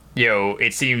you know,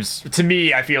 it seems to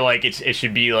me, I feel like it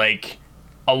should be like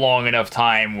a long enough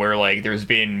time where like there's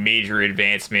been major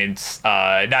advancements,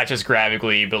 not just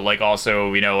graphically, but like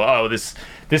also, you know, this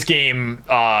game,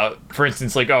 for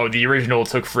instance, like, the original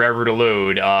took forever to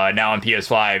load. Now on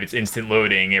PS5, it's instant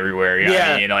loading everywhere. You know what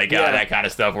I mean? Like that kind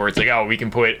of stuff where it's like, we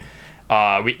can put.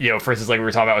 You know, for instance, like we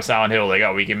were talking about with Silent Hill, like,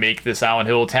 we can make the Silent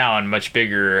Hill town much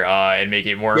bigger and make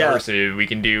it more immersive. We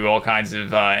can do all kinds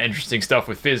of interesting stuff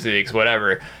with physics,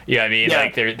 whatever. You know what I mean?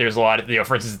 Like, there's a lot of, you know,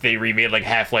 for instance, they remade like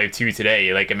Half-Life 2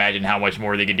 today. Like, imagine how much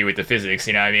more they could do with the physics.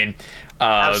 You know what I mean?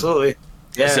 Absolutely.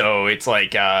 Yeah. So it's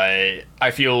like, I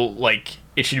feel like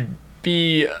it should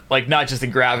be like not just a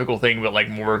graphical thing, but like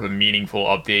more of a meaningful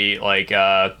update. Like,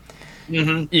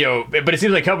 you know, but it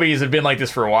seems like companies have been like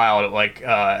this for a while. Like,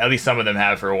 at least some of them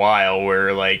have for a while.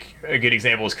 Where like a good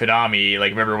example is Konami. Like,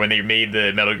 remember when they made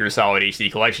the Metal Gear Solid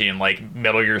HD collection? Like,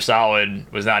 Metal Gear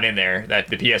Solid was not in there. That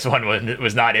the PS1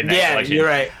 was not in that collection. You're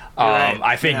right.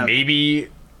 I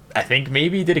think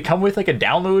maybe did it come with like a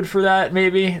download for that?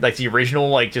 Maybe like the original,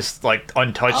 like just like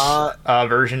untouched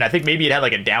version. I think maybe it had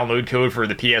like a download code for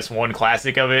the PS1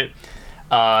 classic of it.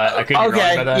 I couldn't be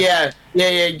wrong about that.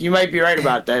 Yeah. You might be right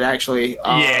about that, actually.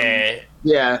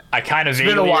 Yeah. I kind of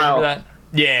vaguely remember that.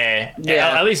 Yeah.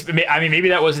 At least, I mean, maybe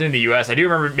that wasn't in the U.S. I do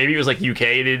remember maybe it was like UK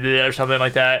they did it or something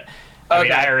like that. I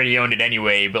mean, I already owned it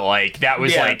anyway, but like that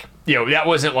was like, you know, that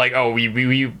wasn't like, we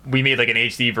made like an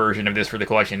HD version of this for the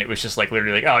collection. It was just like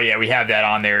literally like, we have that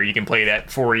on there. You can play that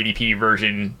 480p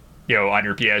version, you know, on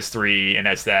your PS3, and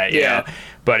that's that. You know?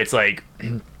 But it's like,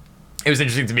 it was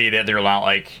interesting to me that they're not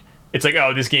like. It's like,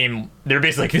 this game, they're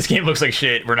basically like, this game looks like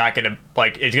shit. We're not going to,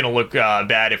 like, it's going to look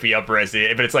bad if we up-res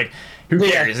it. But it's like, who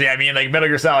cares? Yeah, I mean, like, Metal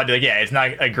Gear Solid, like, it's not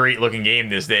a great-looking game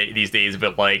these days,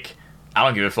 but, like, I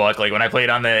don't give a fuck. Like, when I play it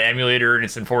on the emulator and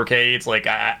it's in 4K, it's like,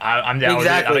 I'm down with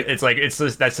it. It's like, it's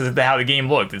just, that's just how the game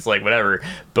looked. It's like, whatever.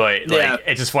 But, like,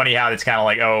 it's just funny how it's kind of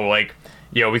like, like,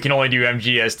 you know, we can only do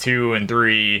MGS2 and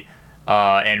 3,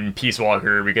 and Peace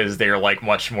Walker because they're like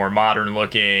much more modern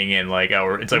looking, and like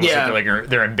it's like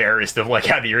they're embarrassed of like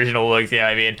how the original looks. Yeah,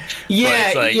 I mean,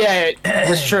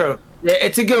 that's true. Yeah,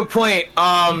 it's a good point.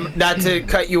 Not to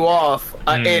cut you off,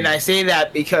 and I say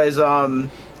that because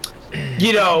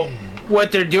you know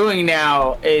what they're doing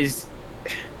now is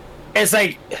it's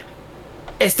like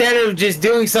instead of just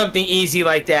doing something easy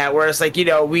like that, where it's like, you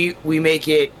know, we make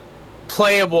it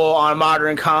playable on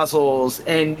modern consoles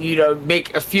and, you know,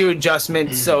 make a few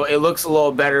adjustments so it looks a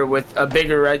little better with a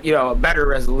bigger, you know, a better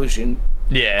resolution.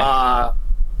 And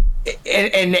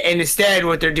instead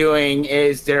what they're doing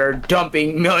is they're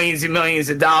dumping millions and millions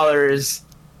of dollars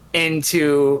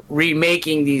into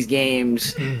remaking these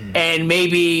games. And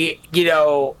maybe, you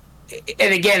know,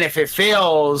 and again, if it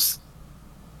fails,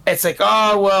 it's like,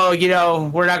 oh well,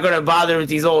 we're not going to bother with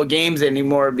these old games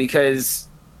anymore because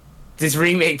this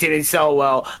remake didn't sell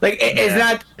well. Like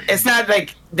it's not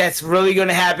like that's really going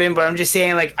to happen. But I'm just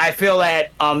saying, like, I feel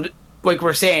that like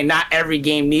we're saying, not every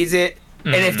game needs it.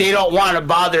 And if they don't want to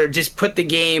bother, just put the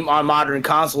game on modern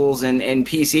consoles and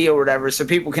PC or whatever, so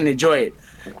people can enjoy it.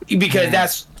 Because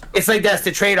that's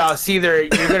the trade-off. It's either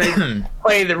you're gonna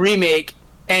play the remake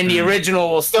and the original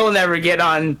will still never get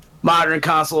on modern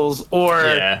consoles, or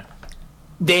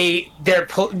they're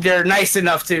nice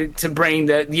enough to bring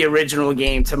the original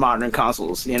game to modern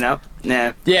consoles. Yeah.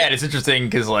 Yeah, and it's interesting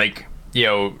because like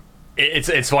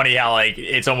it's funny how like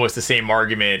it's almost the same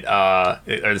argument or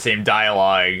the same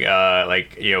dialogue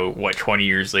like 20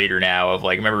 years later now of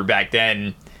like, remember back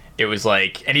then it was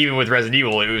like, and even with Resident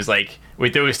Evil it was like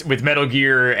with Metal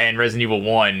Gear and Resident Evil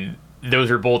 1,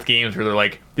 those are both games where they're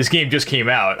like, this game just came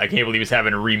out, I can't believe it's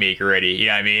having a remake already, you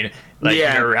know what I mean? Like,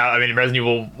 remember how, Resident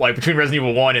Evil, like between Resident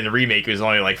Evil 1 and the remake it was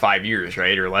only like 5 years,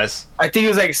 right, or less? I think it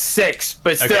was like 6,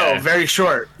 but still very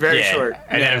short, short.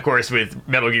 And then of course with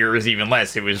Metal Gear it was even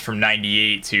less. It was from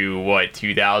 98 to what,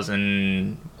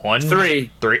 2001?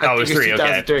 3. Oh, it was 3,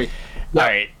 okay. Yep.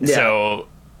 Alright, so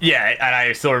yeah, and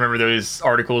I still remember those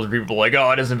articles where people were like,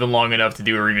 oh, it hasn't been long enough to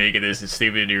do a remake of this, it's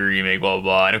stupid to do a remake, blah, blah,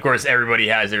 blah. And of course, everybody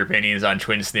has their opinions on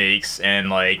Twin Snakes,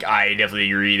 and, like, I definitely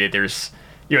agree that there's,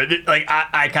 like,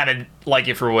 I kind of like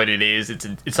it for what it is. It's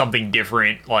something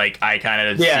different. Like, I kind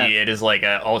of see it as, like,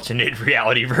 an alternate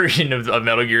reality version of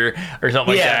Metal Gear or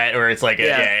something like that, or it's like,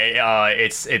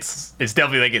 it's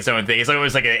definitely, like, its own thing. It's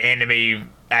almost like an anime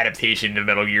adaptation of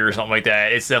Metal Gear or something like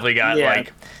that. It's definitely got,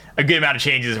 like, a good amount of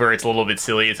changes where it's a little bit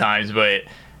silly at times, but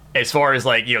as far as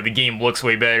like the game looks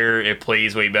way better, it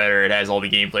plays way better, it has all the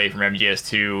gameplay from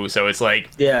MGS2, so it's like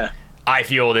I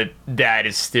feel that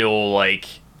is still like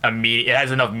it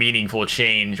has enough meaningful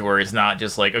change where it's not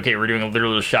just like, okay, we're doing a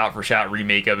literal shot for shot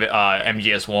remake of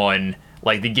MGS1.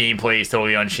 Like, the gameplay is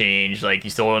totally unchanged. Like, you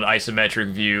still have an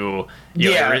isometric view.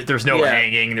 There's no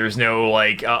hanging. There's no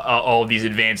like all these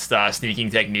advanced sneaking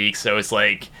techniques. So it's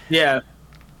like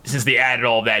since they added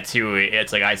all of that to it,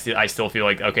 it's like I still feel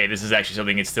like, okay, this is actually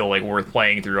something that's still like worth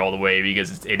playing through all the way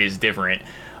because it is different.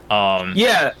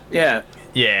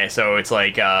 Yeah, so it's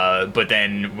like, but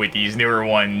then with these newer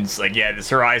ones, like, this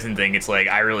Horizon thing, it's like,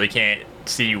 I really can't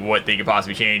see what they could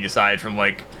possibly change aside from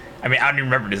like, I don't even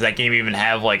remember, does that game even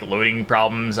have like loading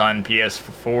problems on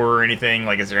PS4 or anything?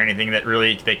 Like, is there anything that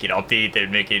really they could update that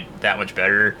would make it that much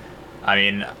better?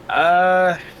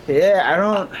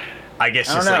 I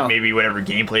guess just like maybe whatever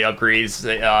gameplay upgrades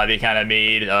they kind of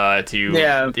made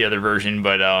to the other version,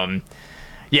 but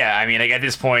like at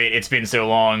this point it's been so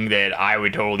long that I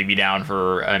would totally be down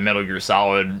for a Metal Gear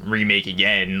Solid remake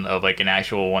again of like an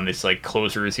actual one that's like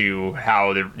closer to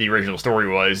how the original story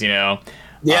was,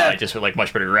 just with like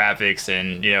much better graphics,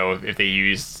 and if they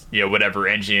used whatever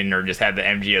engine or just had the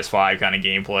MGS5 kind of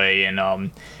gameplay,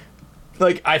 and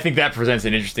like I think that presents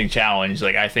an interesting challenge.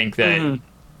 Like I think that.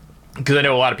 Because I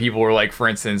know a lot of people were like, for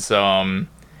instance, even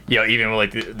with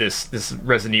like this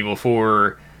Resident Evil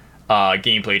 4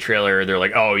 gameplay trailer, they're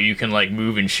like, oh, you can like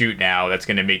move and shoot now. That's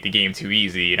going to make the game too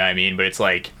easy. You know what I mean? But it's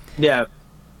like, the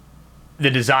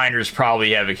designers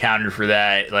probably have accounted for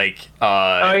that. Like,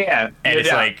 and it's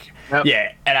like,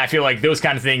 and I feel like those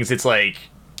kind of things. It's like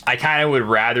I kind of would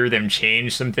rather them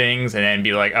change some things and then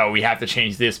be like, oh, we have to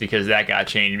change this because that got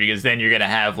changed, because then you're going to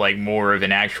have like more of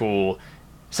an actual.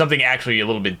 Something actually a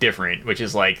little bit different, which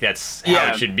is like that's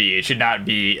how it should be. It should not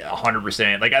be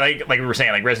 100%. Like we were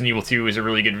saying, like Resident Evil 2 is a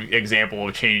really good example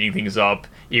of changing things up,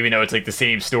 even though it's like the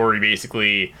same story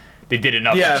basically. They did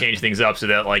enough to change things up so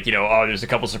that like there's a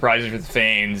couple surprises with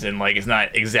fans, and like it's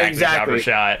not exactly shot for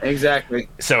shot. Exactly.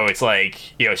 So it's like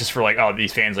it's just for like, oh,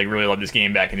 these fans like really loved this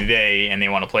game back in the day and they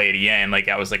want to play it again. Like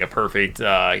that was like a perfect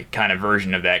kind of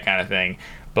version of that kind of thing.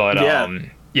 But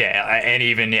and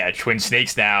even Twin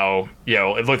Snakes now,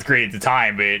 it looked great at the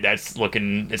time, but it's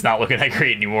not looking that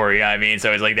great anymore. You know what I mean?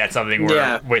 So it's like that's something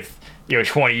where with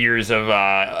 20 years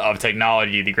of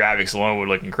technology, the graphics alone would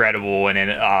look incredible. And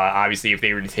then obviously if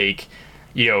they were to take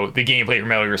the gameplay from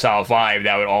Metal Gear Solid 5,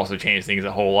 that would also change things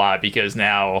a whole lot, because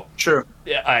now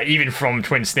even from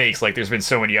Twin Snakes, like there's been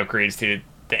so many upgrades to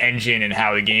the engine and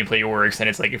how the gameplay works, and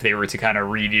it's like if they were to kind of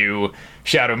redo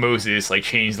Shadow Moses, like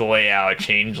change the layout,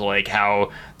 change like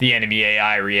how the enemy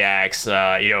AI reacts,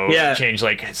 change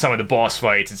like some of the boss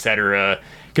fights, etc.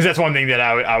 Because that's one thing that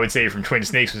I would say from Twin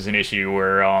Snakes was an issue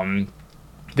where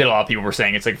that a lot of people were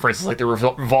saying. It's like, for instance, like the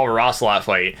Revolver Ocelot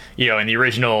fight, in the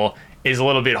original is a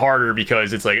little bit harder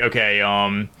because it's like, okay,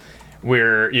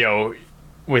 we're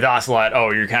with Ocelot,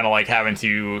 you're kind of like having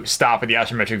to stop at the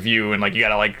isometric view and like you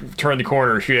gotta like turn the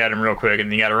corner, shoot at him real quick,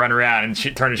 and then you gotta run around and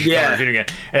turn the corner, shoot again.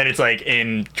 And then it's like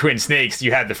in Twin Snakes,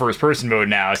 you have the first person mode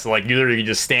now, so like you literally can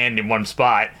just stand in one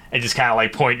spot and just kind of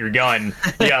like point your gun,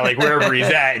 like wherever he's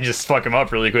at, and just fuck him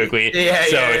up really quickly.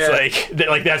 It's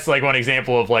like that's like one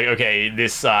example of like, okay,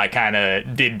 this kind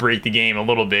of did break the game a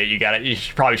little bit. You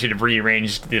probably should have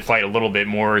rearranged the fight a little bit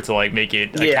more to like make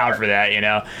it account for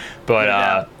that,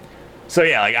 but. So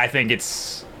yeah, like I think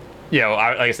it's, like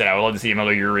I said, I would love to see a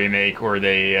Metal Gear remake, or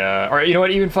they, or you know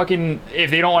what, even fucking if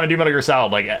they don't want to do Metal Gear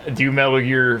Solid, like do Metal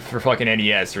Gear for fucking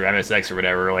NES or MSX or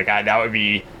whatever. Like that would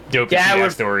be dope to see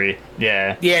that story.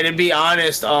 Yeah. Yeah, to be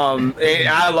honest,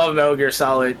 I love Metal Gear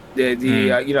Solid,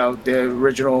 the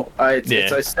original.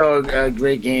 It's still a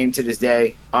great game to this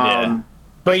day.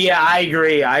 But yeah, I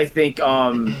agree. I think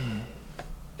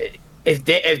if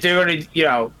they're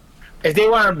gonna, if they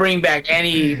want to bring back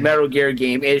any Metal Gear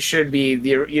game, it should be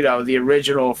the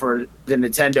original for the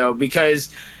Nintendo,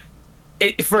 because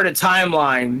for the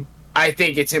timeline, I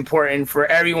think it's important for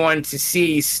everyone to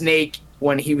see Snake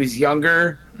when he was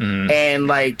younger, and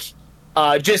like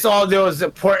just all those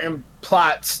important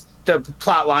plots, the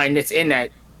plot line that's in that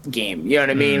game. You know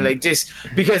what I mean? Like just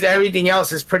because everything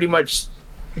else is pretty much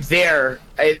there,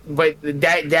 but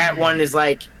that one is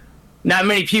like not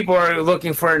many people are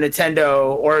looking for a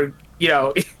Nintendo or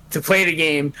to play the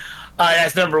game.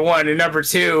 That's number one. And number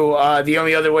two, the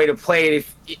only other way to play it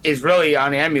is really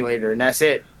on the emulator, and that's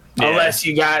it. Unless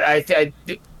you got,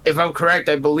 if I'm correct,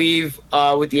 I believe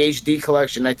with the HD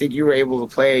collection, I think you were able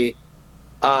to play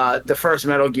the first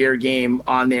Metal Gear game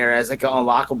on there as like an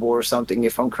unlockable or something,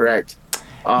 if I'm correct.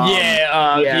 The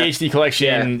HD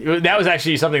collection, that was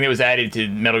actually something that was added to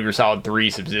Metal Gear Solid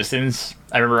 3 Subsistence.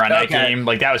 I remember on that game,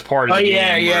 like that was part of the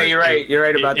game. You're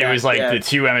right about that. It was like the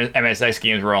two MSX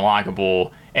games were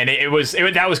unlockable, and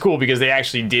that was cool because they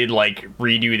actually did like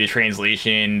redo the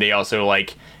translation. They also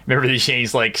like remember they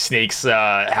changed like Snake's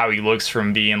how he looks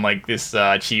from being like this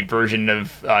cheap version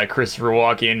of Christopher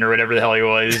Walken or whatever the hell he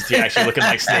was to actually looking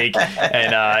like Snake.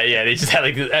 And they just had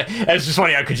like it's just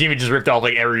funny how Kojima just ripped off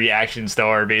like every action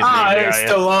star basically.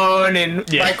 Stallone and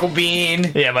Michael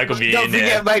Biehn. Yeah, Michael Biehn. Don't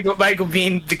forget Michael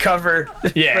Biehn, the cover.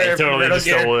 Yeah, he totally just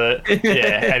stole it.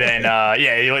 Yeah, and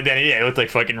then it looked like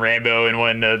fucking Rambo in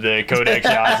one of the Codec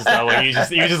shots and stuff. Like he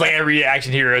was just like every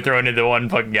action hero thrown into one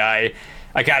fucking guy.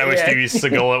 I kind of wish they used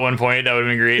Seagull at one point. That would have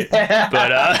been great.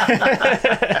 But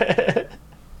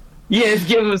just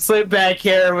give him slick back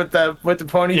hair with the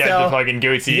ponytail. Yeah, the fucking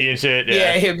goatee and shit.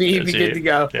 Yeah, he'd be good to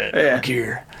go.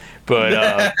 Here.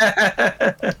 But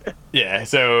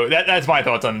so that's my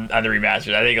thoughts on the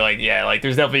remastered. I think like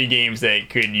there's definitely games that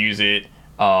could use it.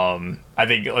 I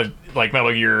think like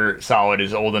Metal Gear Solid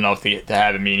is old enough to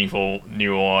have a meaningful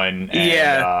new one.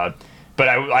 And, but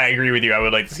I agree with you. I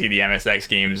would like to see the MSX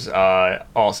games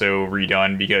also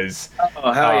redone because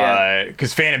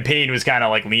Phantom Pain was kind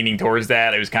of like leaning towards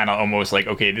that. It was kind of almost like,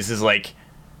 okay, this is like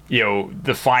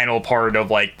the final part of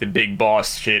like the big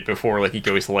boss shit before like he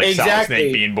goes to like Solid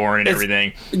Snake being born and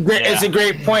everything. It's a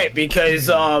great point because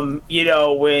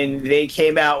when they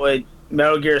came out with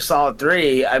Metal Gear Solid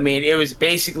 3, I mean, it was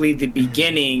basically the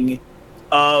beginning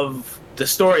of the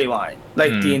storyline.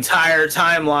 Like the entire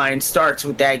timeline starts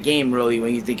with that game, really,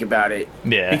 when you think about it.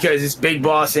 Yeah. Because it's Big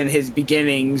Boss and his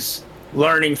beginnings,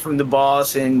 learning from the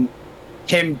boss, and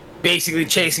him basically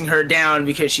chasing her down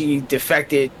because she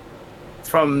defected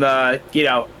from the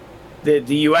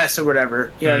U.S. or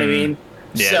whatever. You know what I mean?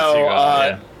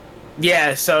 Yeah.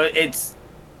 So it's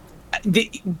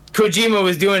Kojima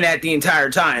was doing that the entire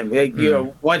time. Like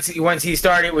once he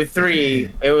started with 3,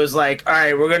 it was like, all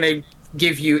right, we're gonna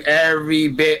give you every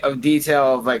bit of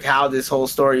detail of like how this whole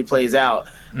story plays out.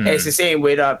 And it's the same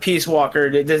with Peace Walker.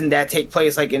 Doesn't that take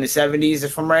place like in the 70s,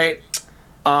 if I'm right?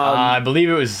 I believe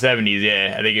it was the 70s.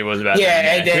 Yeah, I think it was about.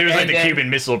 Yeah, it was like the Cuban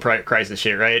Missile Crisis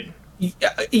shit, right?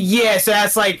 Yeah, so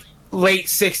that's like late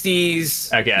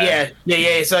 60s. Okay.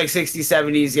 Yeah. So like 60s,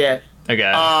 70s. Yeah.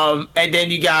 Okay. And then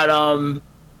you got what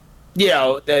do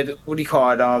you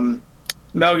call it?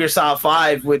 Metal Gear Solid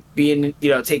 5 with being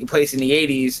taking place in the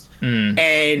 80s.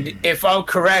 And if I'm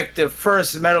correct, the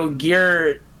first Metal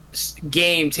Gear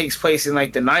game takes place in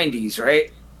like the 90s,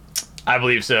 right? I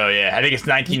believe so. Yeah, I think it's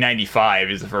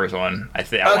 1995 is the first one. I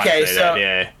think. Okay, so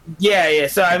yeah.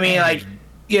 So I mean, like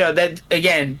that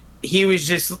again. He was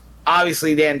just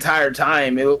obviously the entire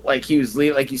time. It looked like he was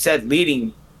like you said,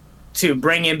 leading to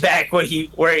bring him back where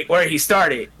he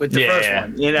started with the first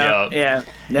one, you know? Yep.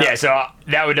 Yeah, so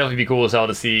that would definitely be cool as hell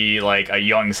to see like a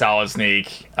young Solid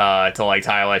Snake to like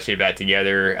tie all that shit back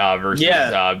together versus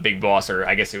Big Boss, or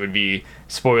I guess it would be,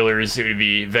 spoilers, it would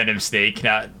be Venom Snake,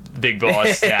 not Big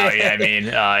Boss now, I mean,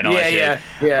 and all that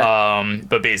shit.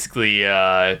 But basically,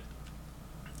 that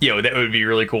would be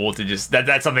really cool to just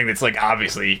that's something that's like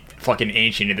obviously fucking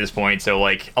ancient at this point, so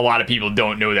like a lot of people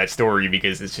don't know that story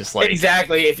because it's just like,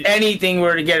 exactly, if anything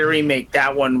were to get a remake,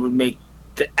 that one would make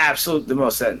the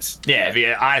most sense.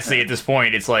 Yeah, honestly, at this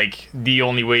point, it's like the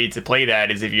only way to play that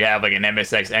is if you have like an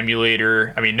MSX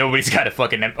emulator. I mean, nobody's got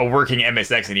a working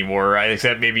MSX anymore, right?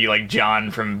 Except maybe like John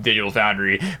from Digital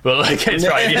Foundry, but like it's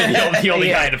probably the only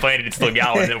guy in the planet that still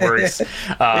got one that works.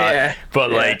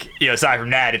 But like, aside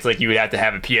from that, it's like you would have to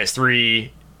have a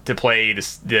PS3 to play the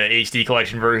HD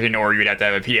collection version, or you would have to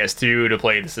have a PS2 to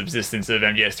play the Subsistence of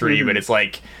MGS3. But it's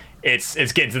like, it's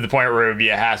getting to the point where it would be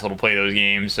a hassle to play those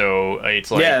games, so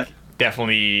it's like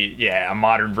definitely a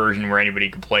modern version where anybody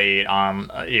could play it on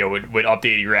with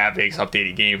updated graphics,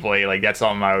 updated gameplay. Like that's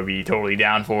something I would be totally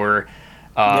down for.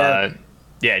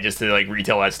 Just to like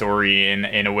retell that story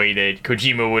in a way that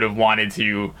Kojima would have wanted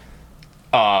to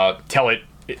tell it.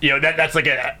 That's like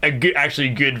a good, actually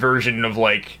good version of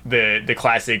like the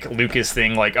classic Lucas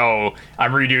thing, like, oh,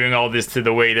 I'm redoing all this to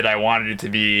the way that I wanted it to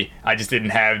be. I just didn't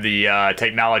have the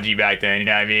technology back then, you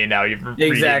know what I mean? Now you've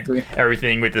exactly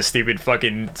everything with the stupid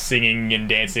fucking singing and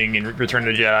dancing and Return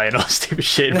of the Jedi and all this stupid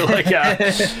shit. But like,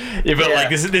 like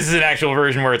this is an actual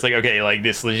version where it's like, okay, like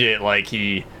this legit, like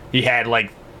he had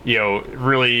like,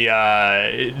 really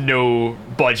no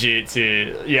budget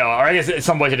to, or I guess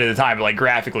some budget at the time, but like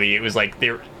graphically it was like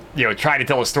they were, trying to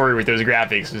tell a story with those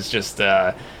graphics was just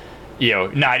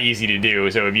not easy to do.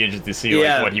 So it'd be interesting to see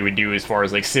like what he would do as far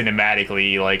as like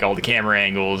cinematically, like all the camera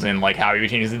angles and like how he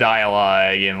would change the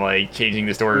dialogue and like changing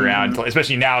the story around,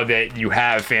 especially now that you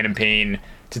have Phantom Pain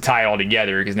to tie it all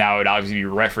together, because now it would obviously be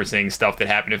referencing stuff that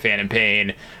happened to Phantom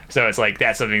Pain. So it's like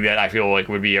that's something that I feel like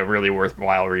would be a really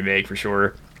worthwhile remake for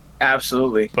sure.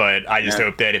 Absolutely. But I just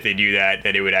hope that if they do that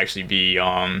it would actually be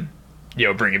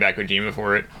bringing back Kojima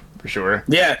for it, for sure.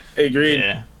 Yeah, agreed.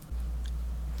 Yeah.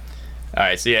 All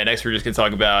right, so next we're just gonna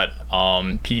talk about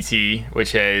PT,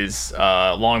 which has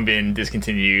long been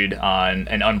discontinued on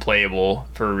and unplayable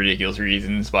for ridiculous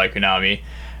reasons by Konami.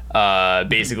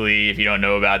 Basically, if you don't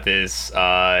know about this,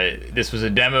 this was a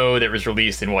demo that was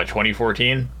released in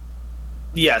 2014?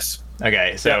 Yes.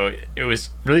 Okay, so it was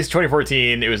released in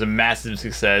 2014. It was a massive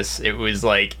success. It was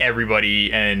like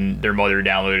everybody and their mother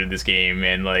downloaded this game,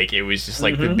 and like it was just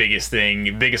like the biggest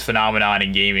phenomenon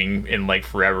in gaming in like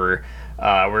forever.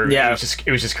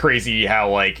 It was just crazy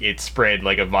how like it spread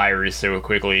like a virus so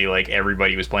quickly. Like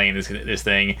everybody was playing this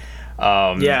thing.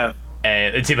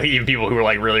 And it seemed like even people who were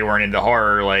like really weren't into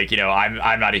horror, like,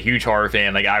 I'm not a huge horror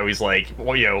fan. Like I was like,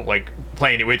 like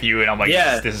playing it with you, and I'm like,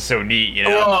 this is so neat,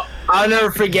 Well, I'll never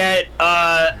forget.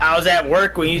 I was at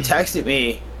work when you texted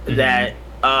me that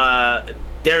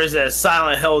there was a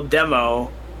Silent Hill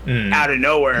demo out of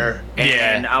nowhere,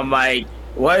 and I'm like,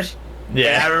 what?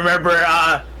 Yeah. And I remember,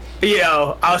 I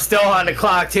was still on the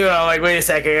clock too. And I'm like, wait a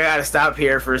second, I gotta stop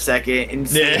here for a second and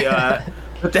see.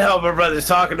 What the hell my brother's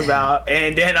talking about.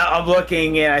 And then I'm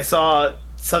looking and I saw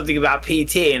something about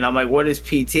PT, and I'm like, what is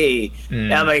PT?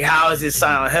 And I'm like, how is this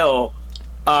Silent Hill?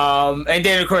 And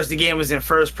then of course the game was in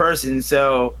first person,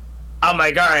 so I'm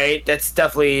like, all right, that's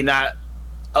definitely not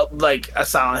like a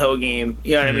Silent Hill game,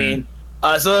 you know what I mean?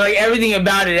 So like everything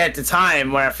about it at the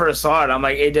time when I first saw it, I'm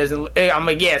like, I'm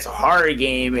like, yeah, it's a horror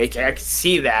game, I can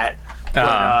see that.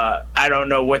 But I don't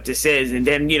know what this is. And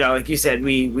then, like you said,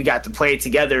 we got to play it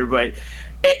together, but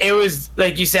it was,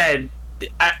 like you said,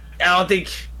 I don't think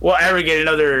we'll ever get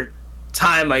another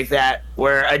time like that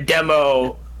where a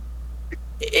demo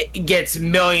it gets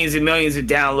millions and millions of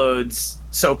downloads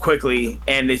so quickly,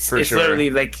 and it's literally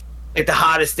like the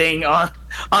hottest thing on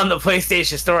the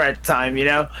PlayStation Store at the time,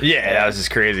 Yeah, that was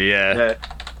just crazy,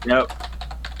 Yep.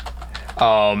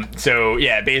 So,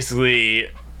 basically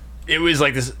it was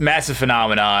like this massive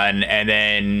phenomenon, and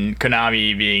then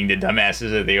Konami, being the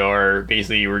dumbasses that they are,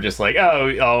 basically were just like,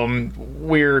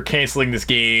 we're canceling this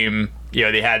game.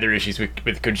 They had their issues with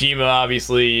Kojima,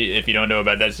 obviously. If you don't know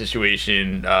about that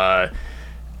situation,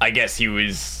 I guess he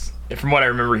was, from what I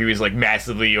remember, he was like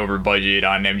massively over budget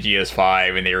on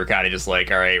MGS5, and they were kind of just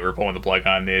like, all right, we're pulling the plug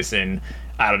on this. And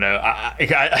I don't know.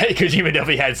 Kojima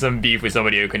definitely had some beef with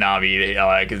somebody at Konami,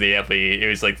 because it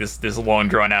was like this long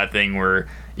drawn out thing where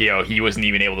he wasn't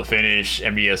even able to finish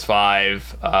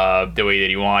MGS5 the way that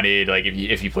he wanted. Like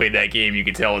if you played that game, you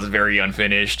could tell it's very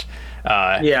unfinished.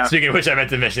 Speaking of which, I meant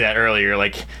to mention that earlier.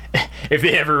 Like, if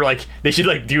they ever they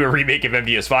should do a remake of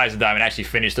MGS5 sometime and actually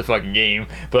finish the fucking game.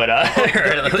 But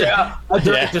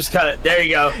just cut it. There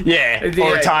you go.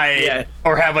 Yeah,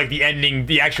 or have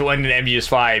the actual ending of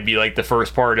MGS5 be the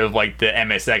first part of the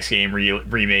MSX game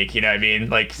remake. You know what I mean?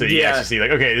 So you actually see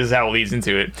okay, this is how it leads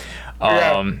into it.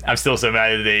 I'm still so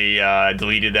mad that they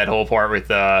deleted that whole part with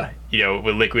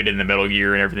with Liquid and the Metal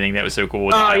Gear and everything. That was so cool.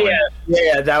 That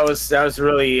was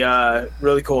really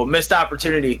really cool. Missed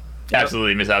opportunity.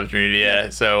 Absolutely missed opportunity. Yeah.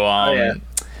 So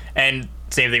and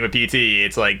same thing with PT.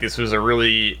 It's this was a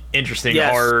really interesting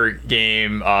horror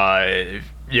game. At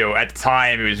the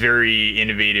time it was very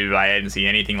innovative. I hadn't seen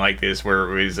anything like this,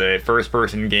 where it was a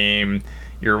first-person game.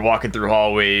 You're walking through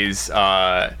hallways.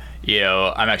 I'm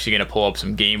actually going to pull up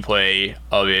some gameplay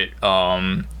of it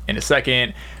in a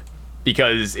second,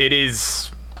 because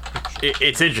it's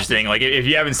interesting. If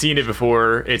you haven't seen it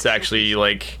before, it's actually a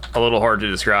little hard to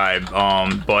describe.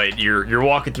 But you're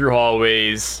walking through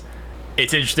hallways.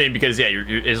 It's interesting because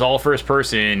it's all first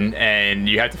person, and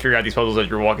you have to figure out these puzzles as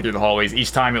you're walking through the hallways.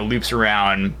 Each time it loops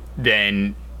around,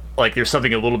 then there's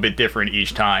something a little bit different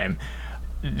each time.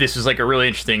 This was a really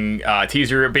interesting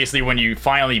teaser. Basically, when you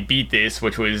finally beat this,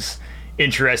 which was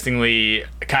interestingly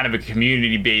kind of a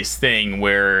community-based thing,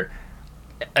 where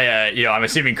I'm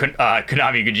assuming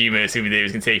Konami and Kojima assuming that it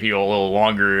was going to take people a little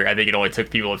longer. I think it only took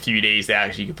people a few days to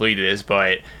actually complete this,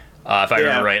 but if I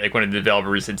remember right, one of the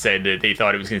developers had said that they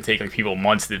thought it was going to take people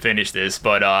months to finish this,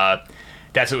 but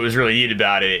that's what was really neat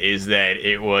about it, is that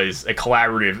it was a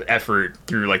collaborative effort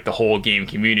through the whole game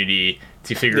community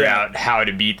to figure out how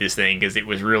to beat this thing, because it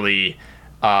was really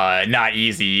not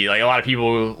easy. A lot of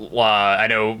people, I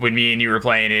know when me and you were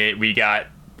playing it, we got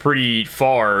pretty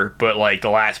far, but the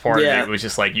last part of it was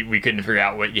just we couldn't figure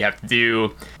out what you have to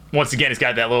do. Once again, it's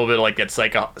got that little bit of that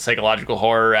psychological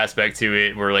horror aspect to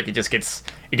it, where it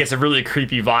gets a really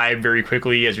creepy vibe very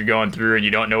quickly as you're going through, and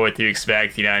you don't know what to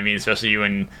expect. You know what I mean? Especially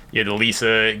when the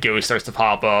Lisa ghost starts to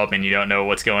pop up and you don't know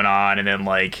what's going on, and then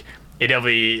it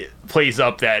definitely plays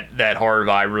up that horror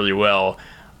vibe really well.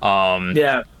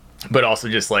 But also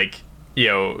just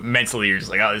mentally you're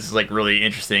just oh, this is this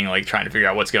interesting, trying to figure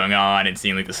out what's going on and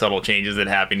seeing the subtle changes that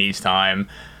happen each time.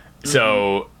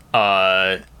 So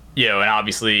and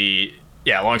obviously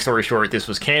long story short, this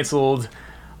was canceled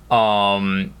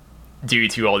due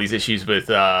to all these issues with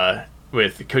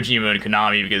Kojima and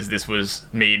Konami, because this was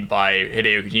made by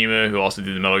Hideo Kojima, who also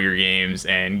did the Metal Gear games,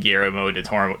 and Guillermo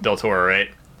del Toro, right?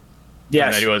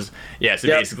 Yes. And that was so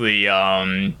basically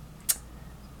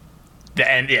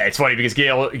it's funny because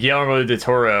Guillermo del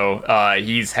Toro,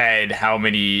 he's had how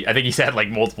many? I think he's had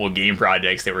multiple game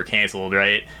projects that were canceled,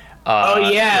 right?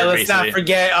 Let's not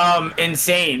forget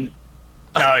Insane.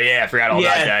 Oh yeah, I forgot all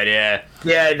about that.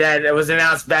 Yeah, that was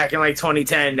announced back in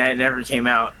 2010. That never came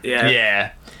out.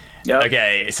 Yep.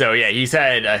 Okay, so he's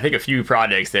had, I think, a few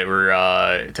projects that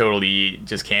were totally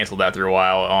just canceled after a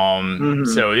while.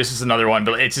 So this is another one,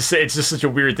 but it's just such a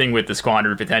weird thing with the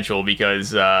squandered potential,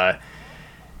 because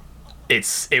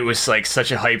it was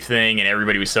such a hype thing, and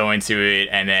everybody was so into it,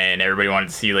 and then everybody wanted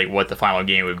to see what the final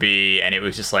game would be, and it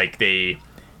was just they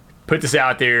put this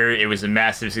out there. It was a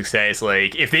massive success.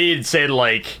 If they had said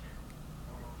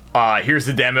here's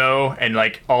the demo, and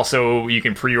also you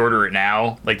can pre-order it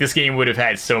now, this game would have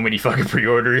had so many fucking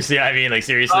pre-orders. You know what I mean?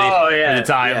 Seriously, at the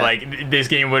time, this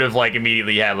game would have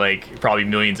immediately had probably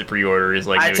millions of pre-orders.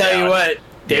 I tell you what,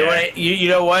 they would, you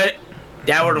know what,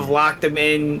 that would have locked them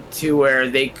in to where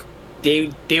they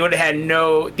would have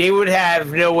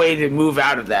no way to move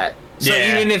out of that. So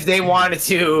even if they wanted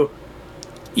to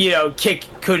kick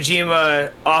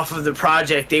Kojima off of the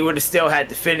project, they would have still had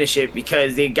to finish it,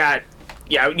 because they got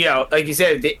like you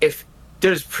said, if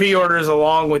there's pre-orders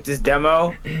along with this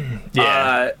demo,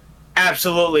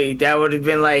 absolutely, that would have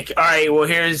been all right, well,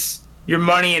 here's your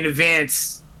money in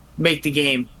advance, make the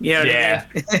game. You know what I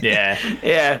mean?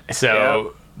 Yeah.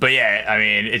 So, but I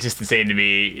mean, it's just insane to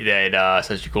me that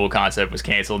such a cool concept was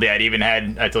canceled. Yeah, I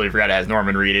totally forgot it has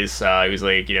Norman Reedus. He was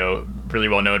really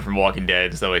well known from Walking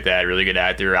Dead and stuff like that. Really good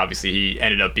actor. Obviously, he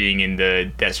ended up being in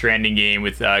the Death Stranding game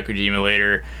with Kojima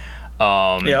later.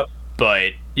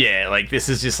 But this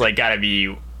is just gotta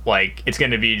be it's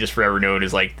gonna be just forever known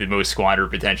as the most squandered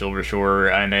potential for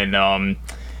sure. And then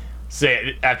so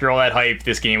after all that hype,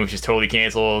 this game was just totally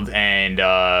canceled, and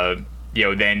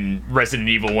then Resident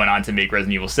Evil went on to make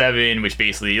Resident Evil 7, which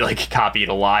basically like copied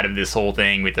a lot of this whole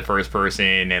thing with the first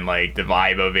person, and like the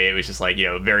vibe of it was just like,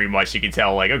 very much you could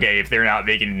tell like, okay, if they're not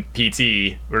making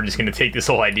PT, we're just gonna take this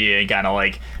whole idea and kind of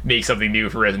like make something new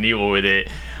for Resident Evil with it.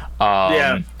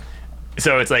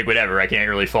 So it's like, whatever, I can't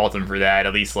really fault them for that.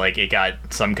 At least like it got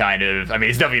some kind of, I mean,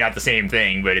 it's definitely not the same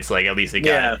thing, but it's like at least it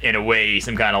got in a way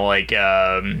some kind of like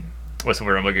what's the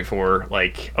word I'm looking for,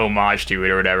 like homage to it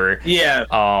or whatever.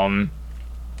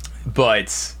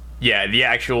 But yeah, the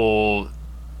actual,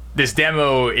 this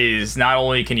demo is, not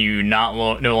only can you no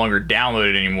longer download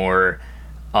it anymore,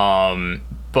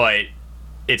 but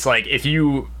it's like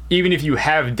even if you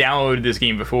have downloaded this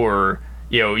game before,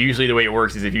 usually the way it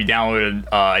works is if you download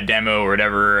a demo or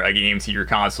whatever, a game to your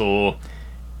console,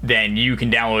 then you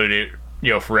can download it,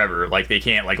 forever. Like they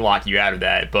can't like lock you out of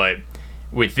that. But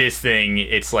with this thing,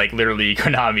 it's like literally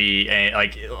Konami, and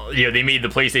like, they made the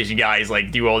PlayStation guys like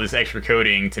do all this extra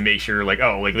coding to make sure like,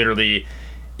 oh, like literally,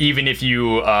 even if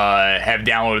you have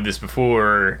downloaded this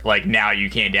before, like now you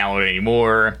can't download it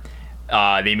anymore.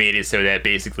 They made it so that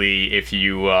basically if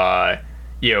you,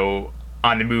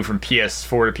 on the move from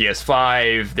PS4 to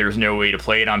PS5, there's no way to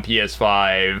play it on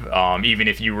PS5. Even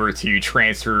if you were to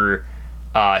transfer,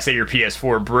 say your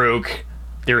PS4 broke,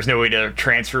 there was no way to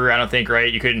transfer, I don't think,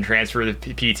 right? You couldn't transfer the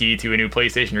PT to a new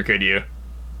PlayStation, or could you?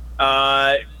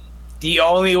 The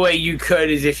only way you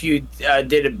could is if you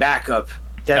did a backup.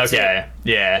 That's okay, it.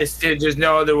 Yeah. There's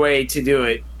no other way to do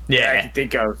it. Yeah. That I can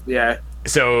think of, yeah.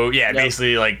 So yeah,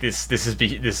 basically like this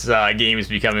game is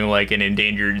becoming like an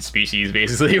endangered species,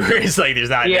 basically, where it's like there's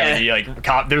not any, like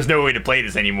there's no way to play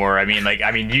this anymore. I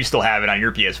mean you still have it on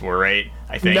your PS4, right?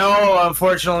 I think. No,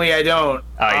 unfortunately I don't.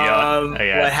 Oh, you don't?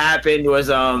 What happened was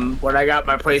when I got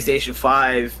my PlayStation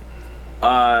 5,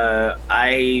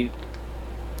 I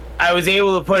was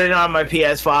able to put it on my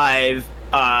PS5.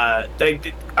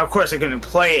 Of course I couldn't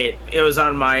play it. It was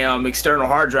on my external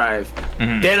hard drive.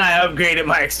 Mm-hmm. Then I upgraded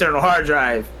my external hard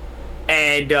drive,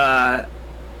 and at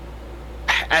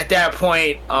that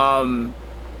point, I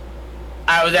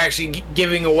was actually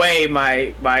giving away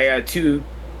my 2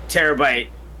 terabyte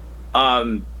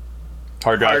hard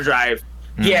drive.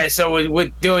 Mm-hmm. Yeah, so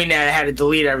with doing that, I had to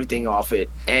delete everything off it,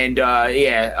 and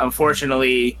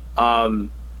unfortunately,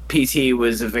 PT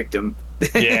was a victim.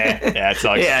 Yeah, it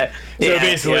sucks. So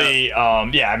basically,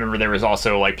 I remember there was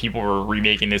also like people were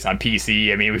remaking this on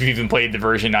PC. I mean, we've even played the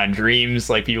version on Dreams,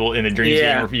 like people in the Dreams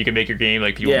game where you can make your game,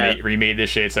 like people remade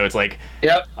this shit. So it's like,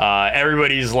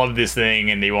 everybody's loved this thing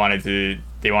and they wanted to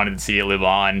see it live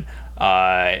on.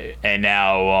 And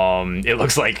now it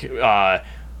looks like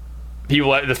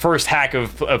people, the first hack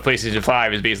of PlayStation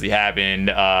 5 has basically happened.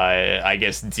 I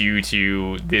guess due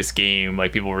to this game,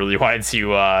 like people really wanted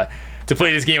to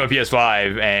play this game on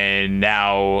PS5, and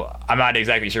now I'm not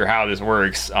exactly sure how this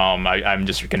works. I'm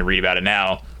just going to read about it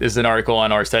now. This is an article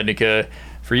on Ars Technica.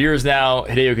 For years now,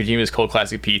 Hideo Kojima's cult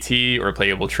classic PT, or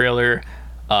playable trailer,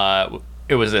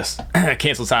 it was this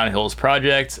canceled Silent Hills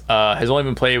project, has only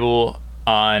been playable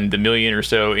on the million or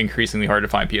so increasingly hard to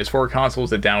find PS4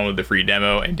 consoles that downloaded the free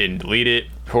demo and didn't delete it,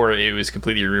 before it was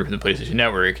completely removed from the PlayStation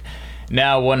Network.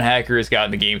 Now, one hacker has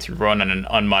gotten the game to run on an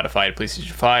unmodified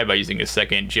PlayStation 5 by using a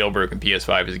second jailbroken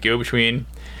PS5 as a go-between.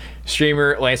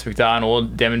 Streamer Lance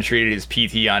McDonald demonstrated his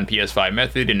PT on PS5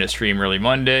 method in a stream early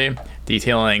Monday,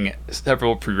 detailing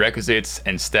several prerequisites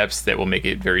and steps that will make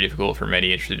it very difficult for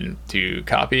many interested to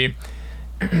copy.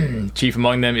 Chief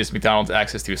among them is McDonald's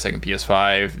access to a second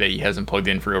PS5 that he hasn't plugged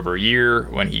in for over a year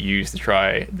when he used to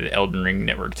try the Elden Ring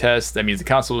network test. That means the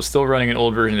console is still running an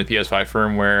old version of the PS5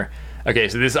 firmware. Okay,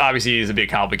 so this obviously is a bit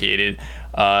complicated.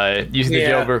 Using the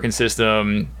jailbroken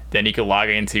system, then he could log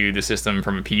into the system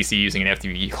from a PC using an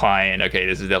FTP client. Okay,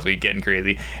 this is definitely getting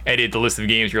crazy. Edit the list of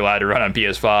games you're allowed to run on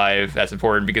PS5. That's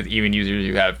important because even users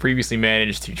who have previously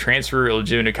managed to transfer a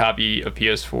legitimate copy of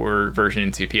PS4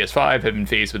 version to PS5 have been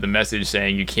faced with a message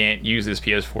saying you can't use this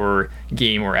PS4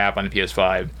 game or app on the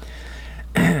PS5.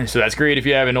 So that's great if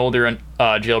you have an older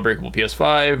jailbreakable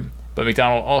PS5, but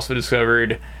McDonald also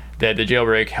discovered that the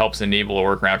jailbreak helps enable a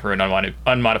workaround for an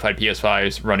unmodified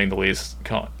PS5s running the latest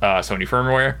Sony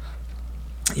firmware.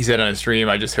 He said on a stream,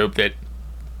 I just hope that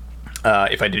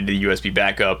if I did the USB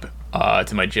backup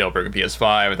to my jailbroken PS5,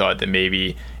 I thought that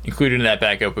maybe included in that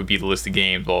backup would be the list of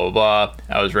games, blah, blah, blah.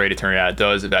 I was right, it turned out it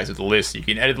does. It backs up the list. You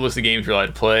can edit the list of games you're allowed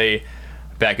to play,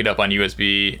 back it up on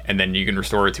USB, and then you can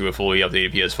restore it to a fully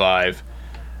updated PS5.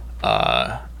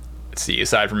 Let's see,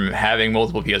 aside from having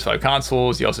multiple PS5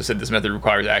 consoles, he also said this method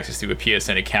requires access to a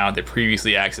PSN account that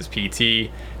previously accessed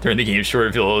PT during the game's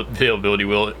short availability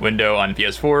window on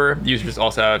PS4. Users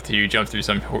also have to jump through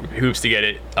some hoops to get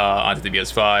it onto the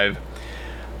PS5.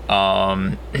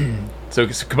 So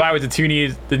combined with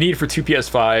the need for two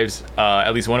PS5s,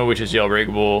 at least one of which is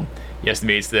jailbreakable, he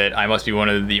estimates that I must be one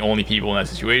of the only people in that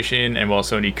situation. And while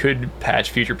Sony could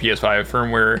patch future PS5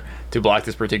 firmware to block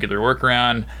this particular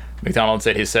workaround, McDonald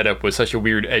said his setup was such a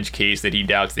weird edge case that he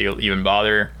doubts they'll even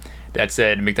bother. That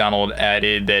said, McDonald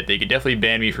added that they could definitely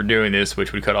ban me for doing this,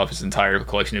 which would cut off his entire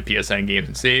collection of PSN games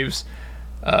and saves.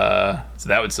 So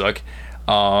that would suck.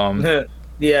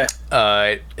 Yeah.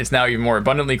 It's now even more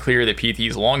abundantly clear that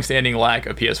PT's long-standing lack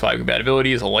of PS5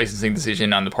 compatibility is a licensing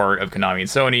decision on the part of Konami and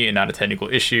Sony and not a technical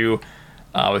issue,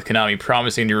 with Konami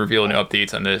promising to reveal new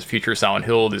updates on the future Silent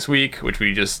Hill this week, which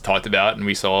we just talked about and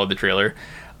we saw the trailer.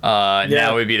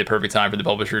 Now would be the perfect time for the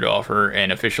publisher to offer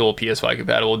an official PS5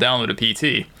 compatible download of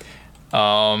PT.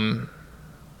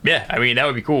 Yeah, I mean, that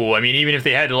would be cool. I mean, even if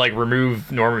they had to like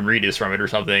remove Norman Reedus from it or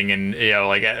something, and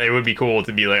like it would be cool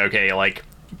to be like, okay, like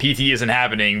PT isn't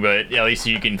happening, but at least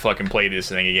you can fucking play this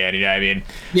thing again. You know what I mean?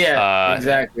 Yeah,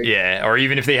 exactly. Yeah, or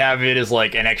even if they have it as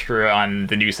like an extra on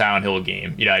the new Silent Hill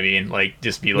game. You know what I mean? Like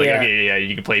just be like, okay, yeah,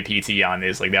 you can play PT on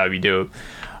this. Like that would be dope.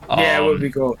 Yeah, it would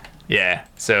be cool. Yeah.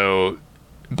 So,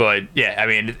 but yeah, I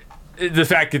mean, the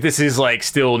fact that this is like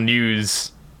still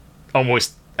news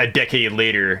almost a decade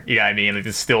later, you know what I mean? Like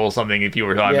it's still something that people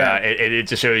are talking about. It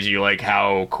just shows you like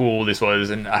how cool this was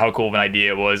and how cool of an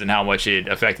idea it was and how much it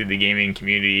affected the gaming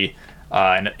community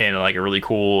in like a really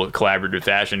cool collaborative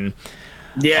fashion.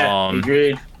 Yeah,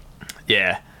 agreed.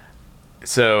 Yeah.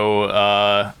 So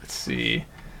let's see.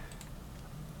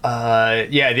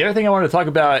 Yeah, the other thing I wanted to talk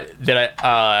about that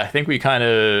I think we kind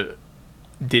of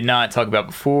did not talk about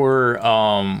before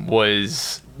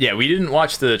was, yeah, we didn't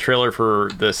watch the trailer for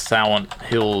the Silent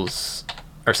Hill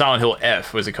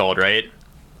F, was it called, right?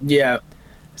 Yeah.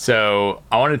 So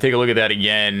I wanted to take a look at that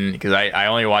again because I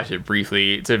only watched it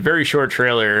briefly. It's a very short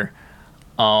trailer.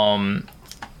 Yeah,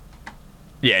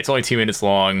 it's only 2 minutes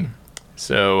long.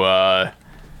 So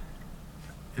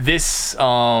this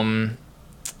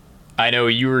I know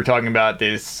you were talking about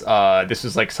this. This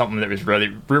was like something that was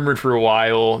really rumored for a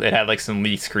while. It had like some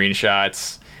leaked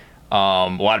screenshots. A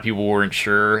lot of people weren't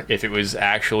sure if it was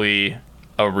actually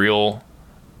a real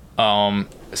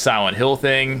Silent Hill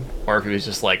thing or if it was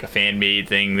just like a fan-made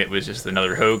thing that was just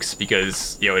another hoax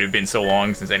because, you know, it had been so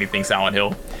long since anything Silent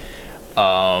Hill.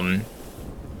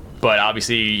 But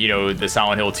obviously, you know, the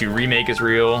Silent Hill 2 remake is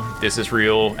real. This is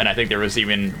real. And I think there was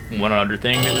even one other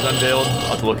thing that was unveiled. I'll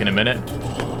have to look in a minute.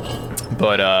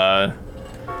 But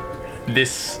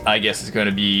this, I guess, is going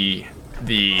to be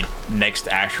the next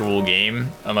actual game,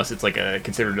 unless it's like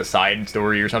considered a side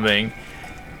story or something.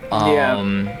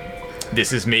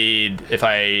 This is made, if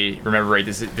I remember right,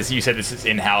 this you said this is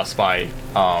in-house by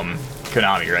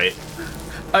Konami, right?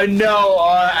 No,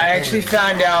 I actually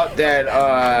found out that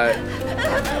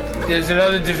there's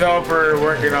another developer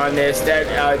working on this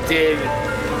that did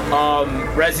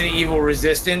Resident Evil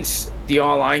Resistance, the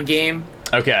online game.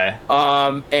 Okay.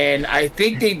 And I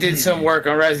think they did some work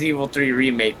on Resident Evil 3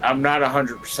 Remake. I'm not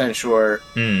 100% sure.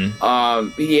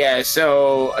 Yeah,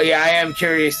 so yeah, I am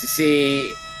curious to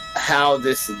see how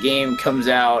this game comes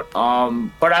out.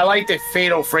 But I like the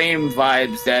Fatal Frame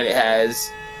vibes that it has.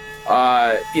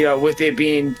 You know, with it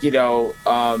being, you know,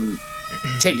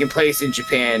 taking place in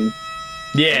Japan.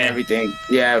 Yeah. And everything.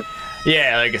 Yeah.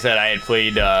 Yeah, like I said, I had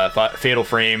played Fatal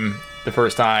Frame the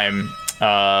first time.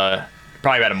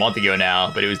 Probably about a month ago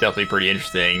now, but it was definitely pretty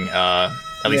interesting. At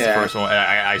least the first one.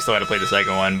 I still had to play the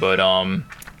second one, but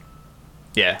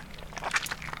yeah,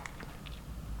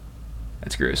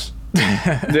 that's gross.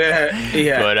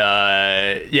 Yeah. But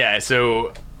yeah.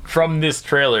 So from this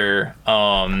trailer,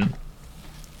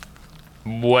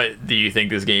 what do you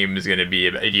think this game is going to be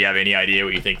about? Do you have any idea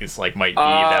what you think this like might be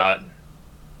about?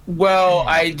 Well,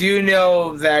 I do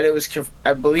know that it was.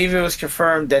 I believe it was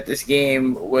confirmed that this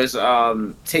game was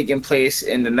taking place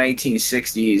in the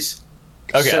 1960s.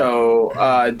 Okay.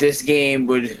 So this game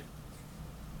would.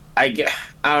 I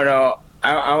don't know.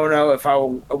 I don't know if I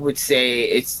would say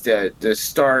it's the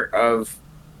start of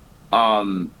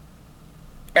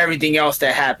everything else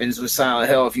that happens with Silent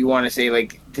Hill. If you want to say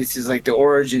like this is like the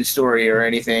origin story or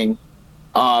anything.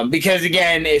 Because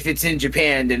again, if it's in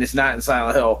Japan, then it's not in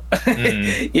Silent Hill.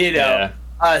 You know,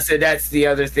 so that's the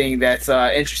other thing that's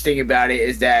interesting about it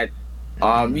is that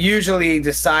usually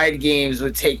the side games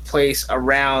would take place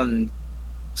around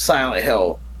Silent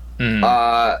Hill,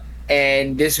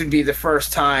 and this would be the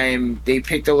first time they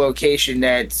picked a location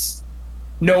that's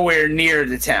nowhere near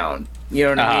the town. You know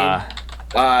what I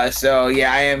mean? So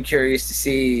yeah, I am curious to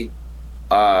see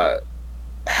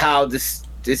how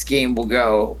this game will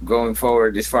go going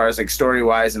forward as far as like story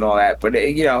wise and all that, but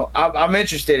you know, I'm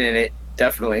interested in it,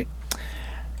 definitely.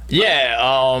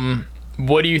 Yeah.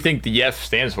 What do you think the F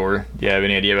stands for? Do you have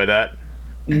any idea about that?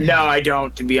 No, I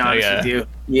don't, to be honest with you.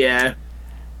 Yeah.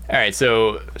 All right,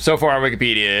 so far on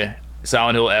Wikipedia,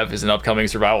 Silent Hill F is an upcoming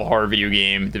survival horror video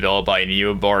game developed by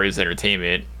Neo Bars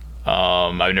Entertainment.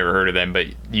 I've never heard of them, but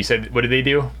you said, what did they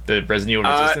do? The Resident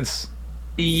Evil Resistance?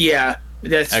 Yeah,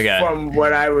 that's from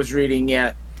what I was reading,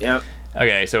 yeah. Yep.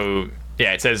 Okay, so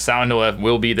yeah, it says Silent Hill F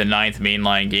will be the 9th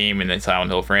mainline game in the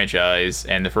Silent Hill franchise,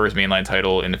 and the first mainline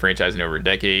title in the franchise in over a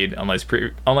decade.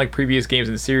 Unlike previous games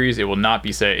in the series, it will not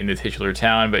be set in the titular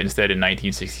town, but instead in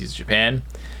 1960s Japan.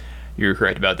 You're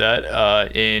correct about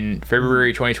that. In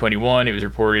February 2021, it was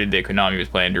reported that Konami was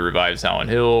planning to revive Silent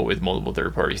Hill with multiple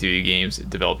third-party studio games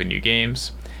developing new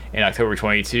games. In October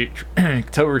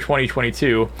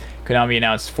 2022, Konami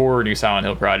announced 4 new Silent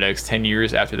Hill projects 10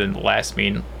 years after the last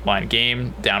mainline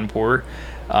game, Downpour.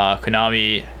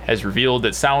 Konami has revealed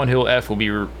that Silent Hill F will be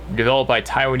developed by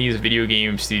Taiwanese video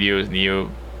game studios Neo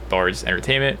Bars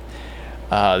Entertainment.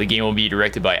 The game will be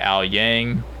directed by Al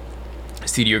Yang,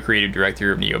 studio creative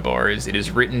director of Neo Bars. It is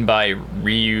written by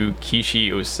Ryu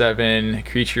Kishi07.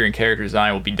 Creature and character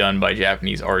design will be done by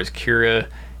Japanese artist Kira,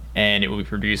 and it will be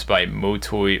produced by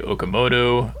Motoi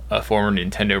Okamoto, a former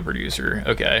Nintendo producer.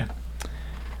 Okay.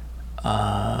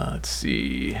 Let's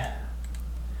see.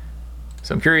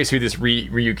 So I'm curious who this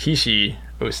Ryu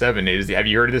Kishi07 is. Have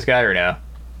you heard of this guy or no?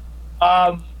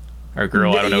 Or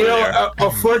girl, I don't know.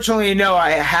 Unfortunately, no, I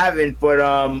haven't. But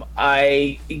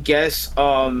I guess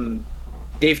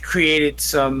they've created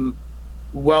some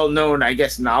well-known, I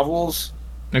guess, novels.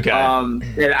 Okay.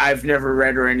 That I've never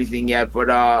read or anything yet, but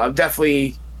I'm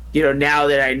definitely, now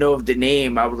that I know of the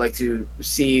name, I would like to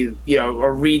see,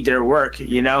 or read their work.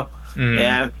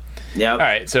 Yeah. Yeah. All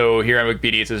right. So here on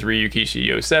Wikipedia it says Ryu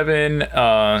Kishi07,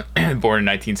 born in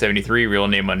 1973, real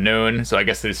name unknown. So I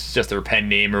guess this is just their pen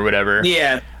name or whatever.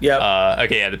 Yeah. Yeah.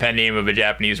 Okay. Yeah. The pen name of a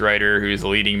Japanese writer who is the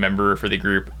leading member for the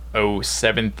group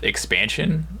 07th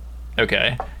Expansion.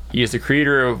 Okay. He is the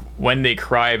creator of When They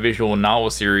Cry visual novel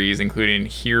series, including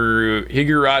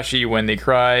Higurashi When They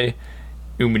Cry,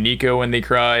 Umineko When They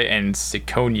Cry, and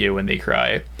Sikonia When They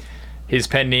Cry. His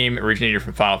pen name originated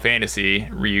from Final Fantasy,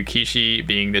 Ryukishi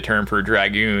being the term for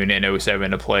dragoon, and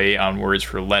 07 a play on words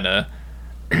for Lena.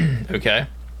 Okay.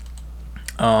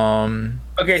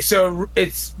 Okay, so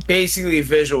it's basically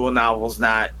visual novels,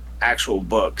 not actual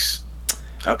books.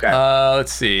 Okay.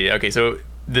 Let's see. Okay, so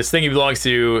this thing he belongs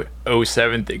to,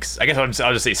 07th, I guess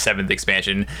I'll just say 7th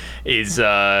expansion, is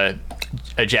a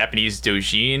Japanese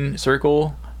doujin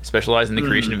circle specialized in the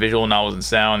creation of visual novels and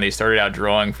sound. They started out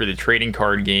drawing for the trading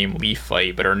card game Leaf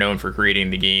Fight, but are known for creating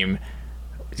the game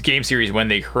series When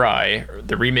They Cry,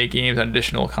 the remake games on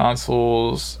additional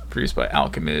consoles produced by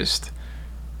Alchemist.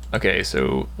 Okay,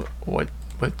 so what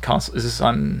console is this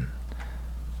on?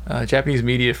 Japanese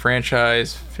media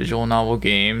franchise visual novel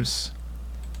games.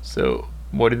 So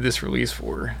what did this release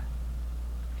for?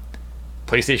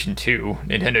 PlayStation 2,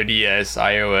 Nintendo DS,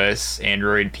 iOS,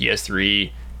 Android,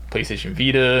 PS3, PlayStation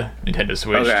Vita, Nintendo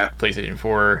Switch, PlayStation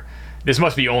 4. This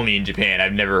must be only in Japan.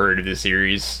 I've never heard of this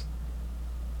series.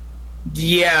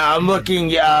 Yeah, I'm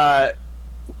looking. Let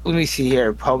me see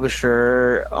here.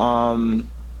 Publisher.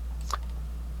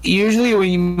 Usually when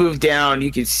you move down,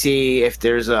 you can see if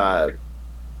there's the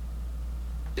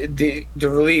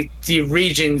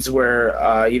regions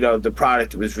where the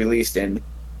product was released in.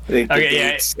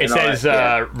 It says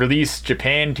release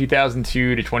Japan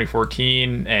 2002 to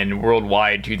 2014 and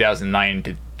worldwide 2009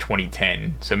 to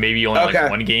 2010. So maybe only like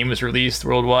one game was released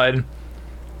worldwide.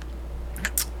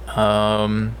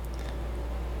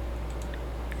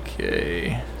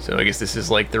 Okay, so I guess this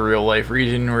is like the real life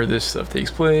region where this stuff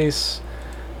takes place.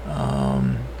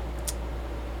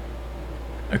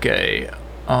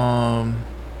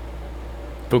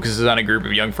 Focuses on a group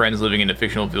of young friends living in the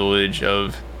fictional village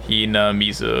of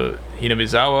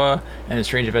Hinamizawa and the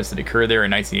strange events that occurred there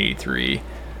in 1983.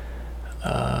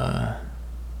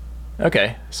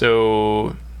 Okay,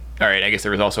 so alright, I guess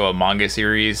there was also a manga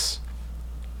series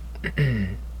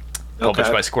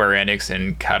published by Square Enix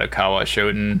and Kadokawa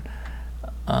Shoten.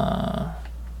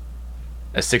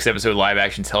 A 6-episode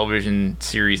live-action television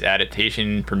series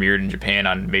adaptation premiered in Japan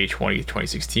on May 20th,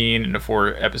 2016, and a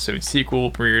 4-episode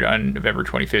sequel premiered on November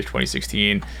 25th,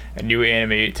 2016. A new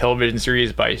anime television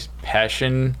series by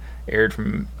Passion aired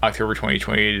from October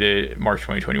 2020 to March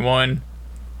 2021.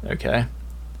 Okay.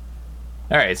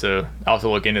 Alright, so I'll have to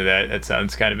look into that. That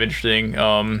sounds kind of interesting.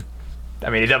 I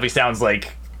mean, it definitely sounds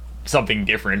like something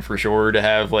different for sure to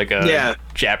have like a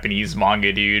Japanese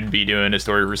manga dude be doing a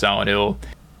story for Silent Hill.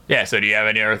 Yeah, so do you have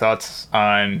any other thoughts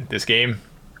on this game?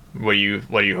 What are you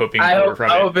hoping for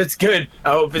from it? I hope it's good.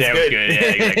 I hope it's good. Yeah,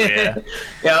 exactly.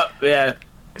 Yeah. Yeah.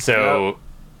 So,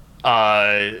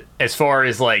 as far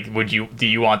as like, do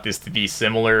you want this to be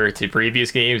similar to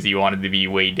previous games? Do you want it to be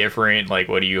way different? Like,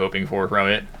 what are you hoping for from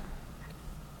it?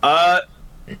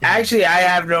 Actually, I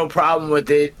have no problem with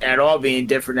it at all being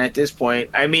different at this point.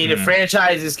 I mean, the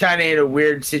franchise is kind of in a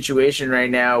weird situation right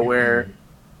now where,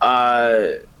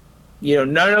 none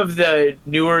of the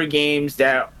newer games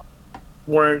that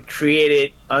weren't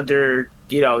created under,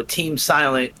 Team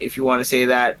Silent, if you want to say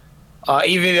that,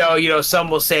 even though, some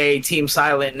will say Team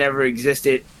Silent never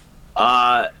existed.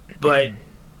 But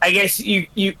I guess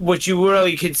what you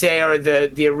really could say are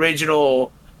the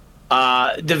original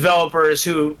developers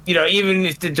who, even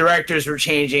if the directors were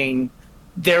changing,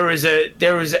 there was a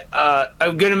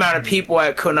good amount of people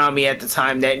at Konami at the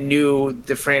time that knew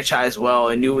the franchise well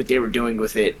and knew what they were doing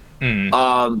with it.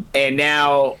 And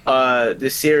now the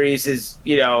series is,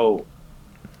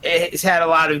 it's had a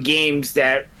lot of games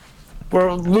that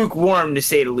were lukewarm, to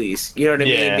say the least. You know what I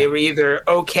mean? They were either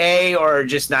okay or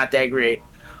just not that great.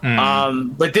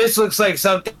 But this looks like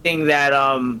something that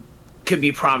could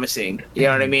be promising. You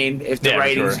know what I mean? If the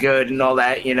writing's good and all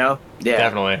that, Yeah.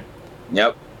 Definitely.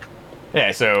 Yep.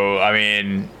 Yeah, so, I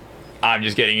mean, I'm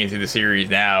just getting into the series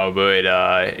now, but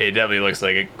it definitely looks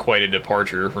like quite a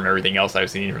departure from everything else I've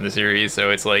seen from the series, so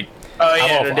it's like,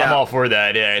 I'm all for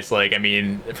that. Yeah, it's like, I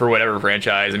mean, for whatever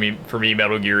franchise, I mean, for me,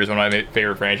 Metal Gear is one of my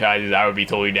favorite franchises. I would be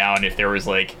totally down if there was,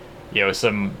 like,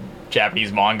 some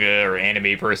Japanese manga or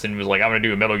anime person was like, I'm going to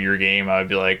do a Metal Gear game. I would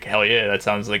be like, hell yeah, that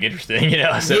sounds, like, interesting,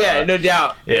 So, yeah, no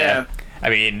doubt. Yeah. I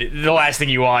mean, the last thing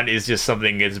you want is just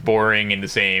something that's boring and the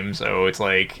same. So it's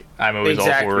like, I'm always all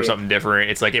for something different.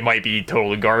 It's like, it might be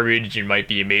totally garbage, it might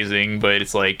be amazing, but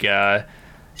it's like,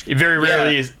 very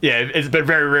rarely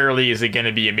is it going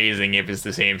to be amazing if it's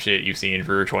the same shit you've seen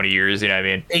for 20 years. You know what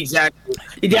I mean? Exactly.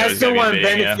 That's the one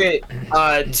benefit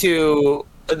to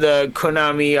the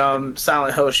Konami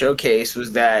Silent Hill showcase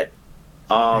was that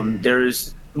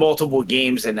there's multiple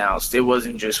games announced. It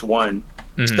wasn't just one.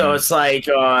 So it's like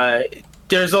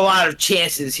there's a lot of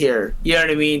chances here, you know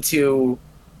what I mean, to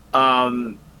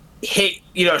hit,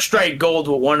 strike gold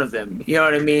with one of them, you know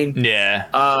what I mean? Yeah.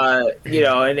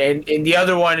 And the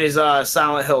other one is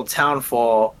Silent Hill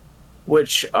Townfall,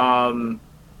 which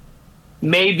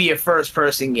may be a first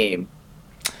person game.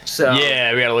 So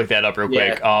yeah, we gotta look that up real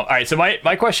quick. All right, so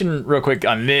my question real quick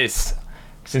on this,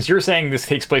 since you're saying this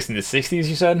takes place in the 60s,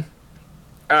 you said?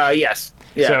 Yes.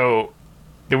 Yeah. So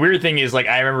the weird thing is, like,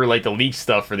 I remember, like, the leaked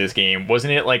stuff for this game.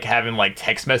 Wasn't it, like, having, like,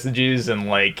 text messages and,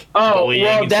 like, bullying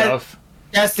and stuff?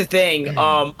 That's the thing.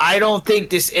 I don't think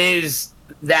this is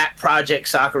that Project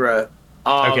Sakura.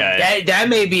 Okay. That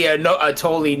may be a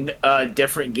totally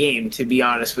different game, to be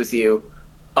honest with you.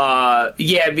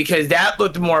 Yeah, because that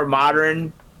looked more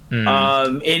modern.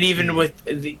 And even with,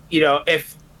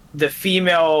 if the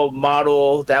female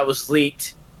model that was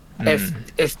leaked,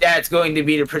 if that's going to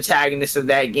be the protagonist of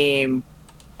that game,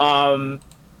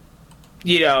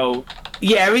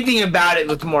 everything about it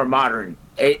looked more modern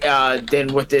than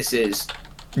what this is.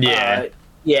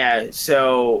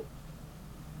 So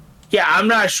I'm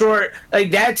not sure. Like,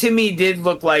 that to me did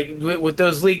look like, with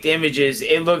those leaked images,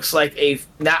 it looks like I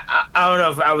don't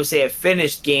know if I would say a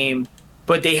finished game,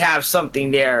 but they have something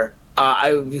there.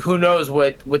 Who knows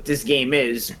what this game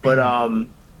is, but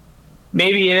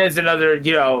maybe it is another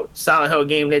Silent Hill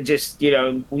game that just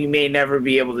we may never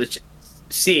be able to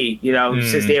see,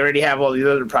 since they already have all these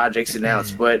other projects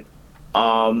announced. But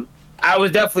I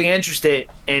was definitely interested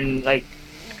in, like,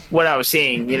 what I was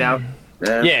seeing, Yeah,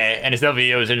 and it's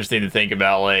definitely interesting to think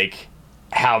about, like,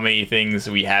 how many things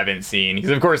we haven't seen,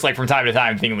 because of course, like, from time to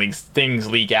time things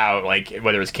leak out, like,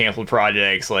 whether it's canceled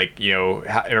projects, like, I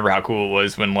remember how cool it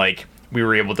was when, like, we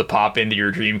were able to pop into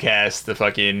your Dreamcast the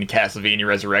fucking Castlevania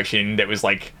Resurrection that was,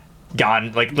 like,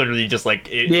 gone, like, literally just, like,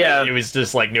 it was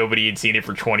just, like, nobody had seen it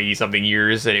for 20 something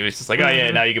years, and it was just like, oh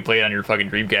yeah, now you can play it on your fucking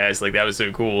Dreamcast. Like, that was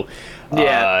so cool.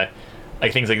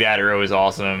 Like, things like that are always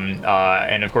awesome.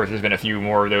 And of course, there's been a few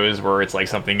more of those where it's like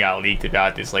something got leaked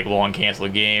about this, like, long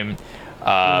canceled game.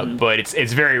 But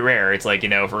it's very rare. It's like,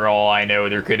 for all I know,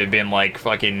 there could have been, like,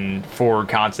 fucking 4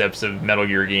 concepts of Metal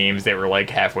Gear games that were, like,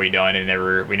 halfway done and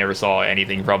we never saw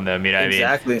anything from them, you know what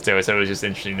exactly. I mean? So it was just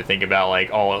interesting to think about, like,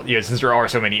 all, since there are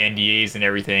so many NDAs and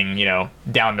everything,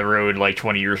 down the road, like,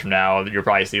 20 years from now, you'll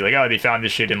probably see, like, oh, they found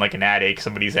this shit in, like, an attic,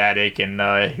 somebody's attic, and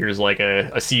here's, like,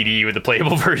 a CD with a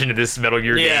playable version of this Metal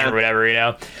Gear game or whatever,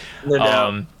 No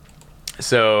doubt.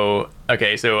 So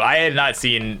I had not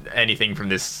seen anything from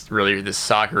this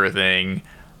Sakura thing.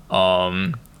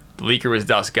 The leaker was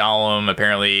Dust Golem.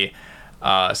 Apparently,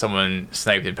 Someone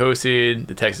sniped and posted.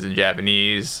 The text is in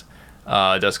Japanese.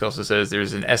 Dusk also says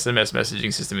there's an SMS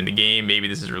messaging system in the game. Maybe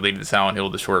this is related to Silent Hill,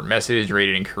 the short message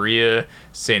rated in Korea,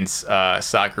 since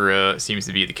Sakura seems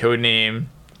to be the code name.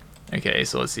 Okay,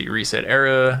 so let's see. Reset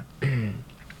era.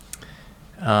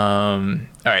 All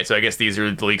right, so I guess these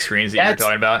are the leak screens that you're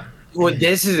talking about. Well,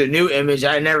 this is a new image.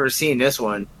 I've never seen this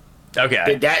one.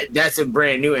 Okay. That's a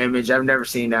brand new image. I've never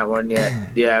seen that one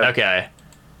yet. Yeah. Okay.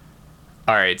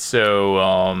 All right, so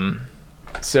all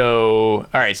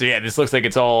right, so yeah, this looks like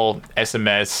it's all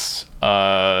SMS.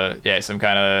 Some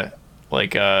kind of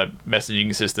like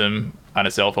messaging system on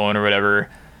a cell phone or whatever.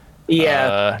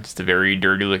 Yeah. Just a very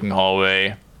dirty looking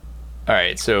hallway. All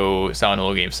right, so Silent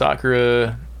Hill game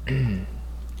Sakura.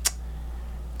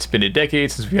 It's been a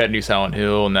decade since we had a new Silent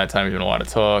Hill, and that time there's been a lot of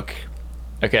talk.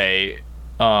 Okay,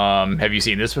 have you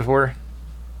seen this before?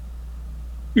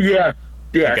 Yeah.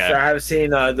 Yeah, okay. So I have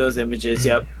seen those images,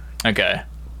 yep. Okay.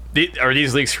 Are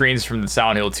these leaked screens from the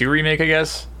Silent Hill 2 remake, I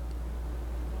guess?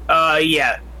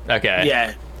 Yeah. Okay.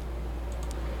 Yeah.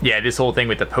 Yeah, this whole thing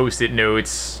with the post-it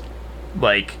notes,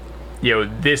 like,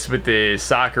 this with the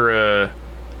Sakura,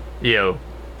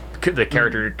 the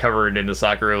character covered in the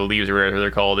Sakura leaves or whatever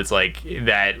they're called, it's like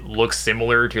that looks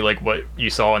similar to like what you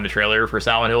saw in the trailer for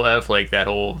Silent Hill F, like that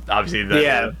whole obviously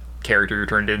that character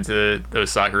turned into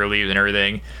those Sakura leaves and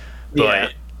everything.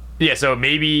 But yeah, so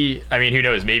maybe, I mean, who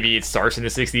knows, maybe it starts in the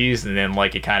 60s and then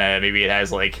like it kind of, maybe it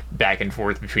has like back and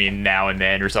forth between now and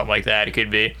then or something like that. It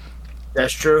could be.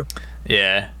 That's true.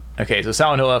 Yeah. Okay, so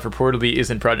Silent Hill F reportedly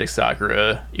isn't Project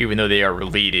Sakura, even though they are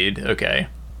related. Okay.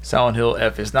 Silent Hill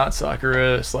F is not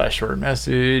Sakura / short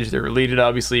message. They're related,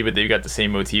 obviously, but they've got the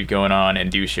same motif going on and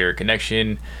do share a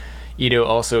connection. Ito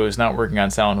also is not working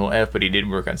on Silent Hill F, but he did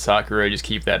work on Sakura. Just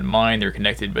keep that in mind. They're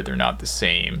connected, but they're not the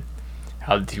same.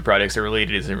 How the two projects are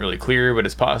related isn't really clear, but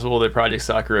it's possible that Project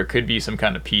Sakura could be some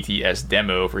kind of PTS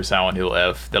demo for Silent Hill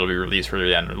F that'll be released further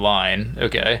down the line.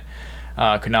 Okay.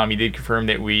 Konami did confirm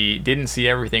that we didn't see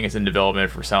everything that's in development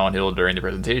for Silent Hill during the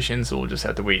presentation, so we'll just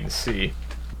have to wait and see.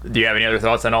 Do you have any other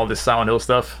thoughts on all this Silent Hill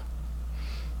stuff?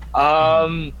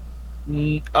 Other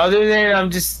than I'm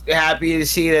just happy to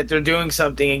see that they're doing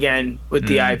something again with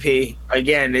the IP.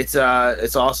 Again, it's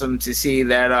awesome to see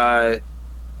that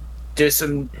there's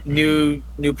some new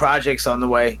projects on the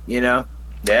way. Yeah.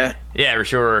 Yeah, for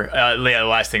sure. The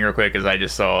last thing real quick is I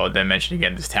just saw them mention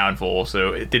again this Townfall.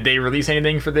 So did they release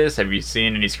anything for this? Have you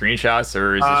seen any screenshots,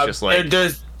 or is this just like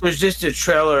there's just a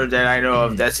trailer that I know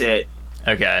of. That's it.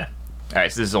 Okay. All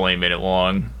right, so this is only a minute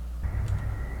long.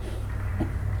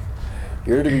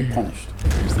 You're to be punished.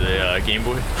 Here's the Game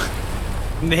Boy.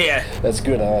 Yeah. That's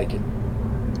good, I like it.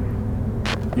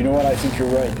 You know what, I think you're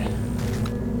right.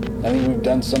 I think we've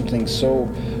done something so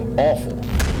awful.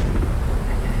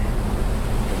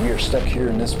 We are stuck here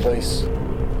in this place,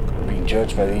 being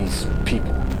judged by these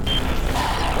people.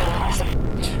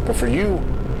 But for you,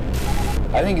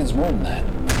 I think it's more than that.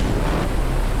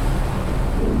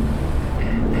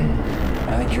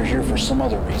 I think you're here for some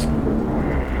other reason.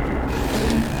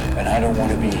 And I don't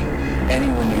want to be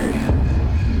anywhere near you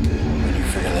when you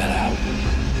figure that out.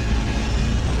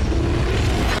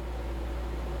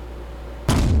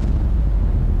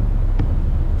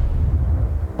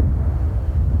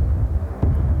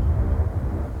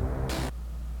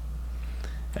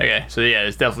 Okay, so yeah,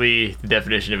 it's definitely the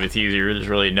definition of a teaser. There's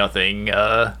really nothing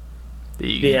that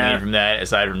you can glean from that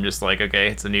aside from just like, okay,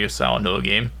 it's a new Silent Hill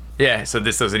game. Yeah, so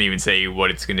this doesn't even say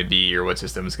what it's going to be or what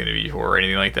system it's going to be for or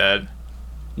anything like that.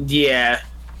 Yeah.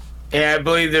 And I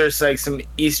believe there's like some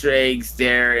Easter eggs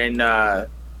there and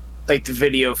like the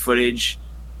video footage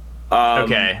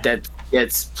that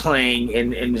gets playing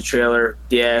in the trailer.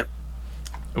 Yeah.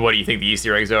 What do you think the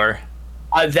Easter eggs are?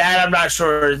 That I'm not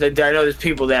sure. I know there's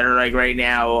people that are like right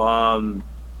now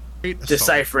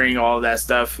deciphering all of that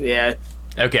stuff. Yeah.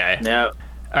 Okay. Yeah. All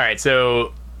right,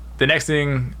 so the next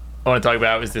thing I want to talk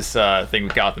about is this thing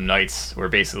with Gotham Knights, where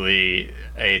basically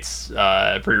it's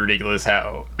pretty ridiculous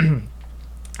how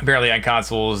apparently on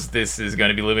consoles this is going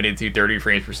to be limited to 30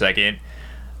 frames per second,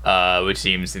 which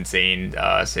seems insane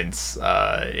since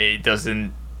it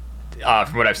doesn't,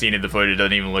 from what I've seen in the footage, it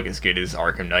doesn't even look as good as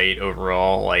Arkham Knight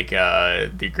overall. Like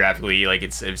graphically, like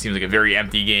it seems like a very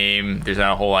empty game. There's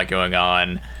not a whole lot going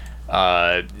on.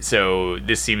 So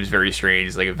this seems very strange.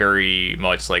 It's like a very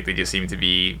much like they just seem to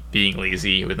be being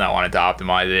lazy with not wanting to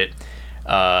optimize it.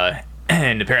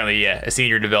 And apparently, a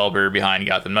senior developer behind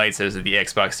Gotham Knights says that the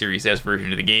Xbox Series S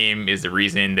version of the game is the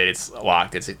reason that it's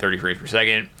locked at 30 frames per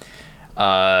second.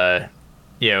 So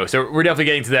we're definitely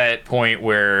getting to that point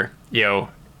where,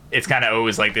 it's kind of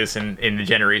always like this in the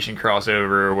generation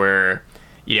crossover where,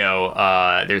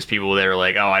 there's people that are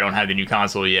like, oh, I don't have the new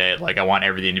console yet. Like, I want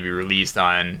everything to be released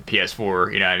on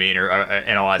PS4. You know what I mean, or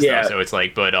and all that stuff. So it's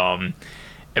like, but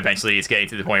eventually it's getting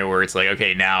to the point where it's like,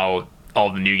 okay, now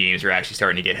all the new games are actually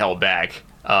starting to get held back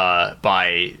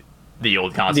by the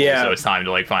old console. So it's time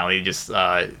to like finally just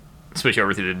switch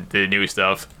over to the new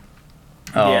stuff.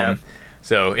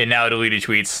 So in now deleted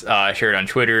tweets shared on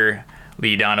Twitter,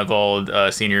 Lee Donald,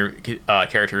 senior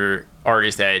character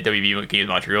artist at WB Games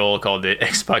Montreal, called the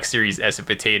Xbox Series S a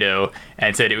potato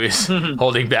and said it was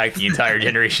holding back the entire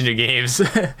generation of games.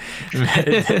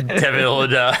 Devin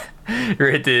Old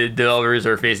wrote the developers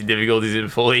are facing difficulties in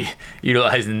fully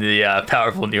utilizing the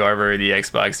powerful new hardware of the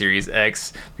Xbox Series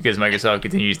X because Microsoft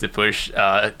continues to push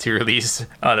to release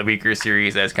the weaker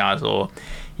Series S console.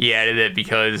 He added that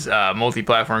because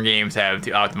multi-platform games have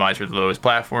to optimize for the lowest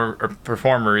platform or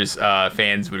performers,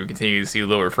 fans would continue to see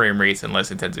lower frame rates and less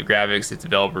intensive graphics. The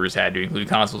developers had to include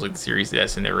consoles like the Series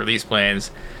S in their release plans.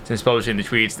 Since publishing the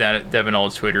tweets, Devin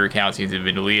Ald's Twitter account seems to have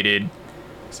been deleted.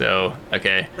 So,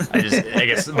 okay, I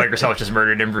guess Microsoft just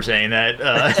murdered him for saying that.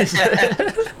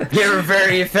 They were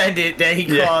very offended that he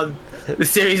called the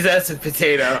Series S a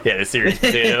potato. Yeah, the Series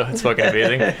potato. It's fucking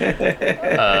amazing.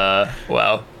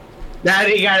 Wow. Now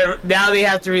they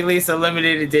have to release a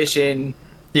limited edition.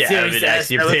 Yeah, Series S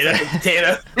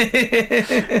potato.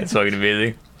 It's fucking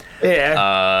amazing.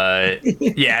 Yeah.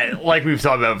 Yeah, like we've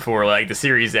talked about before, like the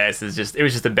Series S it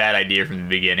was just a bad idea from the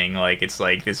beginning. Like it's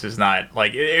like this was not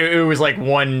like it was like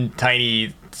one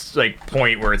tiny like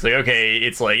point where it's like, okay,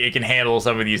 it's like it can handle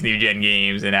some of these new gen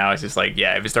games, and now it's just like,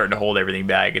 yeah, if it's starting to hold everything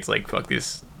back, it's like, fuck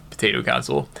this potato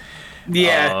console.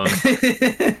 Yeah.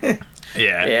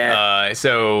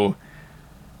 So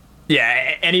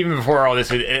yeah, and even before all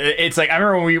this, it's like I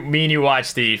remember when me and you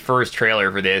watched the first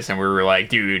trailer for this, and we were like,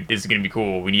 "Dude, this is gonna be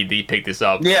cool. We need to pick this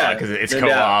up." Yeah, because it's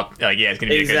co-op. Like, yeah, it's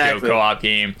gonna be a good co-op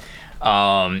game.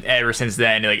 Ever since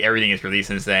then, like everything is released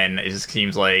since then. It just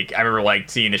seems like I remember like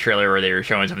seeing the trailer where they were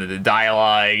showing some of the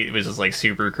dialogue. It was just like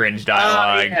super cringe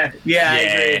dialogue. I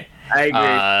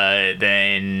agree.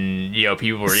 Then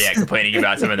people were complaining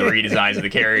about some of the redesigns of the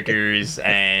characters,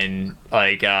 and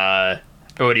like what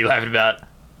are you laughing about?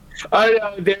 Oh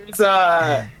no, there's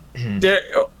well,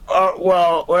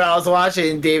 when I was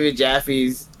watching David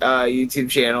Jaffe's YouTube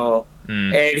channel,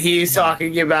 and he's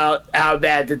talking about how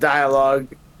bad the dialogue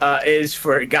is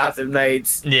for Gotham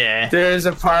Knights. Yeah. There's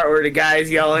a part where the guy's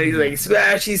yelling, he's like,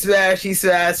 smashy, smashy,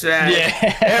 smash, smash.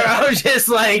 Yeah. And I was just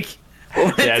like,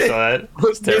 what I saw that.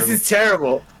 This is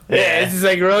terrible. Yeah, this is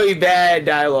like really bad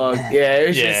dialogue. Yeah, it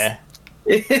was just...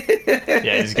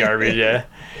 it's garbage,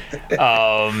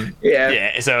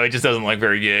 so it just doesn't look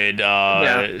very good.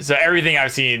 So everything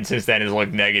I've seen since then has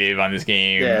looked negative on this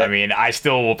game. I mean, I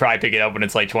still will probably pick it up when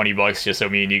it's like $20 just so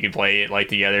me and you can play it like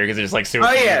together, because there's like so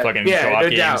many fucking co-op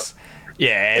games. Doubt.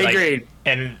 Yeah, agreed.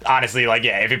 And honestly, like,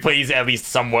 if it plays at least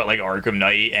somewhat like Arkham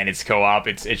Knight and it's co-op,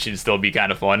 it should still be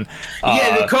kind of fun.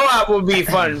 The co-op will be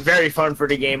fun, very fun for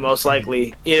the game, most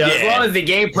likely. As long as the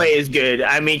gameplay is good.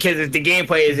 I mean, because if the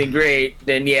gameplay isn't great,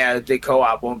 then the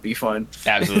co-op won't be fun.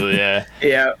 Absolutely, yeah.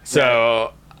 Yeah.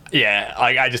 So,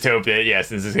 I just hope that,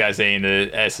 since this guy's saying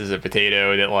the S is a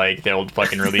potato, that like they'll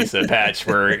fucking release a patch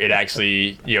where it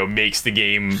actually makes the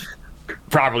game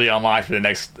properly unlocked for the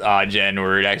next gen,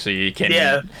 where it actually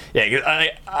can.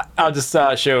 I'll just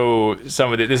show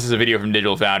some of it. This is a video from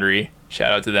Digital Foundry.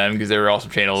 Shout out to them, because they were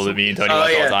awesome channel that me and Tony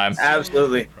watch all the time.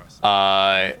 Absolutely.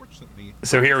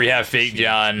 So here we have Fake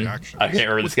John. I can't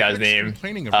remember this guy's name.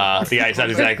 The guy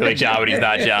sounds exactly like John, but he's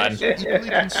not John.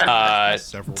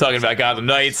 Talking about Gotham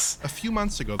Knights. A few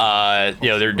months ago,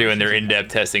 they're doing their in-depth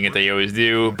testing that they always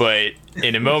do. But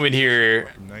in a moment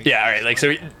here,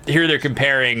 so here they're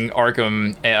comparing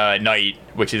Arkham Knight,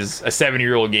 which is a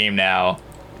 7-year-old game now,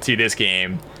 to this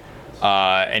game.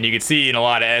 And you can see in a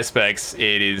lot of aspects,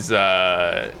 it is,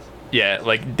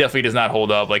 definitely does not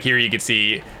hold up. Like here you can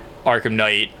see Arkham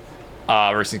Knight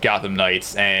versus Gotham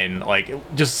Knights, and like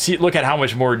look at how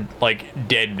much more like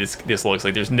dead this looks.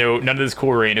 Like there's none of this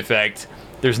cool rain effect.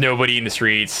 There's nobody in the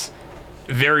streets.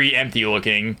 Very empty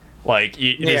looking. Like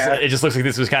it just looks like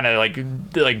this was kind of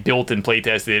like built and play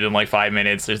tested in like 5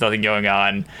 minutes. There's nothing going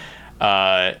on.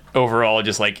 Overall,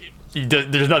 just like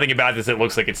there's nothing about this that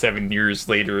looks like it's 7 years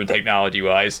later technology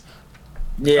wise.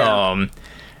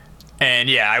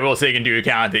 And I will take into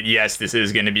account that, yes, this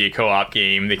is going to be a co-op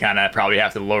game. They kind of probably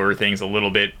have to lower things a little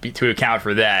bit to account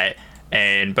for that.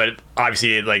 But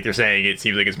obviously, like they're saying, it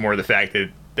seems like it's more the fact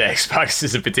that the Xbox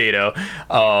is a potato.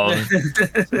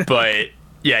 But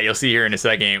you'll see here in a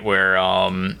second where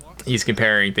he's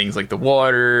comparing things like the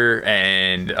water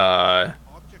and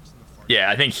Yeah,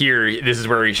 I think here, this is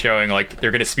where he's showing, like,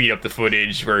 they're going to speed up the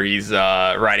footage where he's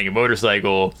riding a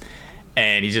motorcycle,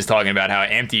 and he's just talking about how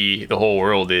empty the whole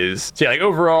world is. So, yeah, like,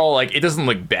 overall, like, it doesn't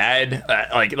look bad.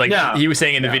 No. He was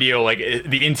saying in the video, like,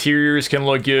 the interiors can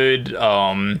look good. You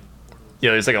know,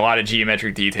 there's, like, a lot of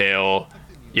geometric detail.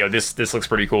 You know, this looks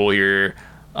pretty cool here.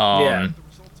 So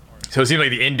it seems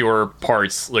like the indoor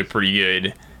parts look pretty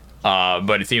good.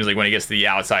 But it seems like when it gets to the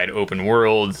outside open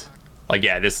world, like,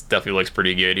 yeah, this definitely looks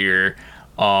pretty good here.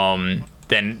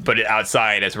 But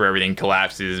outside, that's where everything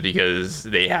collapses because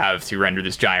they have to render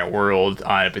this giant world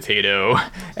on a potato,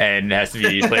 and it has to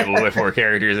be playable with 4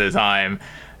 characters at a time.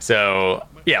 So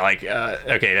yeah, like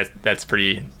okay, that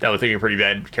looks like a pretty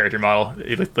bad character model.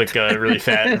 It looked like a really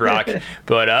fat rock,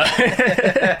 but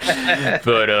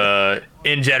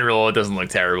in general, it doesn't look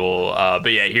terrible.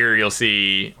 But yeah, here you'll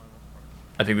see.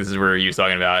 I think this is where he was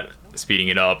talking about speeding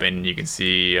it up, and you can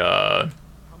see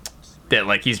that,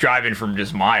 like, he's driving from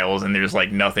just miles and there's,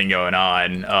 like, nothing going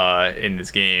on in this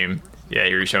game. Yeah,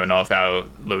 here he's showing off how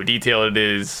low detail it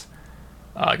is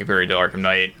compared to Arkham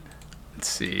Knight. Let's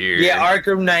see here. Yeah,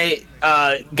 Arkham Knight,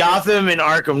 Gotham and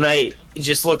Arkham Knight, it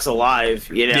just looks alive,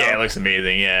 you know? Yeah, it looks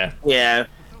amazing, yeah. Yeah.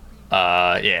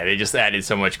 Yeah, they just added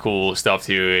so much cool stuff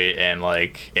to it, and,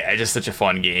 like, yeah, it's just such a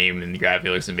fun game, and the graphic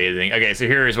looks amazing. Okay, so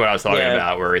here's what I was talking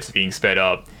about, where it's being sped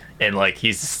up, and, like,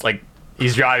 he's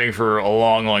driving for a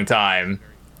long, long time,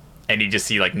 and you just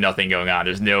see, like, nothing going on.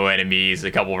 There's no enemies,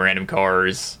 a couple of random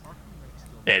cars.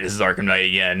 Yeah, this is Arkham Knight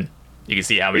again. You can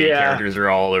see how many characters are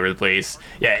all over the place.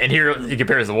 Yeah, and here it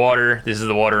compares the water. This is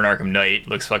the water in Arkham Knight.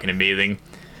 Looks fucking amazing.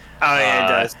 Oh, yeah, it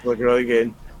does look really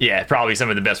good. Yeah, probably some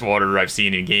of the best water I've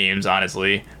seen in games,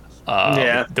 honestly.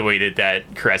 The way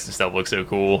that crest and stuff looks so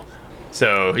cool.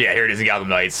 So, yeah, here it is in Gotham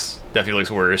Knights. Definitely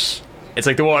looks worse. It's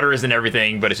like the water isn't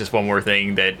everything, but it's just one more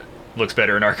thing that looks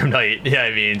better in Arkham Knight. Yeah,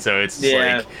 I mean, so it's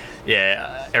like,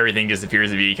 everything just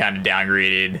appears to be kind of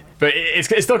downgraded. But it's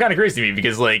still kind of crazy to me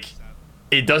because, like,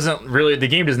 it doesn't really, the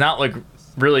game does not look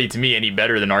really to me any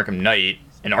better than Arkham Knight.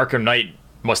 And Arkham Knight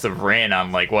must have ran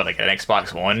on, like, what, like an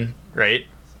Xbox One, right?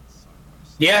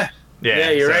 Yeah,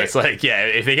 you're right. It's like, yeah,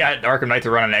 if they got Arkham Knight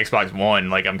to run on an Xbox One,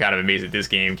 like, I'm kind of amazed that this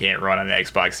game can't run on an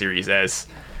Xbox Series S.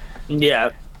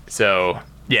 Yeah. So,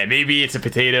 yeah, maybe it's a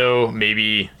potato.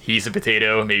 Maybe he's a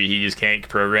potato. Maybe he just can't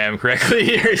program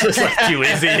correctly, or he's just, like, too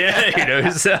lazy. Yeah, who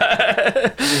knows?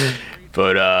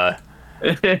 But,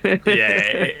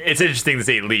 it's interesting to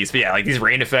say the least. But yeah, like, these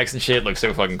rain effects and shit look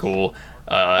so fucking cool.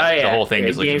 The whole thing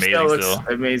just looks amazing still.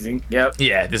 Amazing. Yep.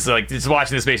 Yeah, this is like, just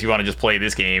watching this makes you want to just play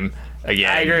this game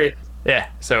again. I agree. Yeah,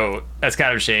 so that's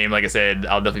kind of a shame. Like I said,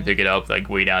 I'll definitely pick it up, like,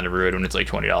 way down the road when it's like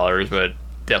 $20, but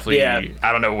definitely,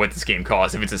 I don't know what this game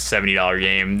costs. If it's a $70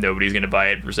 game, nobody's gonna buy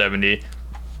it for $70.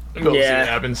 We'll see what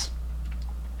happens.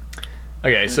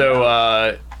 Okay,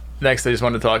 so next I just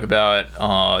wanted to talk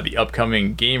about the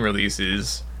upcoming game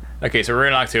releases. Okay, so we're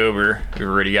in October. We've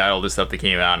already got all this stuff that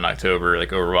came out in October, like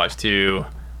Overwatch 2,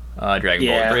 Dragon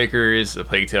Ball Breakers, A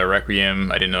Plague Tale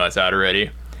Requiem. I didn't know that's out already.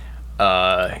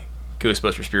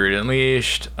 Ghostbuster Spirit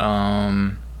Unleashed.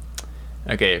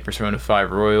 Okay, Persona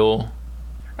 5 Royal.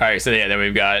 Alright, so yeah, then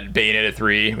we've got Bayonetta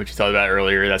 3, which we talked about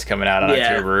earlier. That's coming out on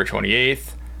October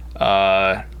 28th.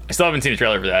 I still haven't seen the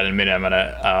trailer for that. In a minute, I'm going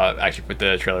to actually put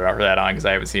the trailer out for that on because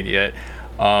I haven't seen it yet.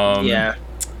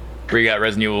 We got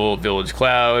Resident Evil Village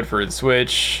Cloud for the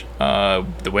Switch,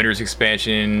 the Winter's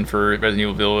expansion for Resident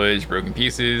Evil Village, Broken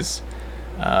Pieces.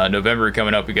 November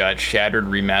coming up, we got Shattered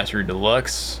Remastered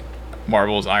Deluxe,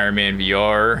 Marvel's Iron Man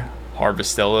VR,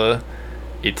 Harvestella,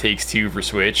 It Takes Two for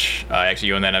Switch. I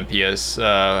actually own that on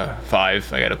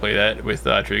PS5. I got to play that with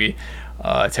Triggy.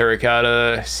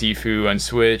 Terracotta, Sifu on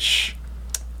Switch,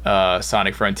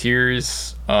 Sonic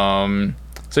Frontiers.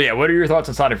 So yeah, what are your thoughts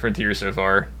on Sonic Frontiers so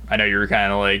far? I know you were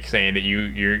kind of like saying that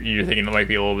you're thinking it might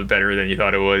be a little bit better than you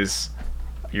thought it was.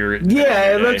 It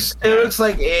looks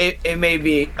like it may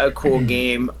be a cool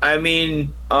game. I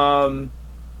mean, I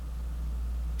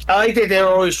like that they're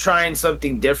always trying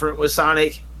something different with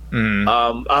Sonic.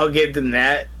 I'll give them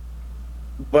that.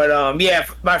 But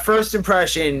my first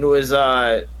impression was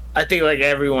I think like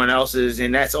everyone else's,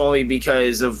 and that's only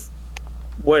because of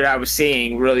what I was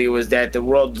seeing. Really, was that the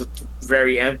world looked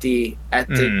very empty at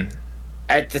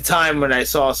the time when I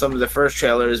saw some of the first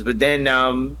trailers. But then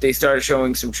they started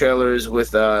showing some trailers with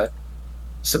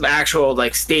some actual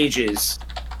like stages,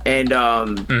 and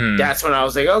that's when I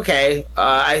was like, okay,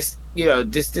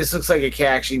 this looks like it can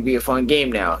actually be a fun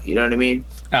game now. You know what I mean?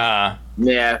 Yeah.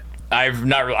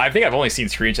 I think I've only seen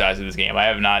screenshots of this game. I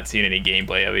have not seen any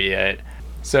gameplay of it yet.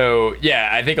 So yeah,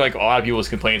 I think like a lot of people's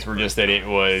complaints were just that it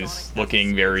was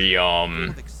looking very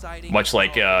much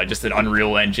like just an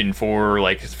Unreal Engine 4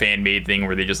 like fan made thing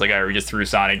where they just like we just threw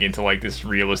Sonic into like this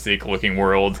realistic looking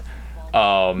world.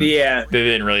 They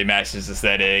didn't really match his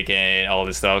aesthetic and all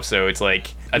this stuff. So it's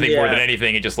like I think more than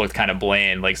anything, it just looked kind of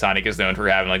bland. Like Sonic is known for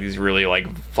having like these really like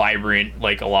vibrant,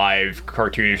 like alive,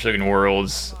 cartoonish looking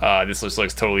worlds. This just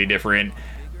looks totally different.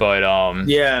 But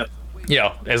you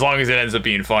know, as long as it ends up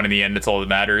being fun in the end, that's all that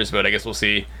matters. But I guess we'll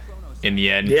see in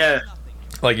the end. Yeah.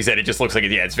 Like you said, it just looks like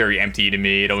it's very empty to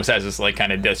me. It almost has this like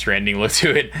kind of Death Stranding look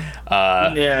to it.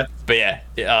 But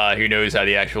yeah, who knows how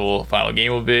the actual final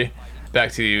game will be.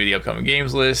 Back to the upcoming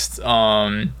games list.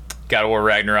 God of War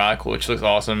Ragnarok, which looks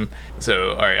awesome.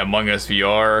 So, all right, Among Us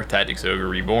VR, Tactics Ogre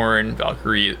Reborn,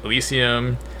 Valkyrie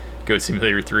Elysium, Goat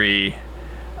Simulator 3,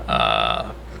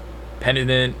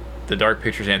 Penitent, The Dark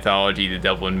Pictures Anthology, The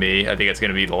Devil in Me. I think that's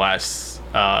going to be the last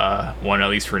one, at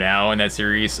least for now, in that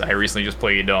series. I recently just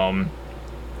played I've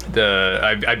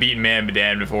beaten Man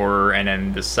Medan before, and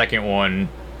then the second one,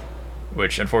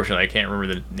 which unfortunately I can't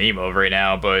remember the name of right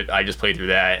now, but I just played through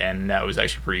that, and that was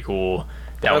actually pretty cool.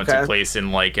 That one took place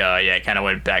in like it kind of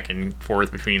went back and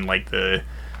forth between like the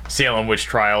Salem witch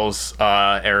trials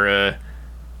era.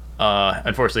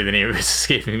 Unfortunately the name of it's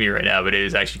escaping me right now, but it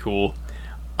is actually cool.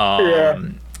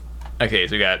 Okay,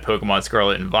 so we got Pokemon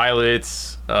Scarlet and Violet,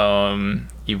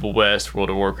 Evil West, World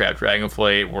of Warcraft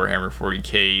Dragonflight, Warhammer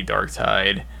 40k, Dark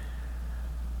Tide.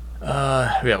 We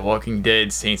got Walking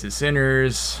Dead, Saints and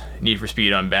Sinners, Need for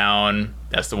Speed Unbound.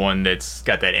 That's the one that's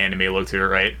got that anime look to it,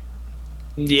 right?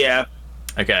 Yeah.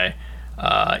 Okay. So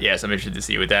I'm interested to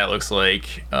see what that looks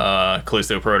like.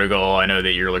 Callisto Protocol, I know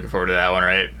that you're looking forward to that one,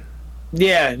 right?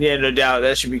 Yeah, no doubt.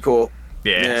 That should be cool.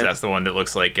 Yeah. So that's the one that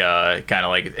looks like kind of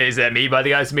like, is that made by the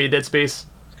guys who made Dead Space?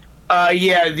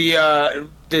 The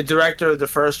director of the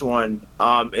first one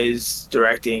is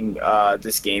directing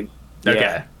this game. Okay.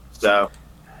 Yeah, so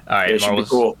all right, it should be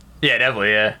cool. Yeah, definitely.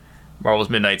 Yeah,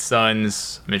 Marvel's Midnight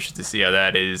Suns. I'm interested to see how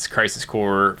that is. Crisis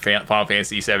Core Final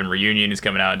Fantasy VII Reunion is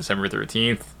coming out December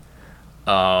 13th.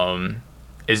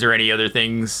 Is there any other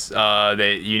things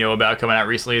that you know about coming out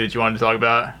recently that you wanted to talk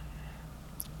about?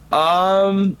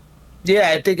 Yeah,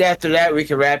 I think after that we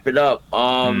can wrap it up.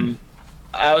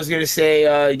 I was gonna say,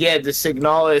 the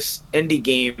Signalis indie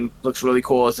game looks really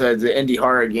cool. It's the indie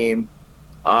horror game.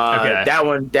 That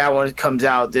one comes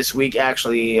out this week.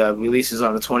 Actually, releases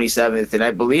on the 27th, and I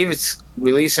believe it's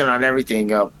releasing on everything: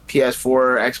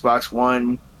 PS4, Xbox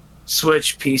One,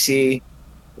 Switch, PC.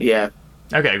 Yeah.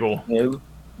 Okay. Cool.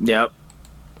 Yep.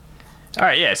 All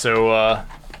right. Yeah. So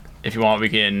if you want, we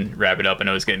can wrap it up. I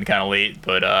know it's getting kind of late,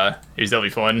 but it was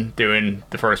definitely fun doing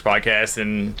the first podcast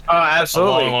in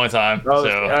absolutely a long time. No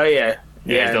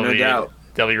doubt.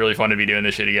 Definitely really fun to be doing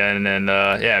this shit again, and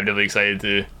I'm definitely excited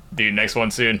to do the next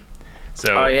one soon.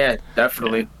 So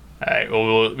definitely. All right,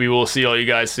 well, we will see all you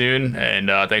guys soon, and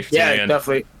thanks for tuning in. Yeah,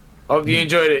 definitely. Hope you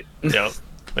enjoyed it. Yep.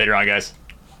 Later on, guys.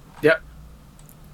 Yep.